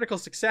 which is a critical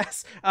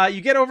success.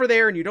 You get over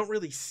there and you don't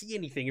really see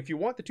anything. If you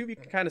want, the two of you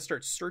can kind of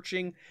start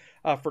searching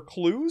for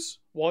clues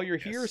while you're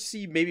here.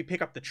 See, maybe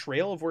pick up the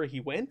trail of where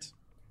he went.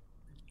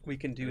 We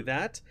can do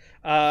that.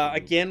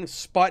 Again,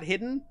 spot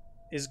hidden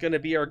is going to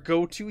be our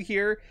go-to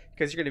here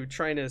because you're going to be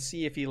trying to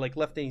see if he like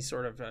left any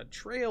sort of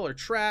trail or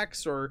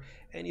tracks or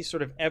any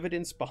sort of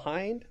evidence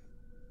behind.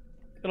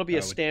 It'll be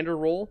a standard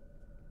roll.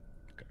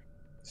 Okay.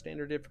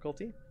 Standard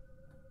difficulty.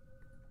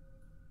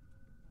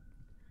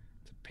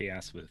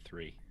 Pass with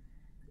 3.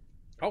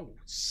 Oh,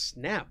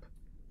 snap.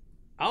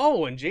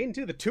 Oh, and Jane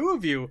too. The two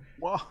of you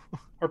Wow.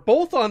 are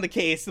both on the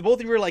case. The both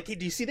of you are like, hey,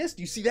 do you see this?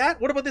 Do you see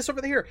that? What about this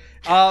over here?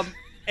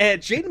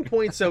 And Jaden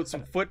points out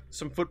some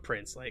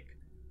footprints. Like,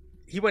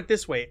 he went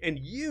this way. And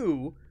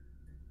you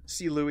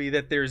see, Louis,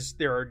 that there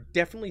are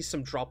definitely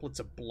some droplets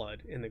of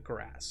blood in the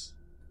grass.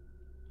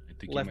 I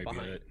think Left he might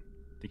behind. be hurt.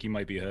 I think he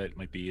might be hurt.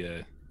 Might be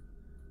I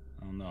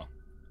don't know.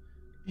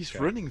 He's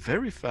Okay. running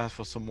very fast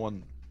for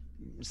someone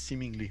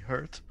seemingly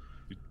hurt.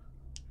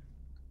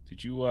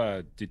 Did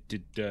you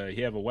did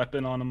he have a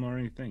weapon on him or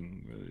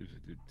anything?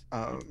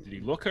 Did he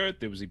look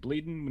hurt? Was he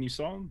bleeding when you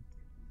saw him?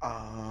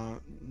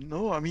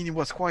 No, I mean he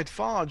was quite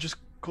far. I just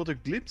caught a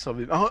glimpse of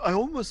him. I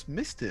almost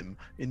missed him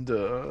in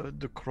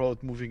the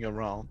crowd moving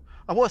around.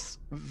 I was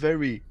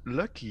very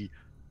lucky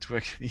to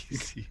actually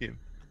see him.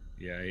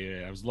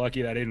 Yeah. I was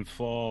lucky that I didn't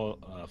fall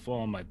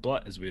on my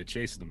butt as we were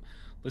chasing him.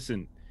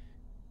 Listen,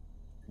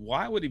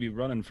 why would he be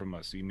running from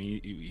us? I mean,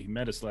 he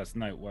met us last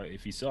night. Why,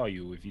 if he saw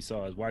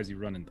us, why is he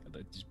running?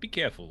 Just be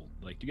careful.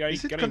 Like, you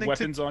guys got any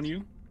weapons on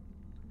you?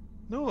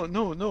 No.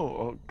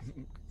 Oh,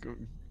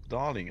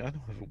 darling, I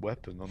don't have a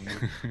weapon on me.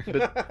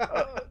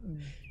 But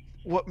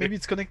what? Maybe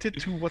it's connected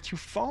to what you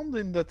found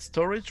in that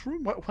storage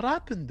room. What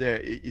happened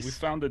there? We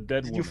found a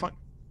dead Did woman. you find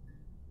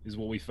Is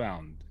what we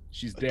found.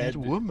 She's a dead. dead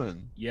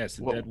woman? Yes,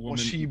 a Wa- dead woman.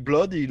 Was she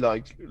bloody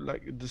like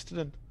the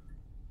student?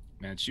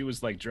 Man, she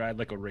was like dried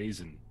like a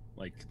raisin.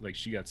 Like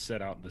she got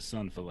set out in the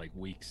sun for like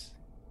weeks.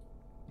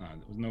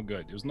 It was no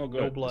good. It was no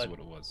good. No blood. Is what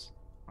it was.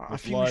 I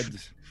With think we should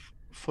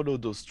follow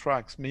those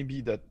tracks. Maybe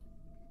that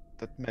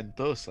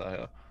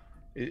Mendoza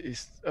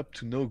is up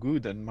to no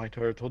good and might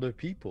hurt other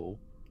people.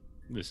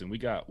 listen, we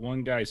got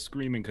one guy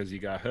screaming because he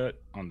got hurt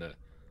on the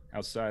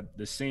outside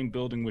the same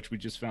building which we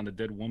just found a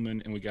dead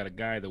woman, and we got a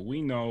guy that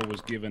we know was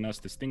giving us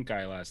the stink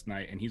eye last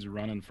night, and he's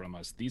running from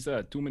us. These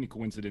are too many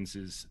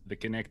coincidences that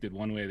connected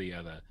one way or the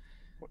other.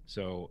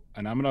 So,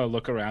 and I'm gonna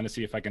look around to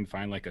see if I can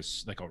find like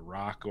a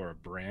rock or a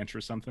branch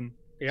or something.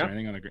 Yeah. Or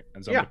anything on the ground.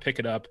 And so I'm gonna pick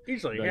it up.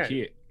 Easily, like, yeah.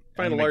 Here,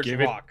 Find a large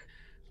rock.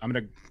 I'm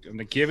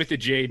gonna give it to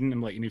Jaden.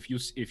 I'm like, and if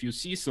you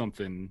see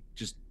something,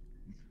 just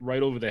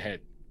right over the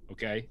head,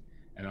 okay?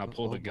 And I'll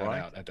pull the gun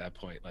out at that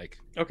point. Like,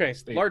 okay,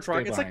 large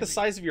rock. It's like the me.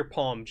 size of your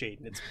palm,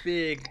 Jaden. It's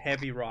big,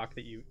 heavy rock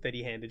that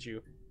he handed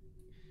you.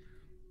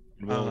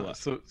 And we'll,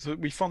 So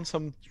we found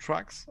some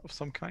tracks of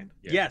some kind.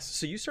 Yeah. Yes.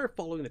 So you start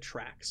following the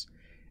tracks,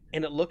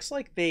 and it looks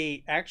like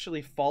they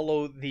actually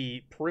follow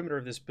the perimeter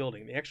of this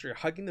building. They actually are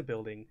hugging the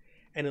building,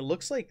 and it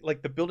looks like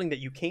the building that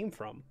you came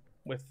from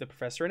with the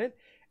professor in it,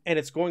 and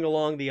it's going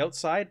along the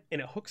outside,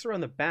 and it hooks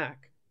around the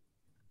back,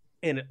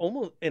 and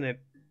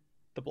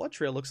the blood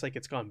trail looks like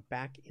it's gone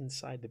back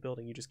inside the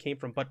building you just came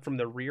from, but from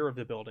the rear of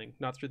the building,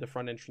 not through the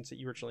front entrance that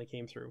you originally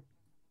came through.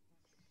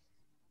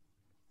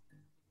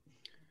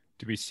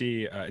 Did we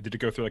see? Did it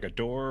go through like a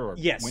door or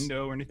Yes.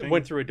 window or anything? It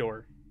went through a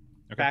door.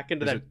 Okay. Back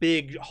into that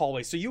big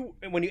hallway. So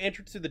when you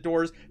enter through the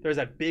doors, there's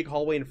that big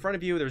hallway in front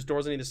of you. There's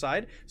doors on either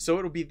side. So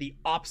it'll be the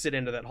opposite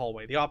end of that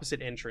hallway, the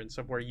opposite entrance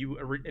of where you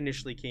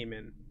initially came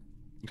in.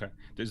 Okay.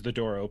 Is the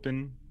door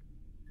open?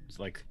 It's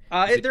like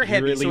they're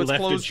heavy, really so it's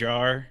left closed.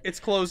 ajar. It's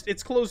closed.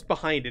 It's closed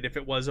behind it if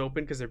it was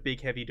open because they're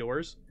big, heavy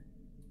doors.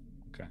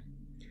 Okay.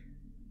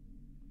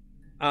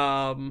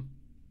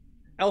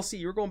 Elsie,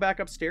 you were going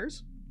back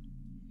upstairs.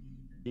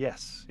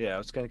 Yes, yeah, I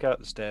was going to go up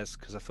the stairs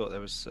because I thought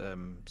there was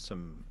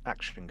some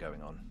action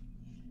going on.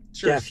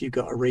 Sure. Jeff, you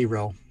got a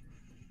reroll.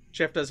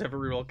 Jeff does have a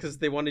reroll because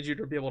they wanted you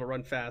to be able to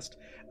run fast.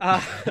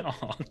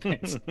 Oh,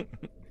 thanks.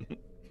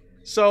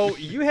 So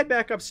you head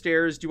back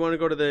upstairs. Do you want to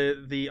go to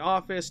the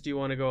office? Do you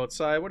want to go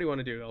outside? What do you want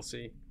to do,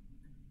 Elsie?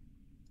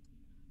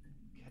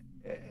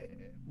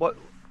 What?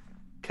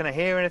 Can I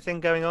hear anything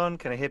going on?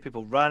 Can I hear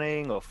people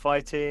running or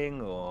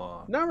fighting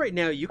or? Not right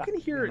now. You can You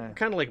hear know.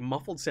 kind of like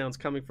muffled sounds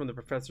coming from the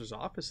professor's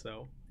office,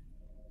 though.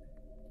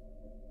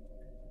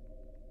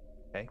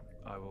 Okay,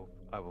 I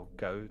will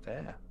go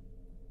there.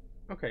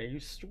 Okay, you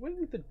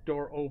swing the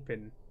door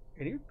open,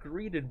 and you're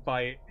greeted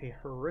by a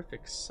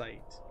horrific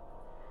sight.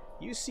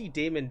 You see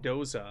De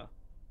Mendoza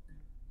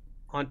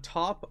on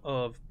top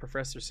of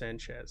Professor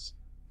Sanchez.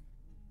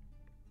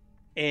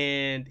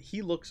 And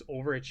he looks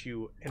over at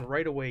you, and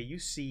right away you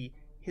see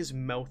his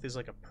mouth is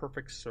like a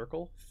perfect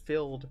circle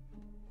filled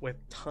with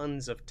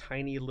tons of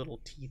tiny little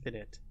teeth in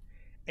it.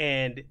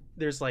 And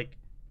there's like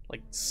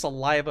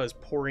saliva is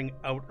pouring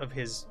out of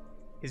his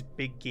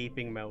big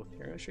gaping mouth.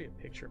 Here, I'm going to show you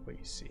a picture of what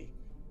you see.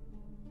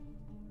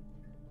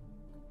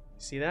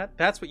 See that?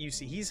 That's what you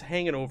see. He's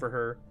hanging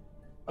over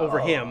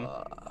him.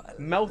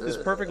 Mouth is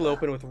perfectly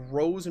open with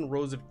rows and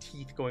rows of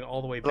teeth going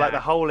all the way back. Like the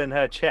hole in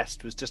her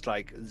chest was just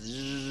like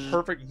zzz,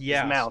 Perfect,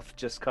 yeah. His mouth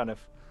just kind of.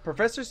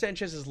 Professor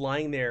Sanchez is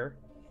lying there.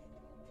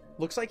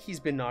 Looks like he's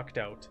been knocked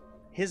out.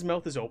 His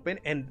mouth is open,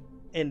 and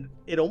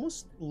it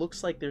almost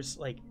looks like there's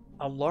like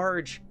a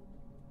large,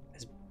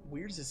 as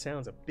weird as it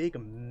sounds, a big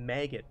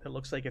maggot that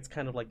looks like it's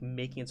kind of like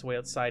making its way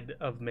outside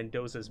of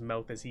Mendoza's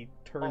mouth as he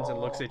turns and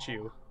looks at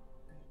you.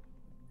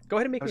 Go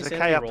ahead and make I me was a okay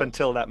sanity up roll.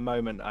 until that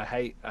moment. I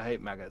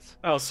hate maggots.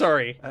 Oh,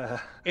 sorry.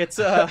 It's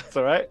It's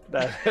all right.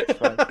 No, it's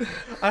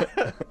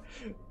fine.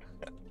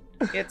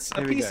 it's a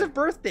Here we piece go. of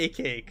birthday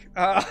cake.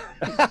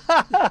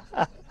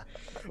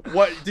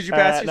 What did you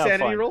pass your no,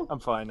 sanity fine. roll? I'm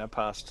fine. I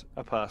passed.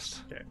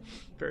 Okay,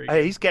 very good.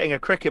 Hey, he's getting a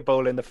cricket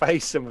ball in the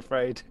face. I'm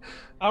afraid.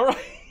 All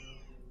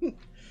right,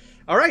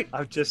 all right.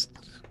 I've just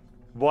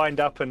wind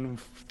up and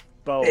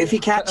bowl. If he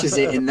catches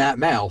it in that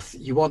mouth,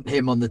 you want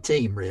him on the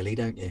team, really,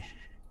 don't you?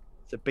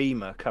 It's a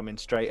beamer coming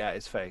straight at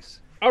his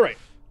face. All right.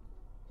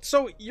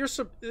 So this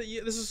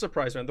is a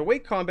surprise round. The way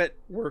combat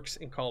works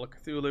in Call of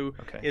Cthulhu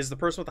Okay. is the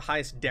person with the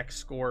highest dex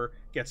score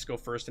gets to go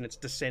first, and it's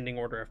descending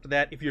order after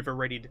that. If you have a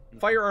readied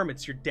firearm,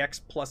 it's your dex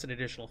plus an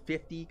additional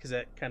 50, because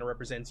that kind of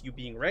represents you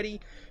being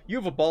ready. You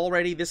have a ball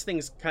ready. This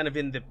thing's kind of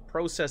in the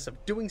process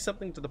of doing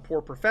something to the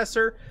poor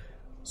professor.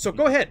 So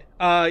go ahead.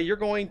 You're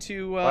going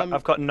to...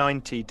 I've got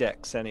 90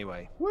 decks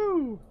anyway,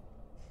 Woo!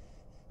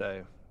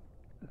 so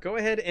Go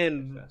ahead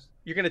and...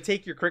 You're going to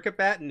take your cricket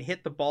bat and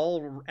hit the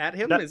ball at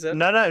him? no, Is that...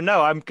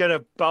 no. I'm gonna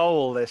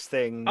bowl this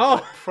thing, Oh.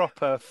 like,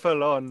 proper,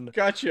 full on,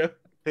 Gotcha.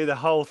 do the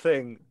whole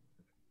thing,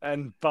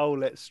 and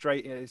bowl it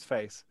straight in his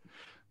face.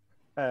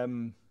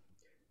 Here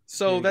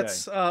So you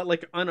that's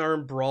like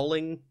unarmed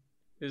brawling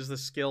is the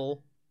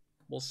skill,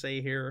 we'll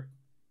say here.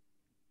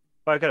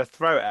 I've got to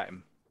throw it at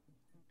him,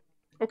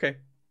 Okay.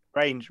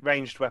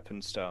 ranged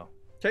weapon style.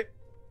 Okay.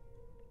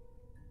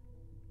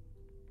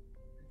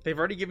 They've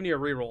already given you a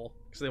reroll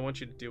because they want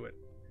you to do it.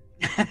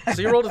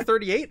 So you rolled a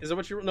 38? Is that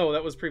what you... No,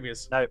 that was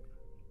previous. No.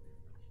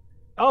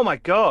 Oh my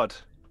god!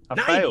 I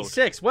failed.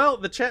 96. Well,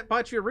 the chat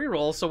bought you a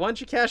reroll, so why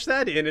don't you cash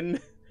that in? And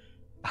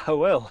I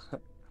will.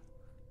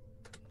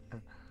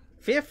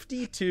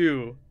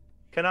 52.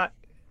 Can I?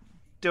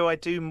 do I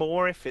do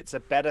more if it's a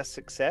better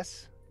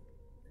success?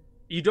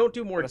 You don't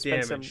do more Gotta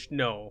spend damage. some-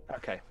 No.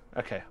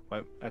 Okay,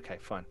 well, okay,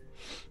 fine.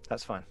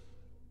 That's fine.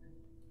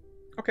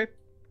 Okay.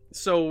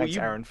 So Thanks,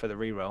 you Aaron, for the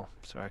reroll.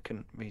 Sorry, I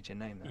couldn't read your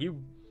name there. you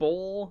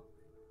bowl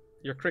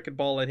your cricket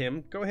ball at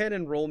him. Go ahead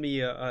and roll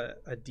me a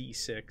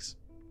d6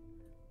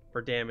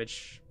 for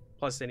damage,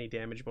 plus any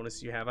damage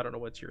bonus you have. I don't know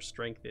what your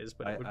strength is,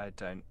 but I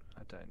don't.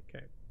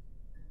 Okay.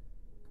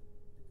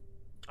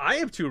 I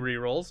have 2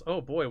 rerolls.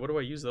 Oh boy, what do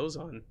I use those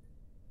on?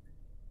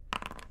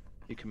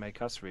 You can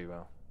make us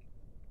reroll.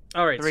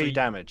 All right, 3 so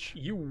damage.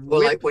 you Well,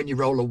 whip, like when you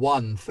roll a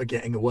 1 for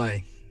getting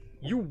away.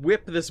 you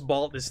whip this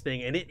ball at this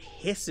thing, and it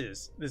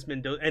hisses this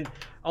Mendoza, and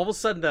all of a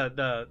sudden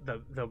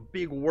the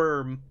big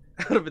worm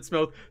out of its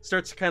mouth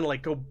starts to kind of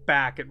like go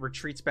back. It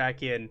retreats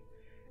back in,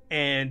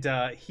 and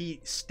he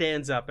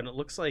stands up, and it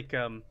looks like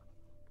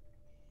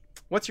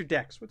what's your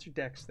dex? What's your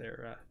dex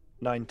there?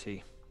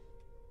 90.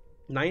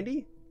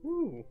 90?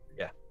 Ooh.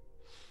 Yeah.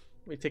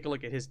 Let me take a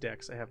look at his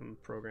dex. I have him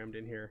programmed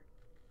in here.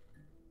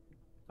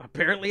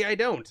 Apparently I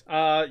don't.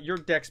 Your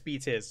dex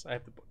beats his. I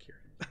have the book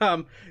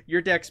here.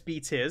 Your dex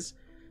beats his.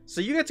 So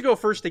you get to go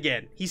first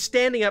again. He's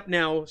standing up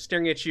now,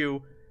 staring at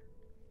you,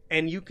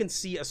 and you can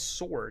see a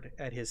sword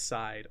at his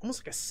side.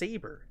 Almost like a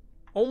saber.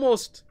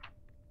 Almost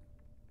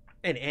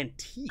an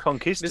antique.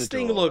 Conquistador This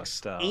thing looks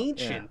style,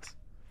 ancient.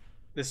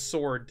 This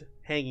sword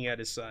hanging at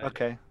his side.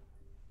 Okay.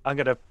 I'm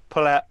going to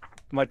pull out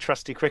my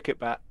trusty cricket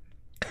bat.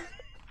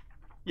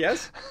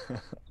 Yes?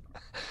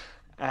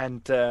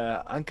 And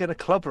I'm going to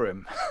clobber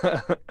him.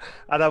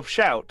 And I'll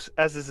shout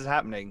as this is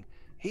happening,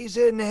 "He's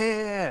in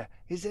here!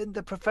 He's in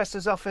the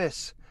professor's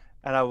office!"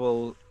 And I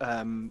will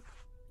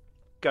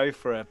go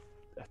for a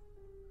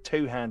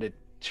 2-handed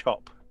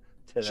chop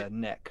to the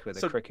neck with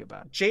so- a cricket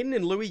bat. Jaden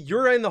and Louie,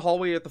 you're in the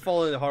hallway at the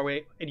fall in the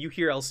hallway, and you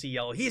hear Elsie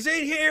yell, "He's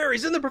in here!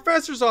 He's in the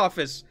professor's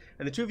office!"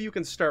 And the two of you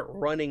can start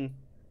running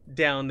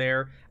down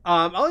there.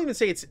 I'll even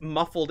say it's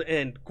muffled,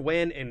 and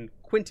Gwen and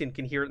Quentin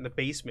can hear it in the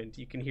basement.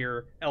 You can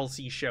hear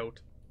Elsie shout.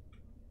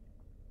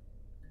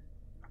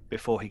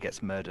 Before he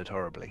gets murdered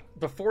horribly.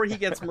 Before he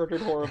gets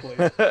murdered horribly.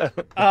 You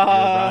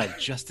arrived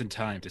just in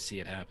time to see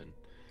it happen.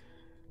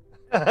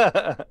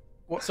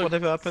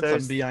 Whatever happens, so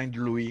I'm behind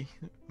Louis.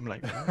 I'm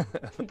like,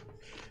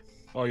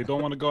 Oh, you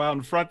don't want to go out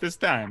in front this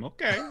time?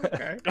 Okay,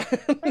 okay.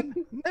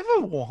 never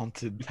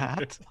wanted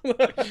that.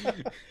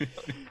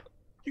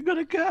 You got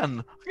a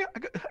gun.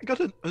 I got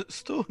a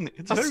stone.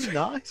 It's very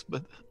nice,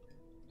 but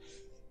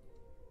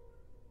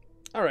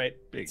All right.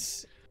 Big.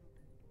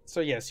 So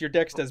yes, your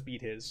dex does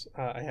beat his.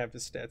 I have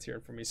his stats here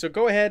for me. So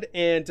go ahead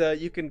and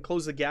you can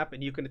close the gap,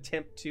 and you can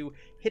attempt to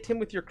hit him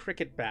with your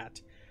cricket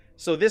bat.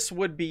 So this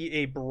would be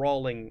a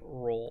brawling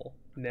roll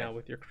now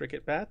with your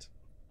cricket bat.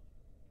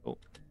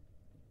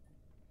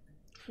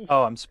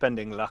 Oh, I'm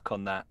spending luck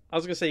on that. I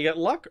was gonna say you got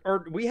luck,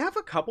 or we have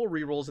a couple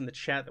rerolls in the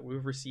chat that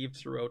we've received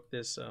throughout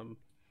this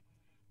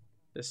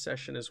this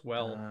session as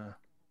well.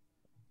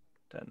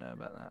 Don't know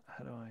about that.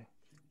 How do I?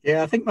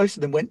 Yeah, I think most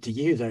of them went to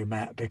you though,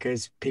 Matt,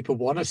 because people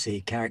want to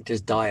see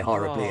characters die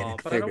horribly in Oh, a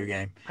but I Cthulhu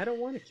game. I don't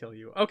want to kill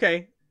you.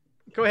 Okay,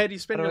 go ahead. You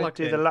spend How your do I luck.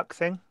 do then. the luck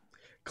thing?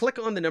 Click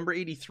on the number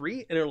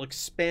 83, and it'll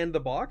expand the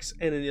box,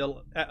 and then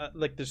it'll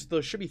like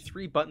there should be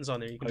 3 buttons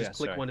on there. You can just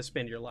click sorry. one to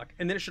spend your luck,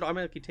 and then it should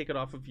automatically take it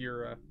off of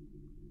your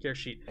care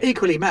sheet.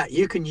 Equally, Matt,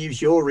 you can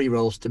use your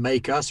rerolls to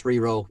make us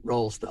reroll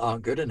rolls that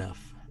aren't good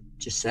enough.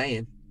 Just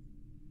saying.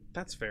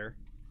 That's fair.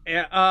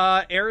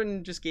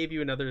 Aaron just gave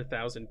you another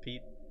 1,000,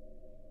 Pete.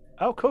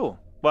 Oh, cool.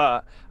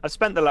 Well, I've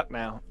spent the luck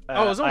now.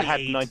 Oh, it was only I had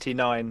 8.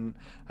 99.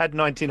 Had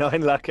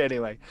 99 luck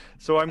anyway.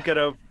 So I'm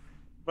gonna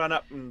run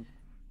up and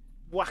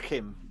whack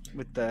him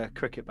with the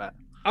cricket bat.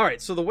 All right,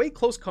 so the way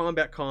close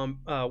combat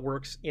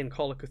works in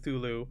Call of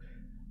Cthulhu,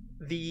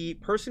 the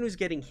person who's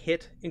getting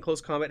hit in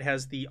close combat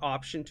has the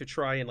option to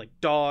try and like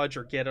dodge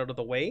or get out of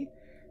the way.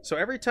 So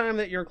every time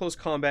that you're in close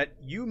combat,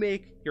 you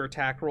make your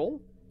attack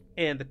roll,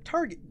 and the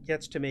target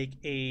gets to make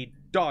a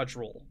dodge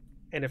roll.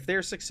 And if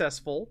they're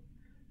successful,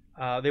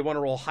 they want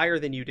to roll higher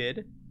than you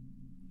did.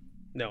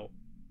 No,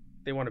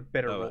 they want a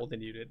better roll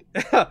than you did.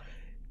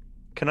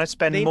 Can I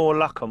spend more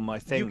luck on my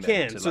thing? You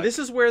can. So this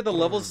is where the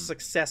levels of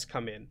success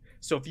come in.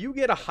 So if you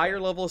get a higher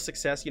level of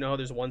success, you know how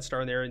there's 1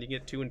 star in there and you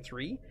get 2 and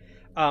 3.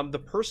 The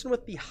person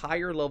with the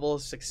higher level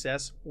of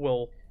success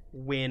will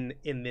win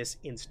in this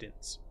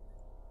instance.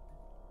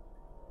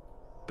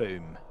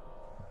 Boom.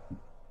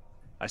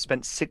 I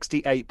spent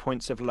 68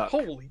 points of luck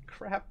Holy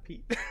crap,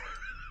 Pete.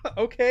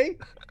 Okay.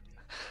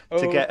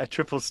 to get a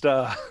triple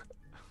star.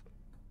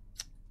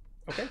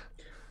 Okay.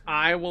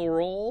 I will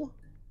roll.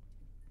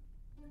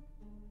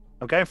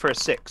 I'm going for a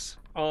 6.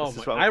 Oh, This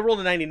is my, what- I rolled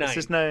a 99. This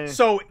is no.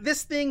 So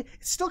this thing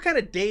is still kind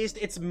of dazed.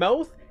 Its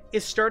mouth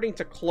is starting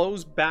to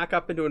close back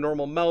up into a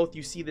normal mouth.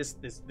 You see this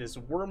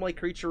worm-like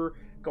creature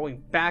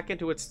going back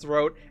into its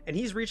throat, and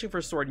he's reaching for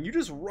a sword, and you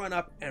just run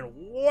up and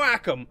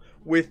whack him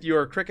with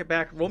your cricket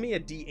bat. Roll me a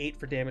d8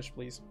 for damage,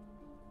 please.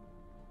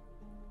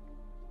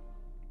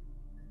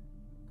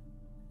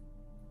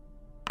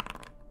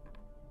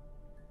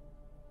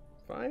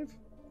 Five.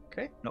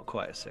 Okay. Not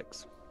quite a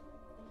 6.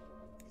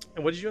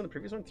 And what did you do on the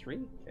previous one? 3?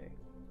 Okay.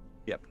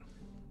 Yep.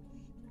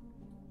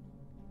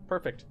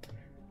 Perfect.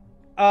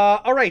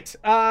 All right.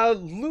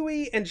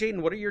 Louis and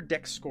Jaden, what are your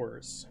dex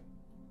scores?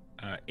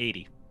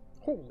 80.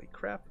 Holy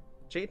crap.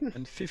 Jaden?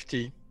 And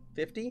 50.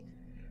 50?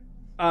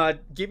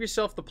 Give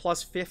yourself the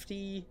plus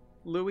 50,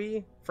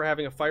 Louis, for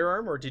having a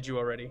firearm, or did you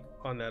already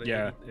on that?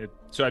 Yeah,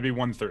 so I'd be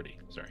 130.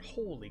 Sorry.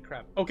 Holy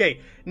crap.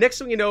 Okay, next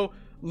thing you know,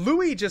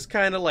 Louis just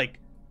kind of like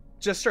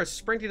just starts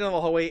sprinting down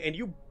the hallway, and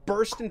you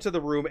burst into the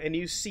room, and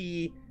you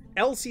see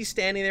Elsie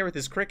standing there with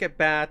his cricket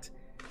bat.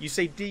 You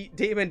say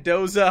Dave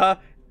Mendoza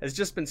has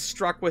just been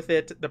struck with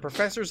it. The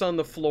professor's on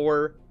the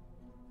floor.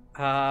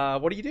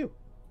 What do you do?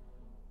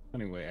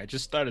 Anyway, I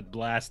just started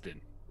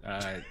blasting.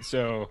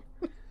 So,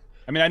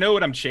 I mean, I know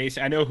what I'm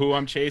chasing. I know who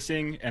I'm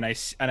chasing, and I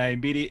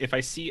immediately, if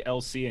I see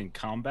LC in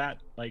combat,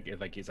 like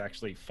if he's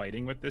actually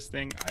fighting with this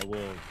thing, I will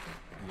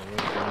lower the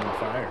gun and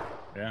fire.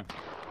 Yeah.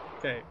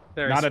 Okay,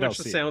 there. Not I at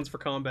switched the LC. sounds for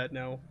combat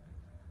now.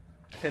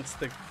 Hence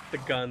the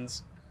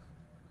guns.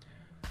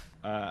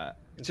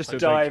 Just So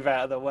it's dive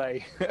out of the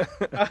way.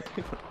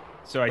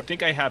 So I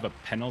think I have a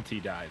penalty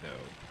die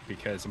though,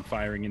 because I'm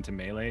firing into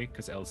melee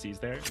because LC's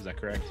there. Is that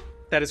correct?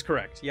 That is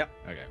correct. Yep.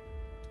 Okay.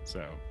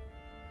 So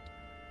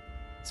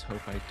let's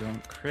hope I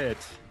don't crit.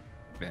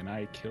 Then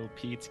I kill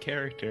Pete's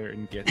character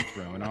and get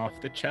thrown off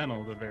the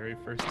channel the very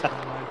first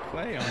time I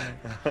play on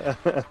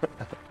it.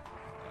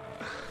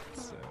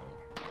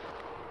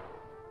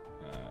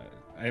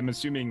 I'm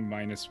assuming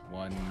 -1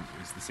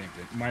 is the same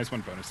thing.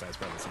 -1 bonus die is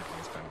probably the same thing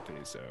as penalty.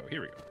 So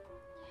here we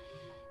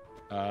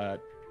go.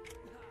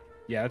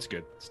 Yeah, that's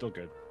good. Still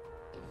good.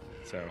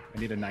 So I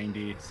need a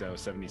 90, so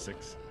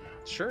 76.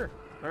 Sure.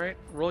 All right.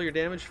 Roll your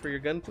damage for your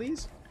gun,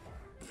 please.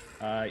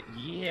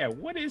 Yeah,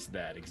 what is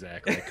that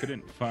exactly? I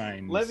couldn't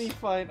find. Let me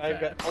find. I've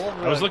that. got all of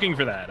the I was looking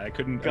for that. I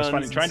couldn't. I was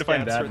guns trying to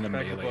find and that stats in the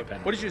right back of melee book.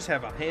 penalty. What did you just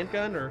have? A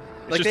handgun or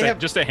It's like just they have?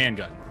 just a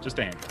handgun. Just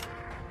a handgun.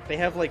 They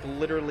have like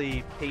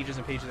literally pages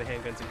and pages of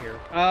handguns in here.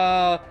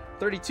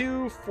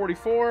 32,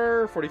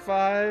 44,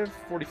 45,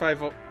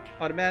 45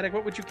 automatic.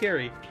 What would you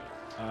carry?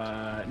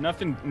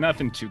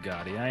 Nothing too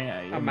gaudy. I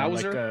A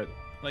Mauser?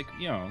 Like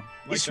you know,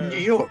 like It's from New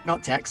York,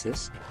 not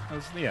Texas.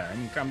 yeah, I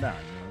mean, calm down.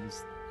 You know,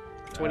 just,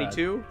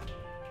 22?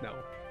 No. no,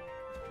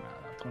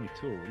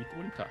 22. What are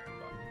you talking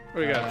about?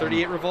 What do you got?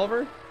 38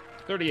 revolver?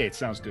 38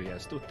 sounds good. Yeah,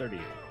 let's do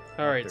 38.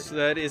 All right, so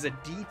that is a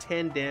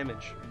D10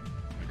 damage.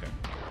 Okay.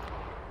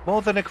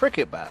 More than a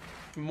cricket bat.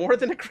 More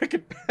than a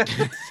cricket bat.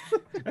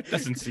 That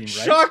doesn't seem right.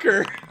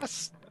 Shocker.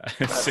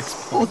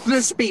 6 Or the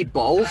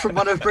speedball from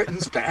one of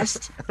Britain's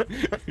best.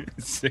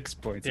 6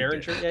 points. of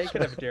Derringer? damage. Yeah, you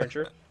could have a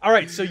Derringer. All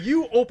right, so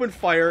you open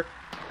fire.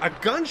 A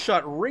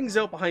gunshot rings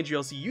out behind you,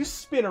 Elsie. You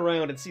spin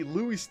around and see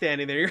Louis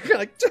standing there. You're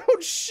like,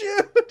 don't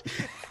shoot!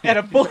 And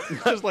a bullet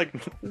just like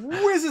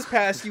whizzes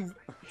past you,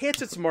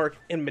 hits its mark,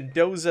 and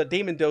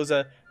Dave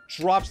Mendoza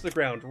drops to the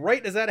ground.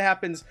 Right as that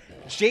happens,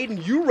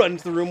 Jaden, you run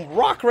into the room,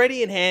 rock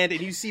ready in hand,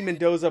 and you see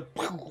Mendoza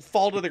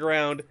fall to the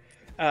ground,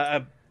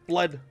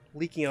 blood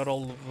leaking out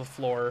all over the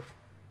floor.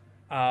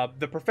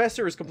 The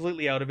professor is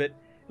completely out of it.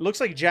 It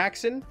looks like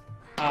Jackson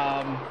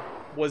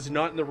was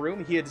not in the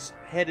room. He had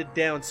headed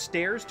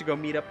downstairs to go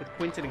meet up with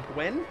Quentin and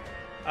Gwen.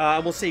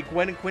 We'll say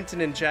Gwen and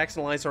Quentin and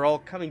Jackson Alliance are all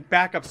coming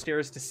back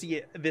upstairs to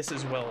see this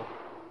as well.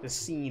 The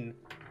scene.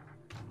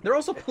 There are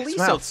also police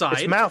outside.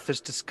 Its mouth is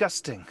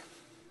disgusting.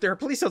 There are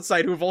police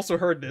outside who have also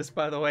heard this,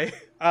 by the way.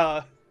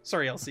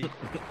 Sorry, Elsie.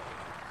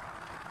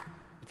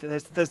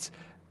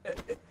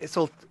 It's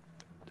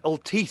all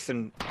teeth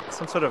and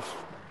some sort of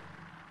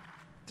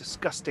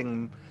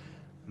disgusting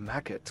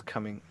maggot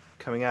coming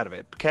out of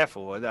it. Be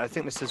careful. I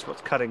think this is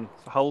what's cutting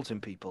holes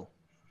in people.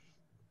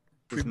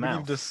 His We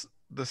mouth. believe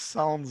the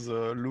sounds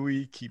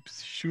Louis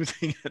keeps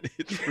shooting at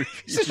it.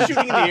 He's just shooting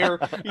in the air.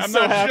 He's I'm so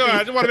not happy. sure. I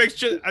just want to make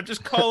sure. I'm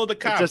just calling the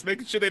cops, Just-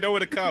 making sure they know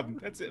where to come.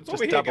 That's it. It's Just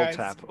over here, double guys.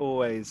 tap.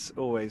 Always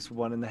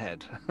one in the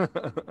head.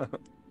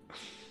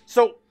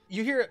 So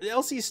you hear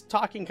Elsie's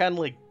talking kind of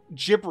like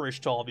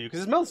gibberish to all of you because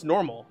his mouth's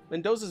normal.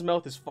 Mendoza's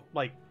mouth is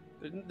like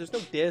there's no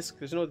disc,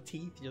 there's no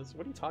teeth.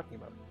 What are you talking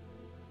about?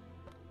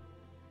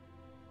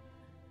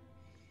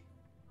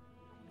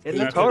 It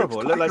Yeah, looked it horrible.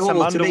 It looks looked like quite some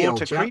normal to me,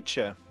 underwater old chap.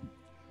 creature.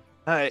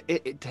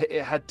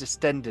 It had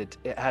distended.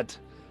 It had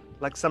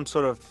like some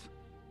sort of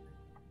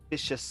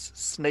vicious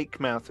snake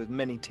mouth with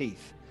many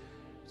teeth.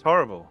 It's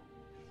horrible.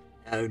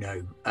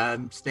 No.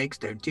 Snakes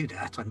don't do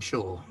that, I'm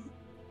sure.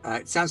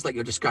 It sounds like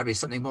you're describing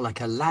something more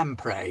like a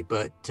lamprey,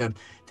 but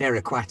they're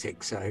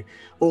aquatic, so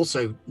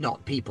also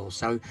not people.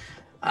 So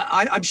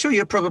I'm sure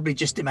you're probably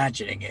just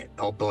imagining it,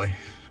 old boy.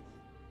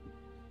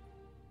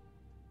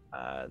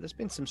 There's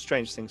been some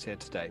strange things here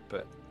today,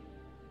 but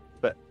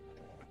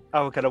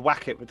we're gonna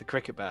whack it with the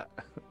cricket bat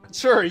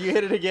Sure, you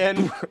hit it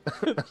again.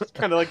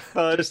 Kind of like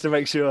thud. just to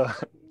make sure.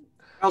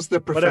 How's the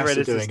Whatever it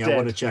professor is, it's doing? I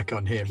want to dead. check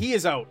on him. He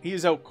is out. He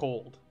is out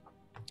cold.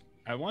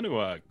 I want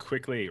to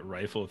quickly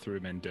rifle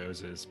through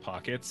Mendoza's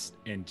pockets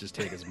and just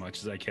take as much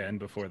as I can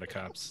before the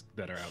cops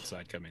that are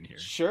outside come in here.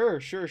 Sure.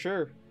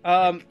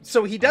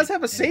 So he does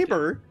have a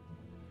saber.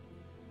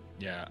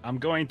 Yeah, I'm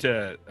going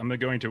to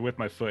with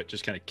my foot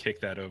just kind of kick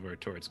that over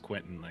towards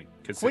Quentin, like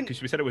because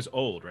we said it was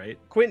old, right?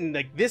 Quentin,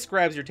 like this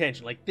grabs your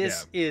attention. Like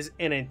this is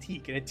an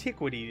antique, an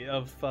antiquity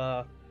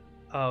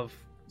of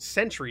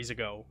centuries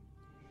ago.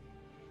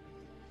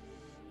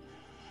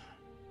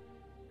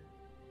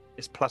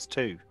 It's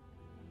 +2.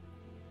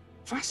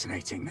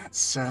 Fascinating.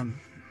 That's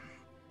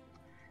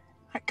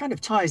that kind of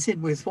ties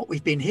in with what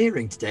we've been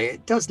hearing today.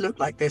 It does look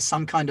like there's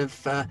some kind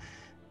of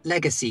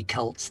legacy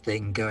cult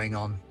thing going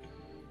on.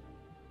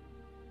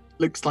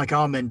 Looks like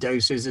our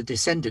Mendoza is a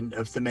descendant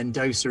of the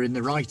Mendoza in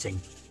the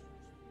writing.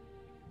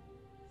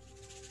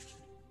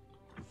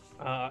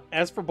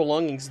 As for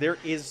belongings, there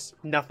is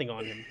nothing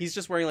on him. He's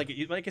just wearing,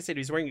 like I said,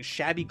 he's wearing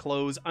shabby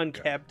clothes,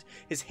 unkept.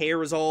 His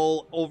hair is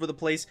all over the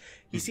place.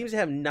 He seems to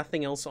have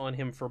nothing else on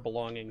him for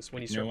belongings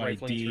when you start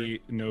rifling ID,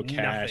 through. no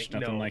cash,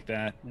 nothing like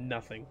that.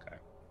 Nothing.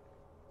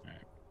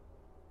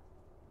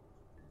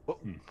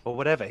 Okay. Or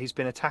whatever. He's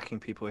been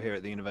attacking people here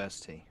at the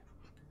university.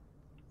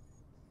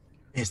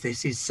 Yes,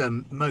 this is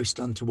most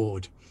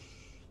untoward.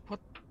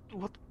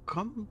 What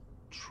come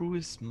through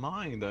his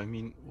mind? I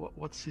mean,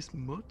 what's his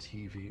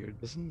motive here?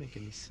 It doesn't make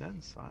any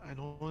sense. I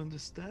don't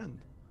understand.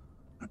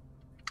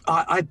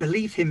 I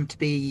believe him to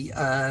be,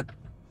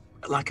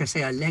 like I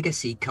say, a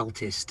legacy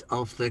cultist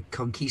of the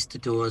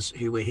conquistadors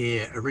who were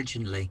here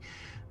originally.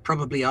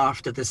 Probably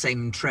after the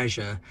same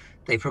treasure,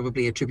 they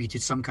probably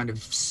attributed some kind of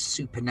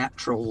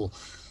supernatural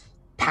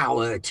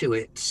power to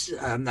it.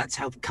 That's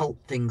how cult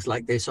things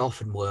like this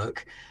often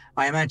work.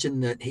 I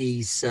imagine that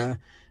he's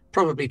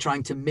probably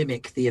trying to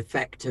mimic the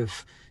effect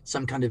of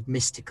some kind of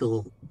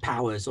mystical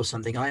powers or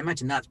something. I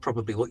imagine that's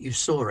probably what you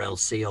saw,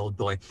 LC, old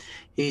boy.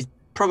 He's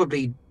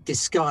probably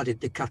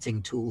discarded the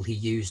cutting tool he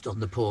used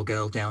on the poor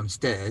girl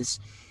downstairs.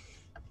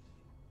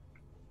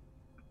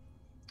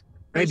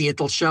 Maybe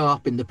it'll show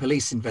up in the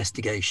police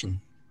investigation.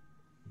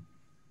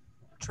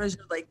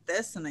 Treasure like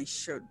this, and I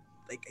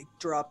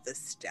drop the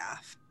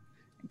staff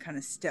and kind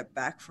of step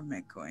back from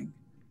it, going,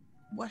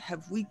 what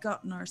have we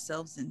gotten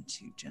ourselves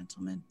into,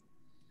 gentlemen?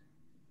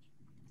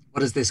 What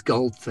does this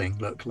gold thing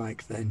look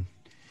like then?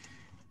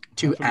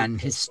 To an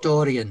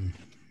historian.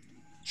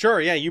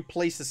 Sure, yeah, you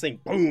place this thing,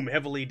 boom,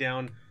 heavily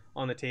down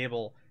on the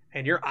table,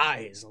 and your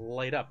eyes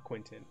light up,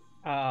 Quentin.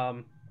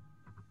 You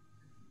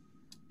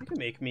can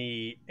make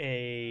me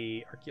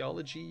a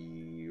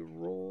archaeology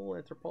roll,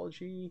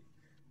 anthropology,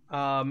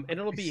 and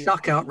it'll be...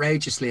 Suck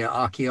outrageously at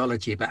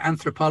archaeology, but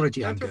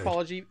anthropology, I'm good.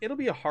 Anthropology, it'll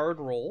be a hard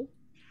roll.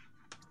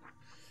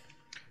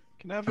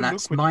 Can I have And a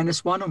that's look?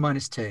 -1 or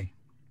 -2?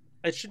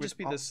 It should just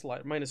be this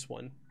slide,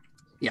 -1.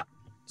 Yeah.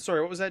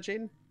 Sorry, what was that,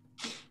 Jaden?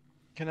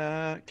 Can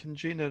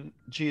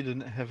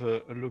Jaden have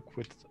a look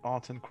with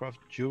art and craft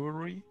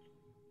jewelry?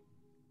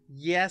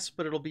 Yes,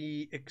 but it'll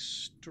be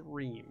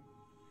extreme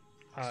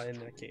in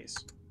that case.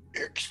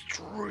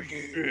 Extreme.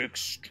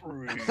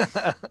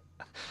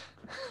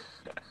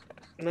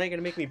 And now you're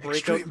gonna make me break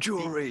Extreme out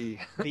jewelry.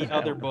 the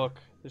other book.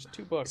 There's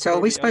 2 books. So are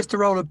we supposed to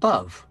roll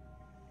above?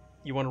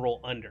 You want to roll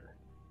under?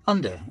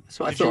 Under. That's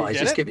what I Did you thought. I get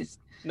just it? give it.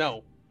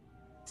 No.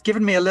 It's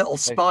given me a little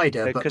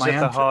spider, but Because my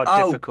of the hard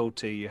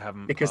difficulty, you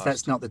haven't. because passed.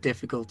 that's not the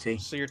difficulty.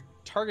 So your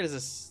target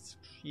is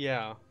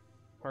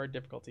hard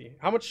difficulty.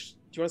 How much do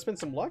you want to spend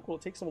some luck? Will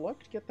it take some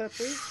luck to get that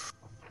through?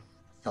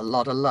 A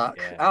lot of luck.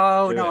 Yeah.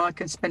 Oh Do no, it. I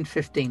can spend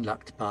 15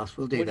 luck to pass.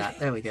 We'll do What- that.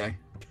 There we go.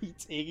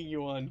 Pete's egging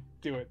you on.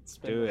 Do it.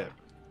 Spend Do the it.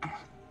 luck.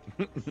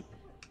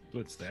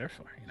 What's there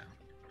for, you know?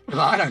 Well,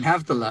 I don't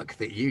have the luck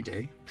that you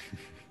do.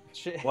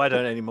 Shit. Well, I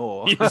don't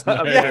anymore. He's not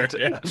I'm there,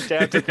 down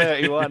to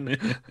 31.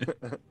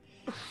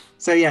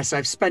 So yes,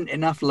 I've spent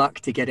enough luck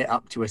to get it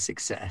up to a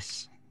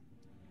success.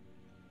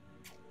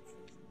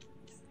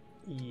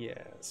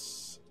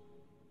 Yes.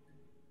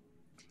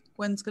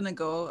 Gwen's gonna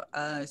go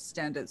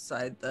stand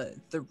outside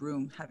the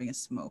room having a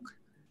smoke.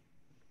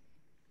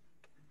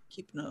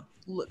 Keeping a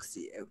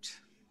look-see out.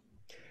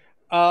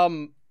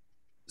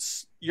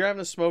 You're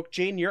having a smoke,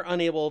 Jane. You're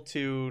unable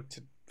to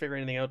figure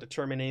anything out,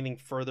 determine anything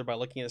further by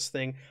looking at this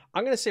thing.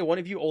 I'm gonna say one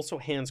of you also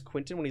hands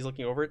Quentin when he's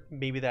looking over it.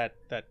 Maybe that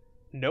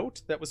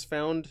note that was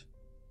found.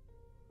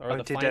 Or I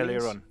the did findings.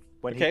 earlier on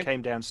when Okay. he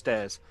came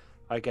downstairs.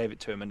 I gave it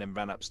to him and then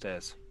ran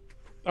upstairs.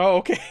 Oh,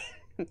 okay.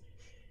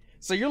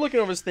 So you're looking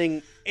over this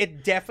thing.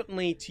 It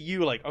definitely, to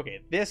you, like,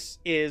 okay, this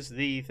is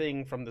the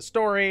thing from the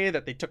story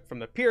that they took from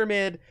the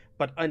pyramid,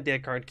 but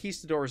undead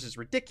conquistadors is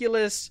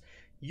ridiculous.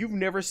 You've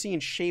never seen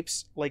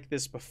shapes like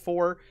this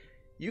before.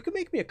 You can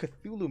make me a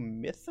Cthulhu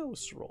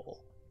Mythos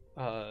roll.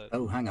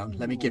 Oh, hang on.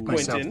 Let me give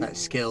Quentin. myself that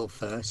skill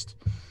first.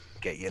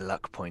 Get your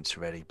luck points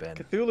ready, Ben.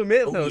 Cthulhu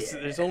Mythos.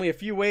 yeah. There's only a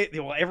few ways.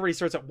 Well, everybody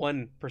starts at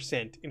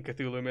 1% in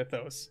Cthulhu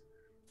Mythos.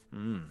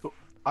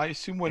 I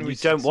assume when And we you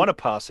don't succeed- want to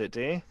pass it,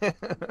 do you? I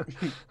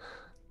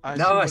assume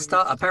No, I when we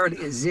start succeed-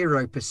 apparently at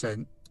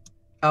 0%.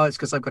 Oh, it's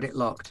because I've got it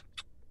locked.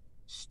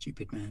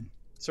 Stupid man.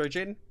 Sorry,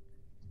 Jaden?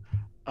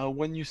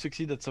 When you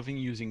succeed at something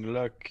using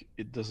luck,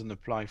 it doesn't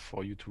apply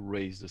for you to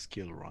raise the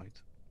skill, right?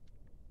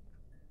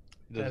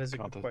 It That doesn't is a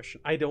count good as-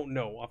 question. I don't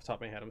know off the top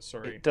of my head. I'm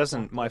sorry. It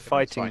doesn't. My okay, that's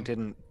fighting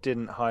fine.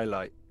 didn't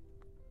highlight.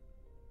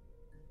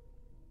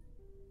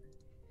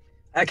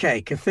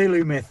 Okay,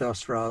 Cthulhu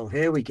Mythos roll.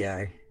 Here we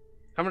go.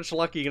 How much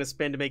luck are you going to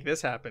spend to make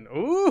this happen?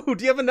 Ooh,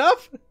 do you have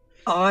enough?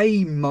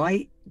 I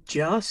might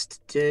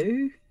just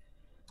do.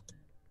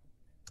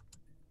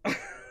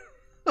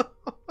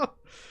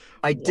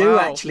 I do Wow.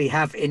 actually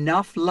have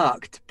enough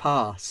luck to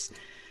pass.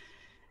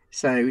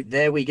 So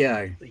there we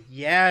go.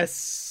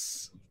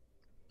 Yes.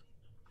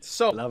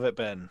 So, Love it,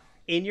 Ben.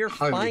 in your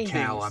Holy findings,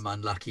 cow, I'm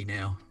unlucky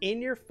now.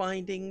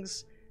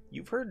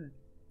 you've heard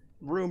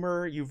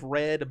rumor, you've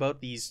read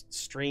about these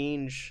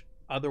strange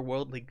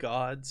otherworldly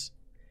gods.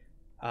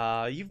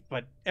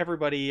 But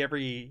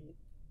every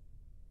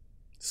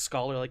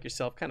scholar like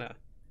yourself kind of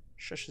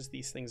shushes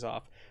these things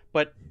off.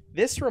 But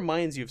this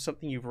reminds you of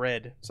something you've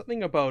read,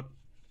 something about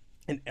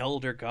an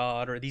elder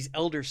god or these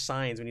elder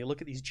signs. When you look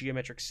at these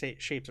geometric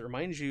shapes, it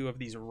reminds you of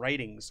these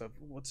writings of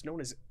what's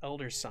known as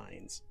elder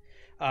signs.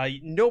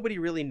 Nobody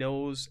really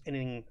knows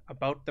anything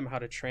about them, how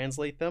to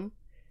translate them.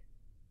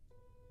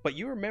 But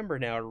you remember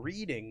now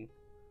reading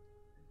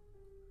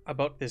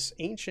about this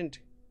ancient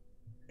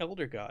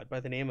elder god by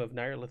the name of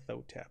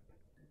Nyarlathotep.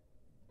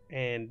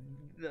 And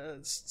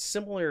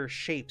similar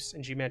shapes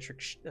and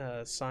geometric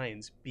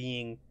signs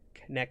being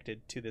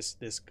connected to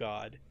this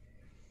god.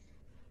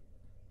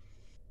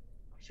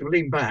 So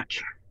lean back.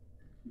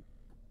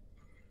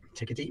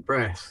 Take a deep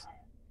breath.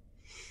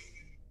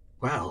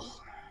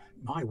 Well,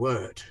 my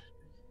word.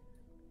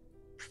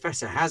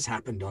 Professor has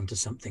happened onto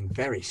something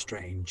very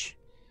strange.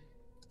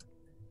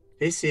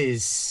 This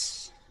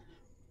is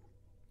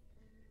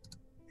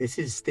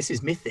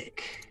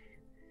mythic.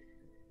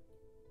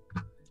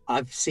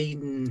 I've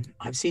seen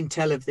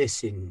tell of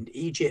this in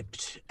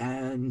Egypt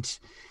and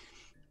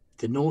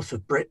the north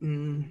of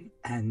Britain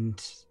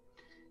and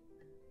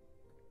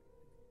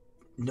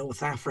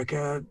North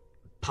Africa,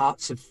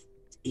 parts of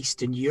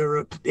Eastern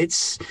Europe.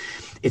 It's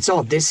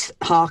odd. This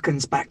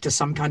harkens back to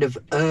some kind of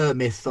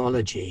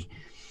mythology.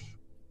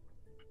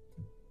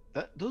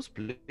 Those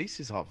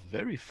places are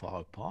very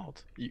far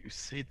apart. You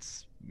say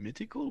it's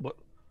mythical, but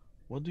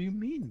what do you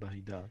mean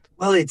by that?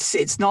 Well,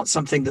 it's not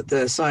something that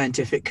the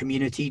scientific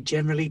community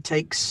generally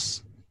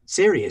takes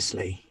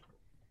seriously.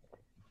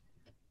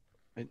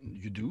 And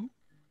you do?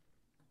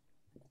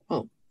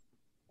 Well,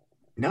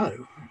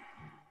 no.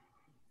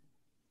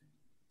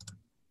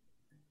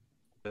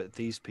 But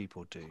these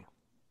people do.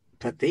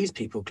 But these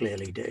people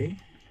clearly do.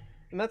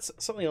 And that's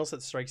something else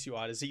that strikes you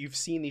odd, is that you've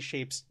seen these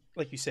shapes,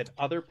 like you said,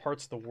 other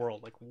parts of the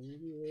world. Like,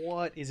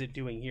 what is it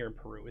doing here in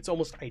Peru? It's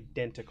almost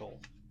identical.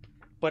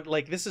 But,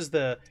 like,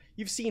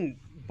 you've seen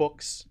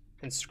books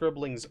and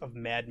scribblings of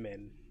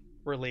madmen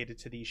related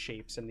to these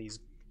shapes and these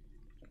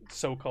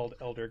so-called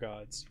elder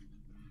gods.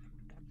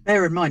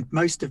 Bear in mind,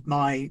 most of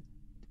my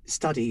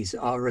studies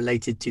are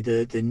related to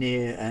the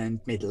Near and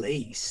Middle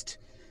East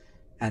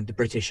and the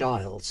British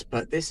Isles,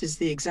 but this is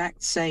the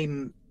exact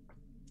same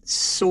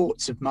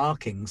sorts of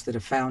markings that are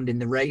found in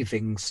the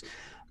ravings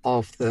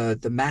of the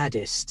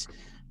maddest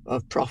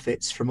of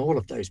prophets from all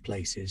of those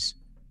places.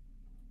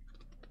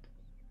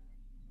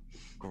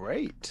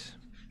 Great.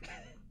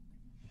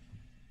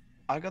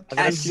 I got I'm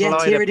gonna And yet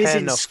slide here a it is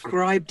pen off-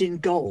 inscribed in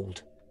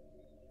gold.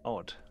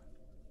 Odd.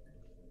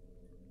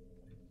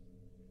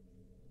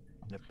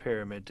 The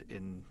pyramid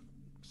in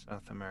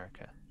South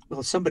America.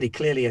 Well, somebody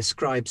clearly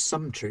ascribes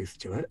some truth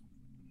to it.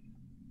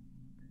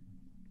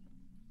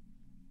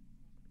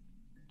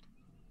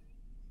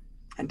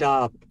 And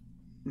our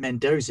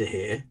Mendoza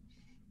here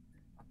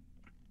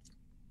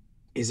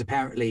is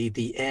apparently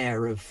the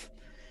heir of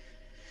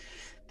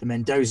the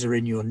Mendoza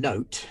in your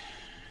note.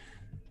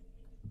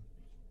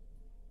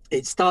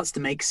 It starts to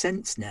make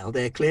sense now.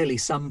 They're clearly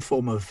some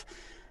form of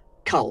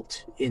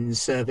cult in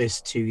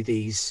service to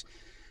these,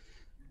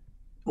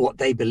 what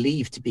they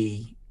believe to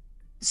be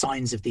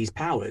signs of these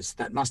powers.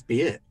 That must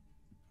be it.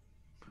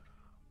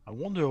 I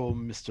wonder how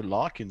Mr.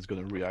 Larkin's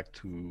gonna react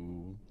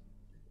to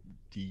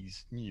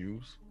these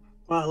news.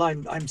 Well,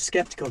 I'm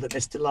skeptical that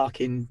Mr.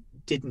 Larkin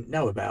didn't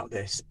know about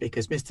this,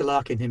 because Mr.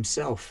 Larkin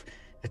himself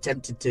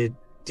attempted to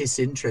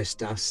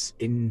disinterest us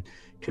in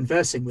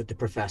conversing with the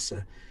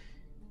professor.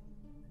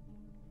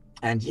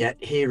 And yet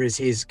here is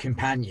his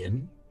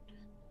companion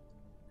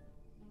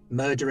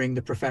murdering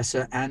the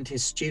professor and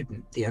his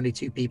student, the only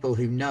two people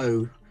who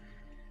know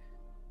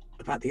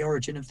about the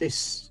origin of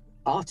this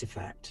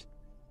artifact.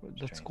 Well,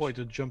 that's Strange. quite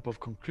a jump of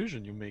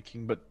conclusion you're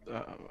making, but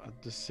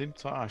at the same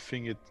time, I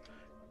think it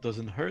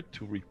doesn't hurt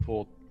to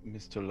report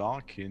Mr.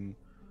 Larkin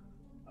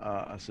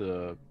as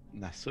an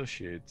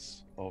associate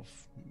of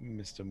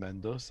Mr.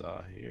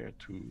 Mendoza here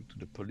to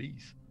the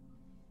police.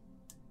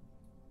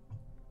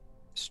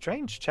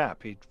 Strange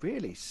chap. He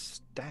really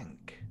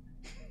stank.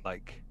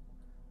 Like,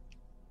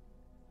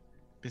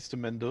 Mr.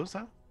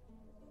 Mendoza?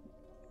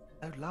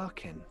 no,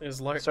 Larkin.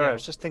 Sorry, Sorry, I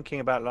was just thinking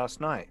about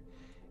last night.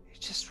 He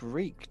just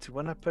reeked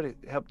when I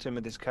helped him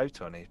with his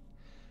coat on. He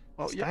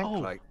stank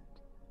like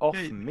off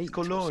yeah, meat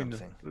or cologne.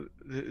 something.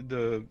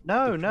 The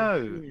No,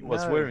 perfume he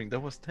was no. wearing, that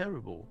was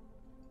terrible.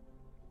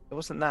 It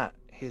wasn't that.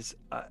 His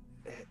got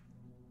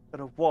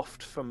a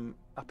waft from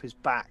up his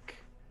back.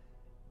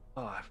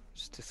 Oh,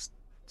 it's just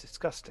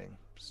disgusting.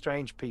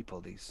 Strange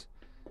people, these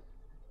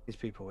these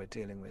people we're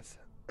dealing with.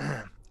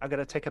 I'm going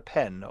to take a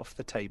pen off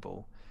the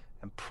table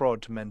and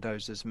prod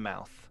Mendoza's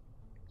mouth.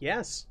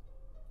 Yes.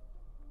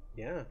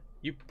 Yeah.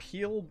 You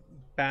peel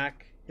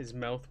back his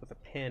mouth with a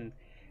pen.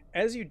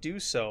 As you do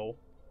so,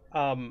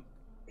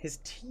 his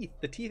teeth,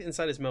 the teeth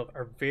inside his mouth,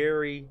 are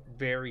very,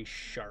 very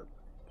sharp,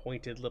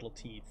 pointed little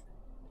teeth.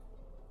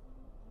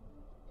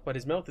 But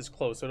his mouth is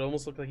closed, so it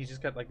almost looks like he's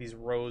just got like these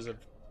rows of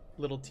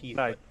little teeth.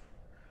 Right.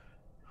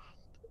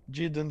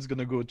 Jaden's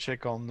gonna go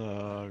check on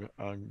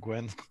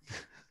Gwen.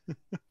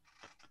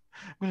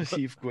 I'm gonna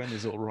see if Gwen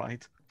is all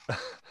right.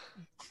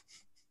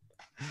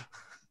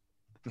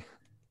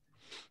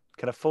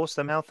 Can I force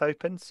the mouth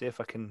open? See if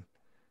I can.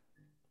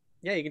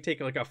 Yeah, you can take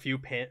like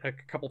a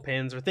couple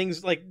pens or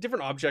things like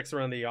different objects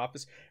around the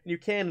office, and you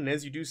can. And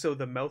as you do so,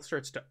 the mouth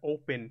starts to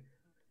open,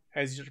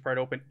 as you start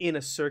to open in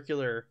a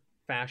circular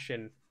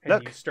fashion,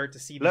 and you start to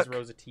see these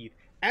rows of teeth.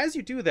 As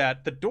you do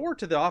that, the door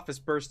to the office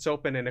bursts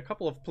open, and a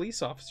couple of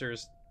police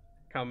officers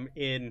come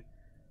in,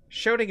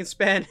 shouting in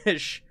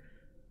Spanish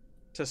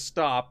to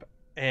stop,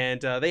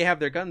 and they have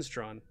their guns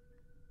drawn.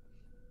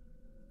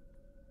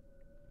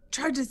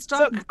 Tried to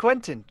stop. Look,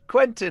 Quentin,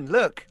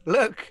 look.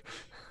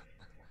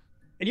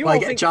 And you I all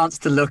get a chance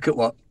to look at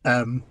what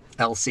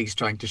Elsie's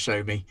trying to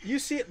show me. You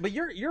see it, but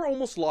you're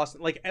almost lost.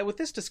 Like with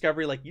this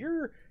discovery, like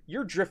you're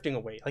drifting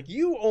away. Like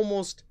you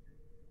almost,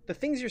 the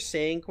things you're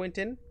saying,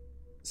 Quentin,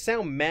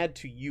 sound mad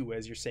to you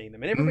as you're saying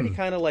them, and everybody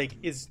kind of like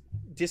is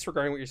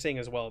disregarding what you're saying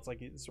as well. It's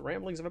like it's the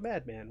ramblings of a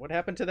madman. What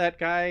happened to that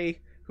guy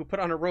who put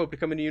on a robe to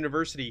come into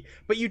university?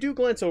 But you do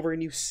glance over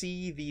and you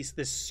see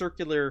this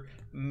circular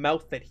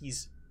mouth that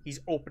he's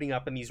opening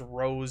up in these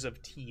rows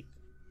of teeth.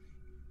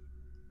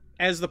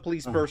 As the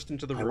police burst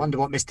into the room. I wonder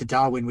what Mr.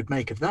 Darwin would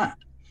make of that.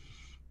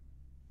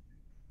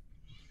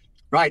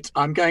 Right,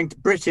 I'm going to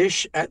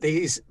British at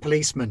these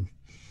policemen.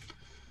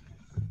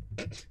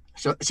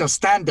 Shall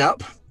stand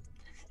up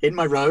in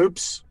my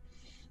robes.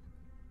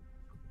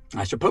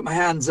 I shall put my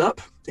hands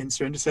up in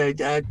surrender. Say,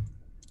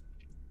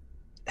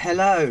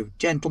 "Hello,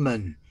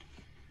 gentlemen.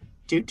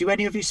 Do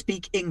any of you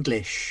speak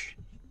English?"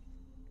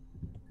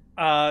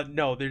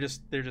 No, they're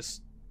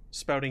just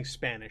spouting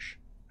Spanish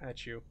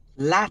at you.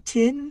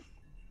 Latin,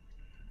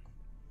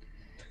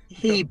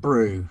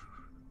 Hebrew,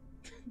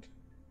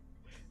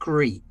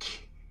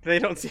 Greek. They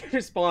don't seem to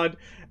respond.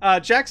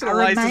 Jackson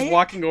Elias is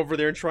walking over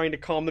there and trying to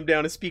calm them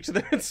down and speak to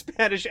them in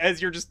Spanish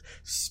as you're just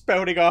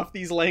spouting off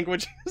these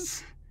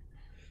languages.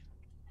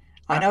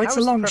 I know it's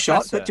a long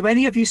shot, but do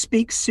any of you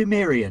speak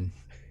Sumerian?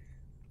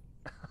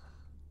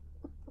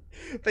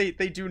 They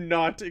do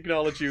not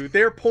acknowledge you.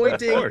 They're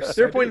pointing.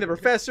 They're pointing at the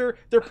professor.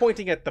 They're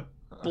pointing at the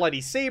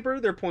bloody saber.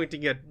 They're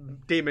pointing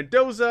at De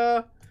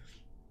Mendoza.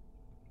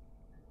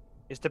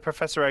 Is the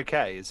professor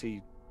okay? Is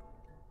he?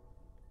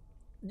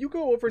 You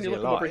go over and you Is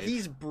he look him over. alive?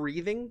 He's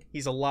breathing.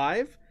 He's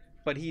alive,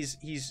 but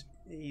he's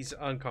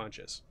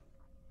unconscious.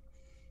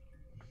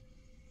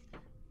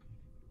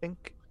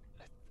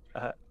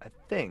 I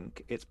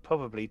think it's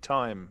probably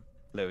time,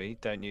 Louis,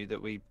 don't you,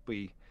 that we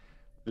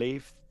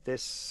leave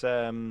this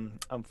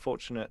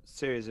unfortunate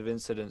series of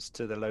incidents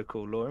to the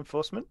local law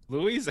enforcement?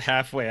 Louis is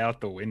halfway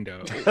out the window.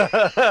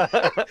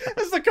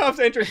 As the cops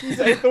enter, he's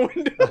out the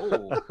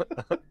window.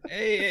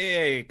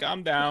 Hey,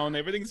 calm down.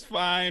 Everything's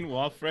fine. We're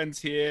all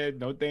friends here.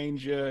 No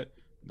danger.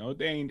 No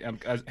danger.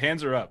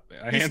 Hands are up.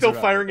 He's still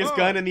firing his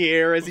gun in the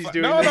air as he's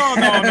doing No. this.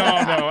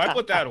 I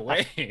put that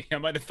away. I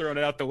might have thrown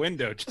it out the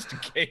window just in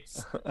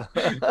case.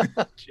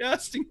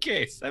 Just in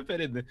case. I've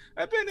been in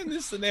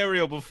this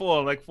scenario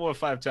before, like 4 or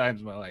 5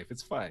 times in my life.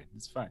 It's fine.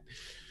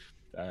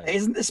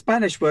 Isn't the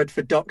Spanish word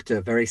for doctor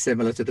very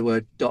similar to the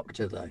word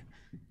doctor, though?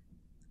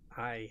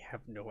 I have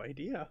no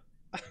idea.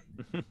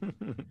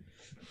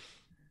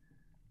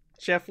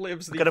 Jeff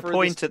lives the I'm going to furthest...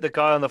 point at the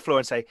guy on the floor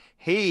and say,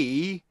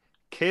 he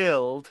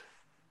killed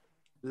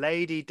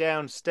lady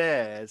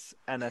downstairs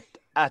and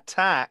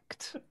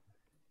attacked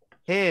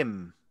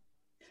him.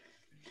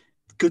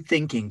 Good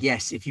thinking.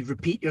 Yes, if you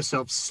repeat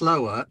yourself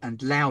slower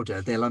and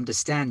louder, they'll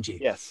understand you.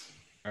 Yes.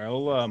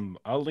 I'll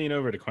lean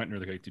over to Quentin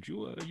really quick. Did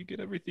you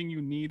get everything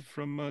you need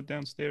from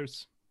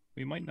downstairs?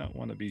 We might not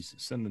want to be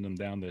sending them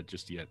down there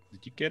just yet.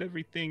 Did you get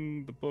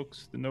everything? The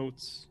books, the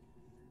notes?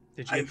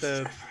 Did you get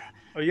the...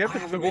 I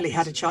haven't really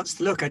had a chance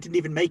to look. I didn't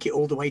even make it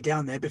all the way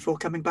down there before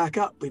coming back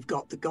up. We've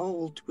got the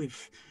gold,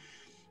 we've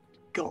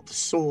got the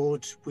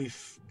sword,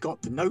 we've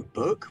got the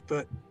notebook,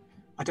 but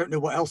I don't know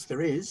what else there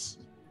is.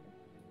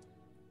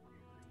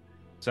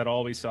 Is that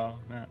all we saw,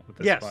 Matt?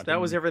 Yes, that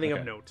was everything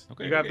of note.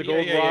 Okay, You got the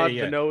gold rod,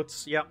 the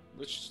notes. Yep.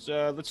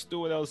 Let's do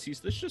what else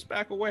Let's just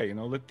back away.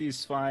 Let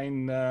these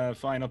fine,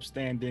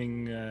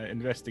 upstanding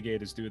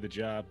investigators do the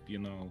job.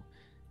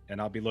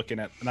 And I'll be looking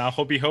at, and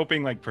I'll be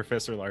hoping like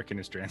Professor Larkin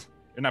is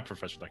not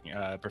Professor Larkin,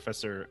 not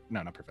Professor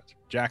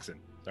Jackson.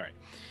 Sorry,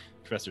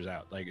 Professor's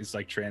out. Like it's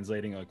like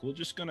translating. Like we're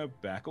just gonna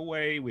back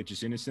away. We're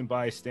just innocent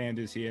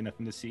bystanders here.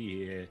 Nothing to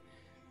see here.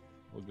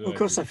 Well, of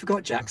course, I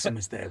forgot Jackson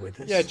was there with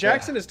us. Yeah,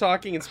 Jackson is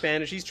talking in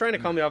Spanish. He's trying to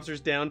calm the officers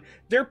down.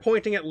 They're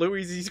pointing at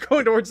Louis. He's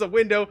going towards the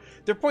window.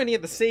 They're pointing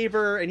at the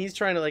saber, and he's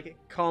trying to like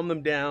calm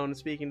them down,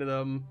 speaking to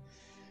them.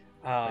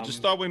 I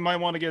just thought we might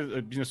want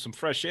to get some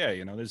fresh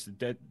air. There's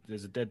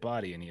a dead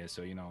body in here,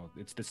 so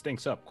it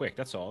stinks up quick.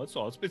 That's all.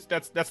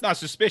 That's not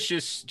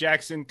suspicious.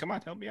 Jackson, come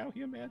on, help me out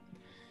here, man.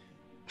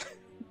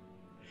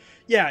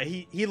 Yeah,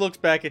 he looks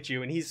back at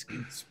you and he's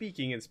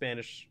speaking in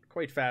Spanish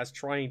quite fast,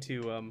 trying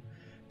to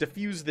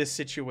diffuse this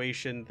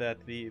situation that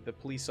the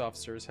police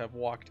officers have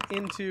walked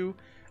into,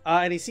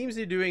 and he seems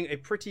to be doing a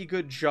pretty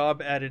good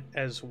job at it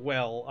as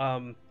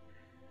well.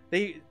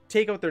 They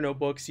take out their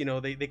notebooks,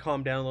 they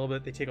calm down a little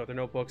bit, they take out their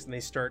notebooks, and they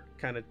start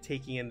kind of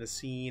taking in the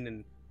scene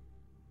and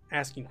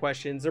asking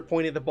questions. They're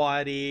pointing at the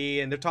body,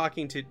 and they're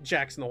talking to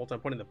Jackson the whole time,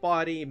 pointing at the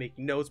body,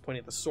 making notes, pointing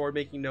at the sword,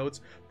 making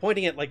notes,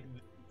 pointing at,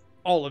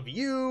 all of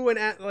you, and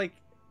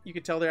you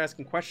could tell they're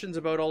asking questions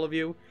about all of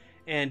you.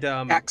 And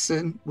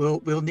Jackson,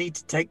 we'll need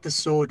to take the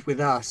sword with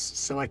us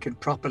so I can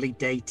properly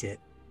date it.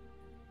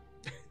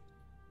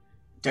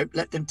 Don't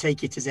let them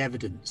take it as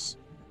evidence.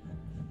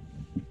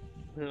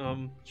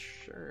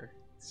 Sure.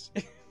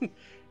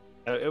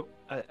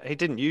 He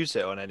didn't use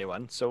it on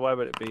anyone, so why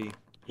would it be?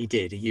 He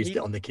did. He used it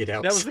on the kid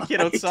outside. That was the kid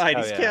outside.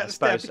 He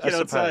stabbed the kid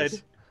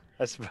outside.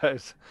 I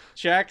suppose.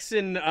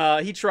 Jackson,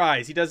 he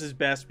tries. He does his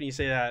best when you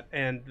say that,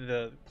 and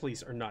the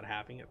police are not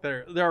having it.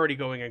 They're already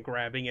going and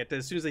grabbing it.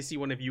 As soon as they see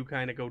one of you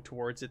kind of go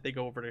towards it, they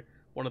go over to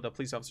one of the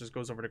police officers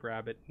goes over to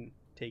grab it and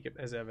take it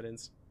as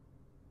evidence.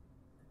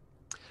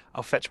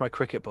 I'll fetch my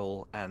cricket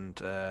ball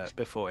and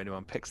before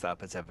anyone picks that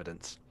up as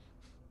evidence.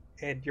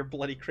 And your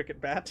bloody cricket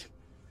bat.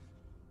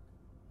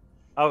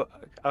 I'll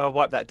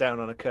wipe that down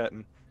on a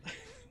curtain.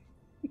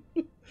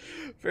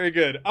 Very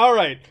good. All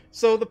right.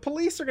 So the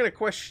police are going to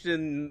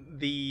question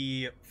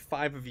the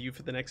 5 of you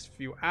for the next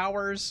few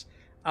hours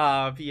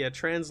via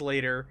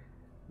translator.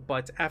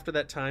 But after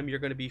that time, you're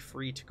going to be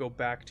free to go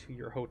back to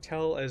your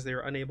hotel as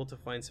they're unable to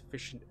find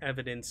sufficient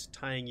evidence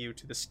tying you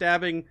to the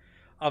stabbing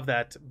of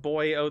that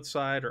boy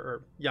outside,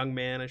 or young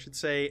man, I should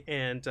say,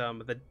 and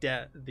the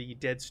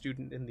dead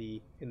student in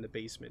the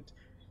basement.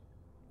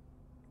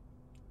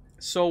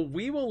 So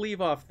we will leave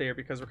off there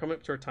because we're coming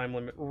up to our time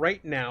limit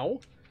right now.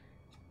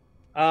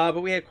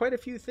 But we had quite a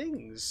few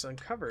things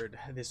uncovered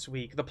this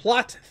week. The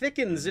plot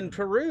thickens in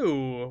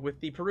Peru with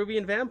the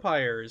Peruvian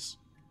vampires.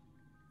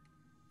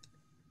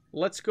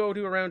 Let's go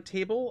to a round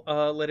table.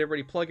 Let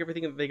everybody plug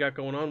everything that they got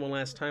going on one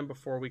last time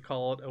before we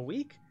call it a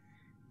week.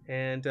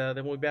 And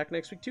then we'll be back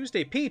next week,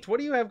 Tuesday. Pete, what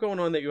do you have going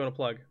on that you want to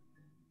plug?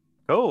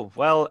 Cool.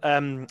 Well,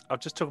 I'll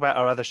just talk about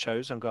our other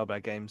shows on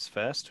Garblad Games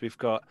first.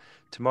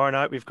 Tomorrow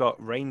night, we've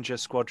got Ranger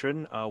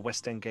Squadron, our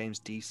West End Games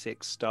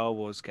D6 Star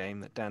Wars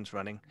game that Dan's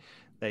running.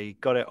 They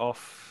got it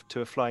off to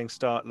a flying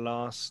start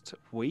last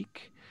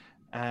week.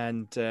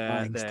 And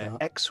they're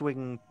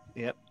X-Wing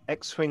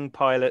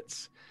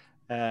pilots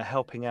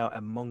helping out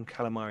a Mon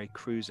Calamari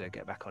cruiser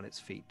get back on its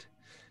feet.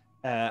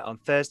 On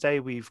Thursday,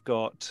 we've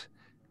got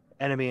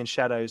Enemy and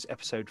Shadows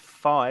Episode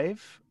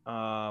 5,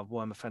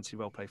 Warhammer Fantasy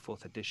Roleplay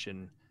 4th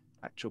Edition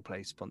actual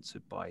play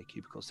sponsored by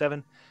Cubicle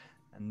 7.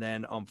 And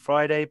then on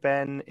Friday,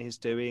 Ben is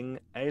doing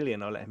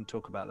Alien. I'll let him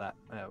talk about that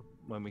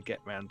when we get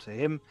round to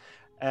him.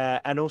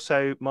 And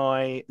also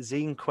my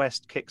Zine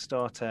Quest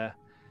Kickstarter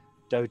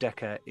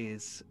Dodeca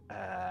is,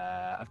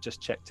 I've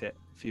just checked it,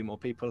 a few more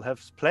people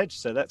have pledged,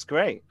 so that's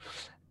great.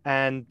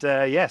 And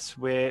yes,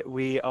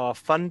 we are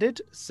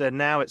funded, so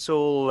now it's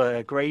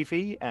all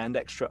gravy and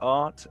extra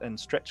art and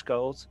stretch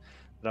goals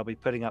that I'll be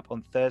putting up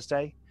on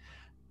Thursday.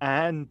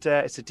 And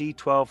it's a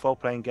D12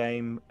 role-playing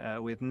game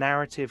with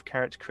narrative,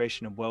 character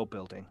creation, and world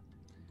building.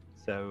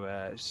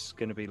 So it's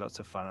going to be lots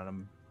of fun, and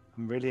I'm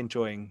really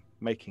enjoying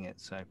making it.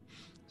 So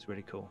it's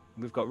really cool.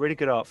 We've got really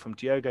good art from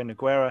Diogo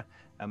Nogueira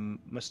and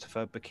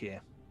Mustafa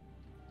Bakir.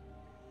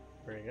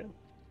 Very good.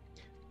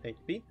 Thank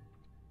you, Pete.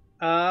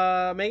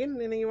 Megan,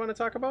 anything you want to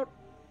talk about?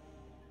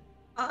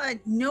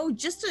 No,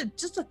 just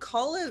a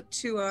call out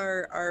to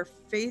our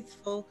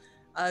faithful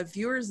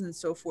viewers and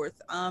so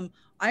forth.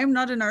 I am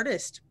not an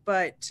artist,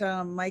 but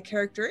my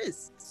character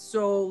is.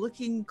 So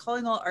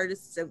calling all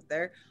artists out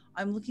there,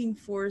 I'm looking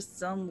for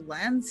some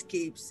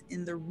landscapes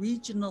in the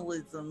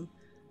regionalism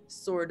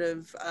sort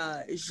of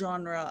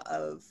genre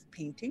of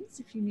paintings.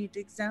 If you need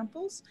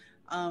examples,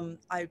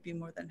 I'd be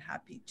more than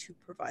happy to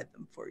provide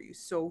them for you.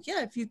 So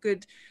yeah, if you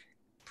could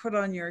put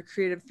on your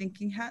creative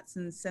thinking hats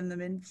and send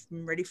them in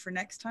ready for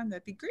next time,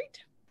 that'd be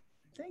great.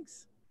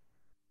 Thanks.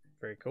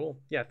 Very cool.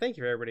 Yeah, thank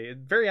you, everybody.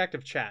 Very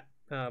active chat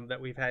that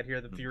we've had here,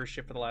 the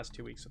viewership for the last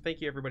 2 weeks. So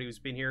thank you, everybody who's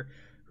been here,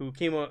 who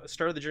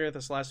started the journey with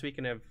us last week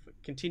and have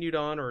continued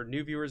on, or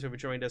new viewers who have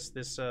joined us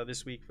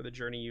this week for the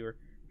journey. You're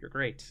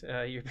great.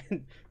 You've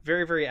been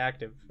very, very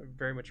active.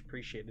 Very much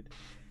appreciated.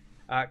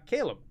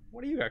 Caleb,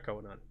 what do you got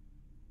going on?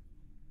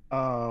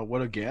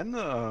 Well, again,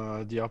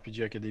 the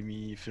RPG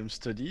Academy film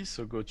study,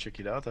 so go check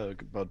it out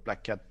about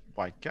Black Cat,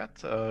 White Cat.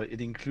 It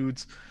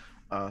includes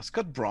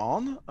Scott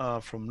Brown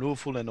from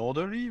Lawful and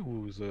Orderly,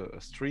 who's a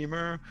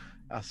streamer,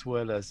 as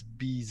well as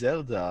B.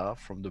 Zelda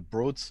from the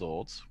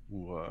Broadswords,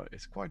 who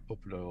is quite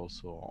popular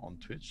also on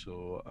Twitch.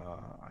 So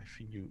I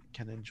think you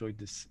can enjoy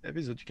this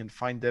episode. You can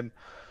find them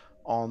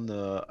on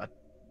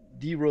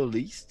the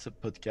Rollist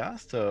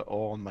podcast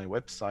or on my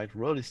website,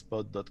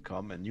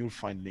 rollistpod.com, and you'll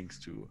find links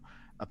to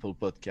Apple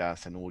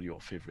Podcasts and all your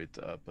favorite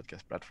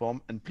podcast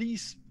platform. And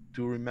please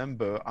do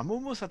remember, I'm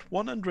almost at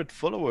 100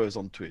 followers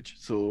on Twitch,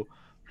 so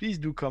please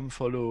do come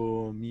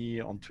follow me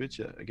on Twitch.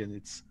 Again,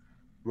 it's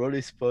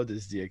Rollistpod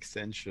is the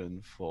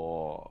extension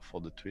for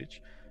the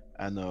Twitch.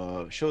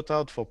 And shout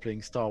out for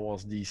playing Star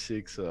Wars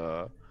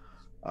D6.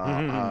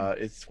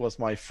 It was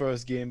my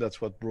first game.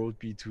 That's what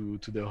brought me to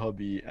the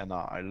hobby, and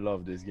I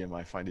love this game.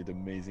 I find it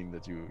amazing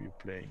that you're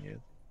playing it.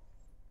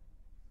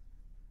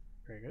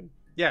 Very good.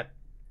 Yeah,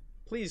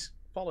 please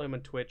follow him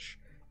on Twitch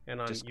and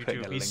on Just putting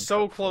a YouTube. He's link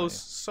so up for close, you.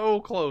 so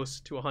close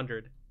to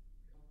 100.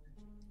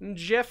 And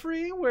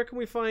Jeffrey, where can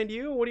we find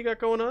you? What do you got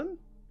going on?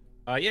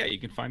 Yeah, you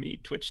can find me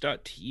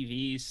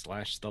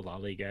twitch.tv/the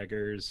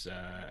Lollygaggers.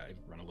 I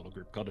run a little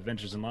group called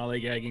Adventures in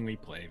Lollygagging. We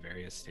play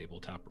various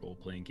tabletop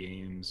role-playing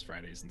games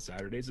Fridays and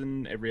Saturdays,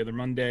 and every other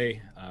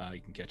Monday you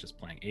can catch us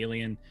playing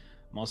Alien.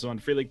 I'm also on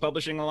Free League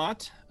Publishing a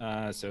lot.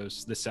 So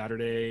this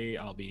Saturday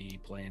I'll be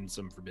playing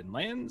some Forbidden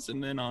Lands,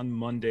 and then on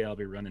Monday I'll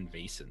be running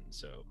Vaesen.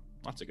 So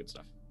lots of good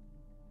stuff.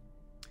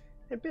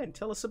 And Ben,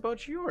 tell us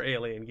about your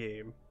Alien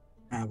game.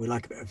 We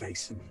like a bit of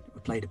Vaesen.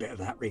 We played a bit of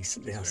that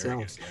recently It's very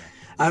ourselves. good,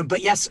 yeah.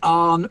 But yes,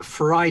 on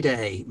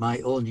Friday, my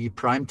all-new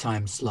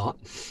primetime slot,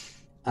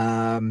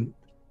 I'm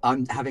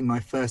having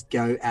my first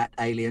go at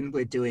Alien.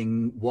 We're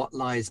doing What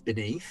Lies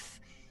Beneath,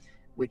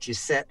 which is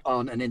set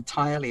on an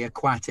entirely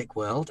aquatic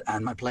world,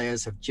 and my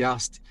players have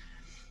just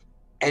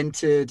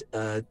entered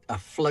a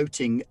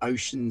floating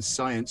ocean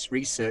science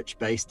research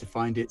base to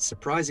find it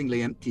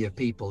surprisingly empty of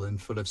people and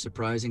full of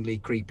surprisingly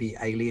creepy,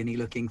 alien-y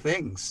looking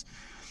things.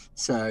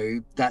 So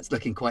that's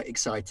looking quite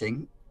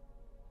exciting.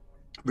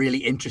 Really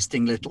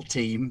interesting little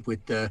team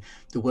with the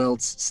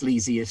world's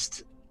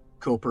sleaziest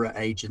corporate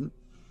agent.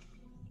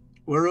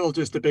 We're all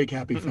just a big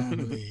happy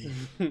family.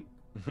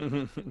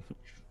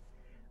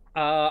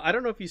 I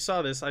don't know if you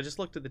saw this. I just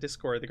looked at the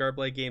Discord, the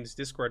Garblade Games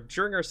Discord.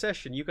 During our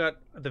session, you got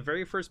the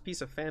very first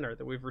piece of fan art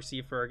that we've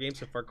received for our game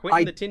so far.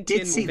 Quentin I the Tintin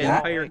did see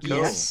that. Vampire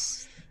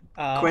Goose.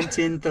 Yes.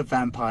 Quentin the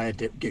Vampire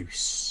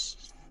Goose.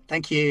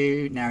 Thank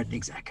you,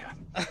 Narrative Zaka.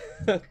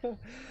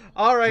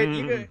 All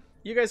right,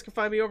 you guys can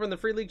find me over on the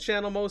Free League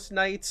channel most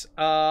nights.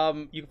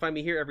 You can find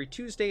me here every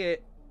Tuesday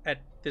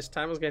at this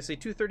time. I was gonna say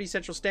 2:30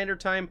 Central Standard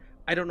Time.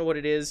 I don't know what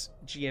it is.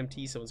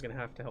 GMT. Someone's gonna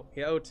have to help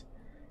me out.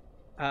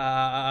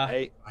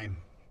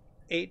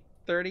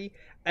 8:30.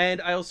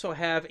 And I also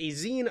have a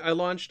zine I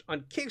launched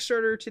on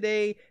Kickstarter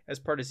today as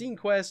part of Zine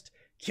Quest.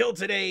 Kill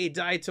Today,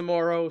 Die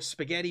Tomorrow,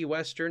 spaghetti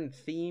western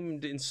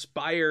themed,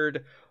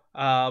 inspired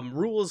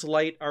rules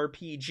light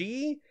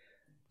RPG.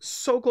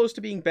 So close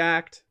to being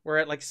backed. We're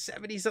at like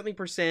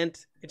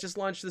 70-something%. It just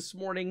launched this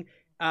morning.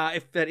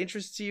 If that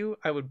interests you,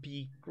 I would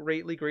be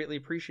greatly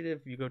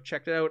appreciative if you go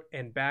check it out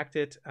and backed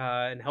it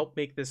and help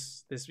make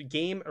this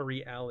game a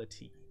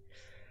reality.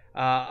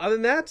 Other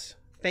than that,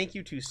 thank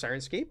you to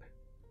Sirenscape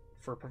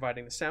for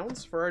providing the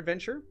sounds for our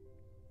adventure,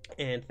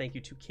 and thank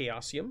you to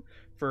Chaosium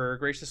for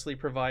graciously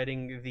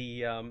providing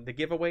the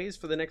giveaways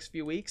for the next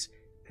few weeks.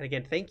 And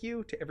again, thank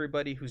you to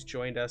everybody who's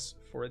joined us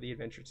for the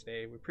adventure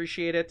today. We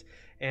appreciate it,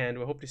 and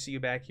we hope to see you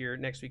back here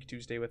next week,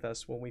 Tuesday, with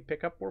us when we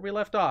pick up where we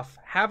left off.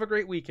 Have a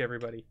great week,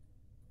 everybody.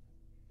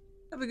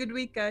 Have a good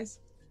week, guys.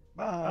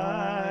 Bye.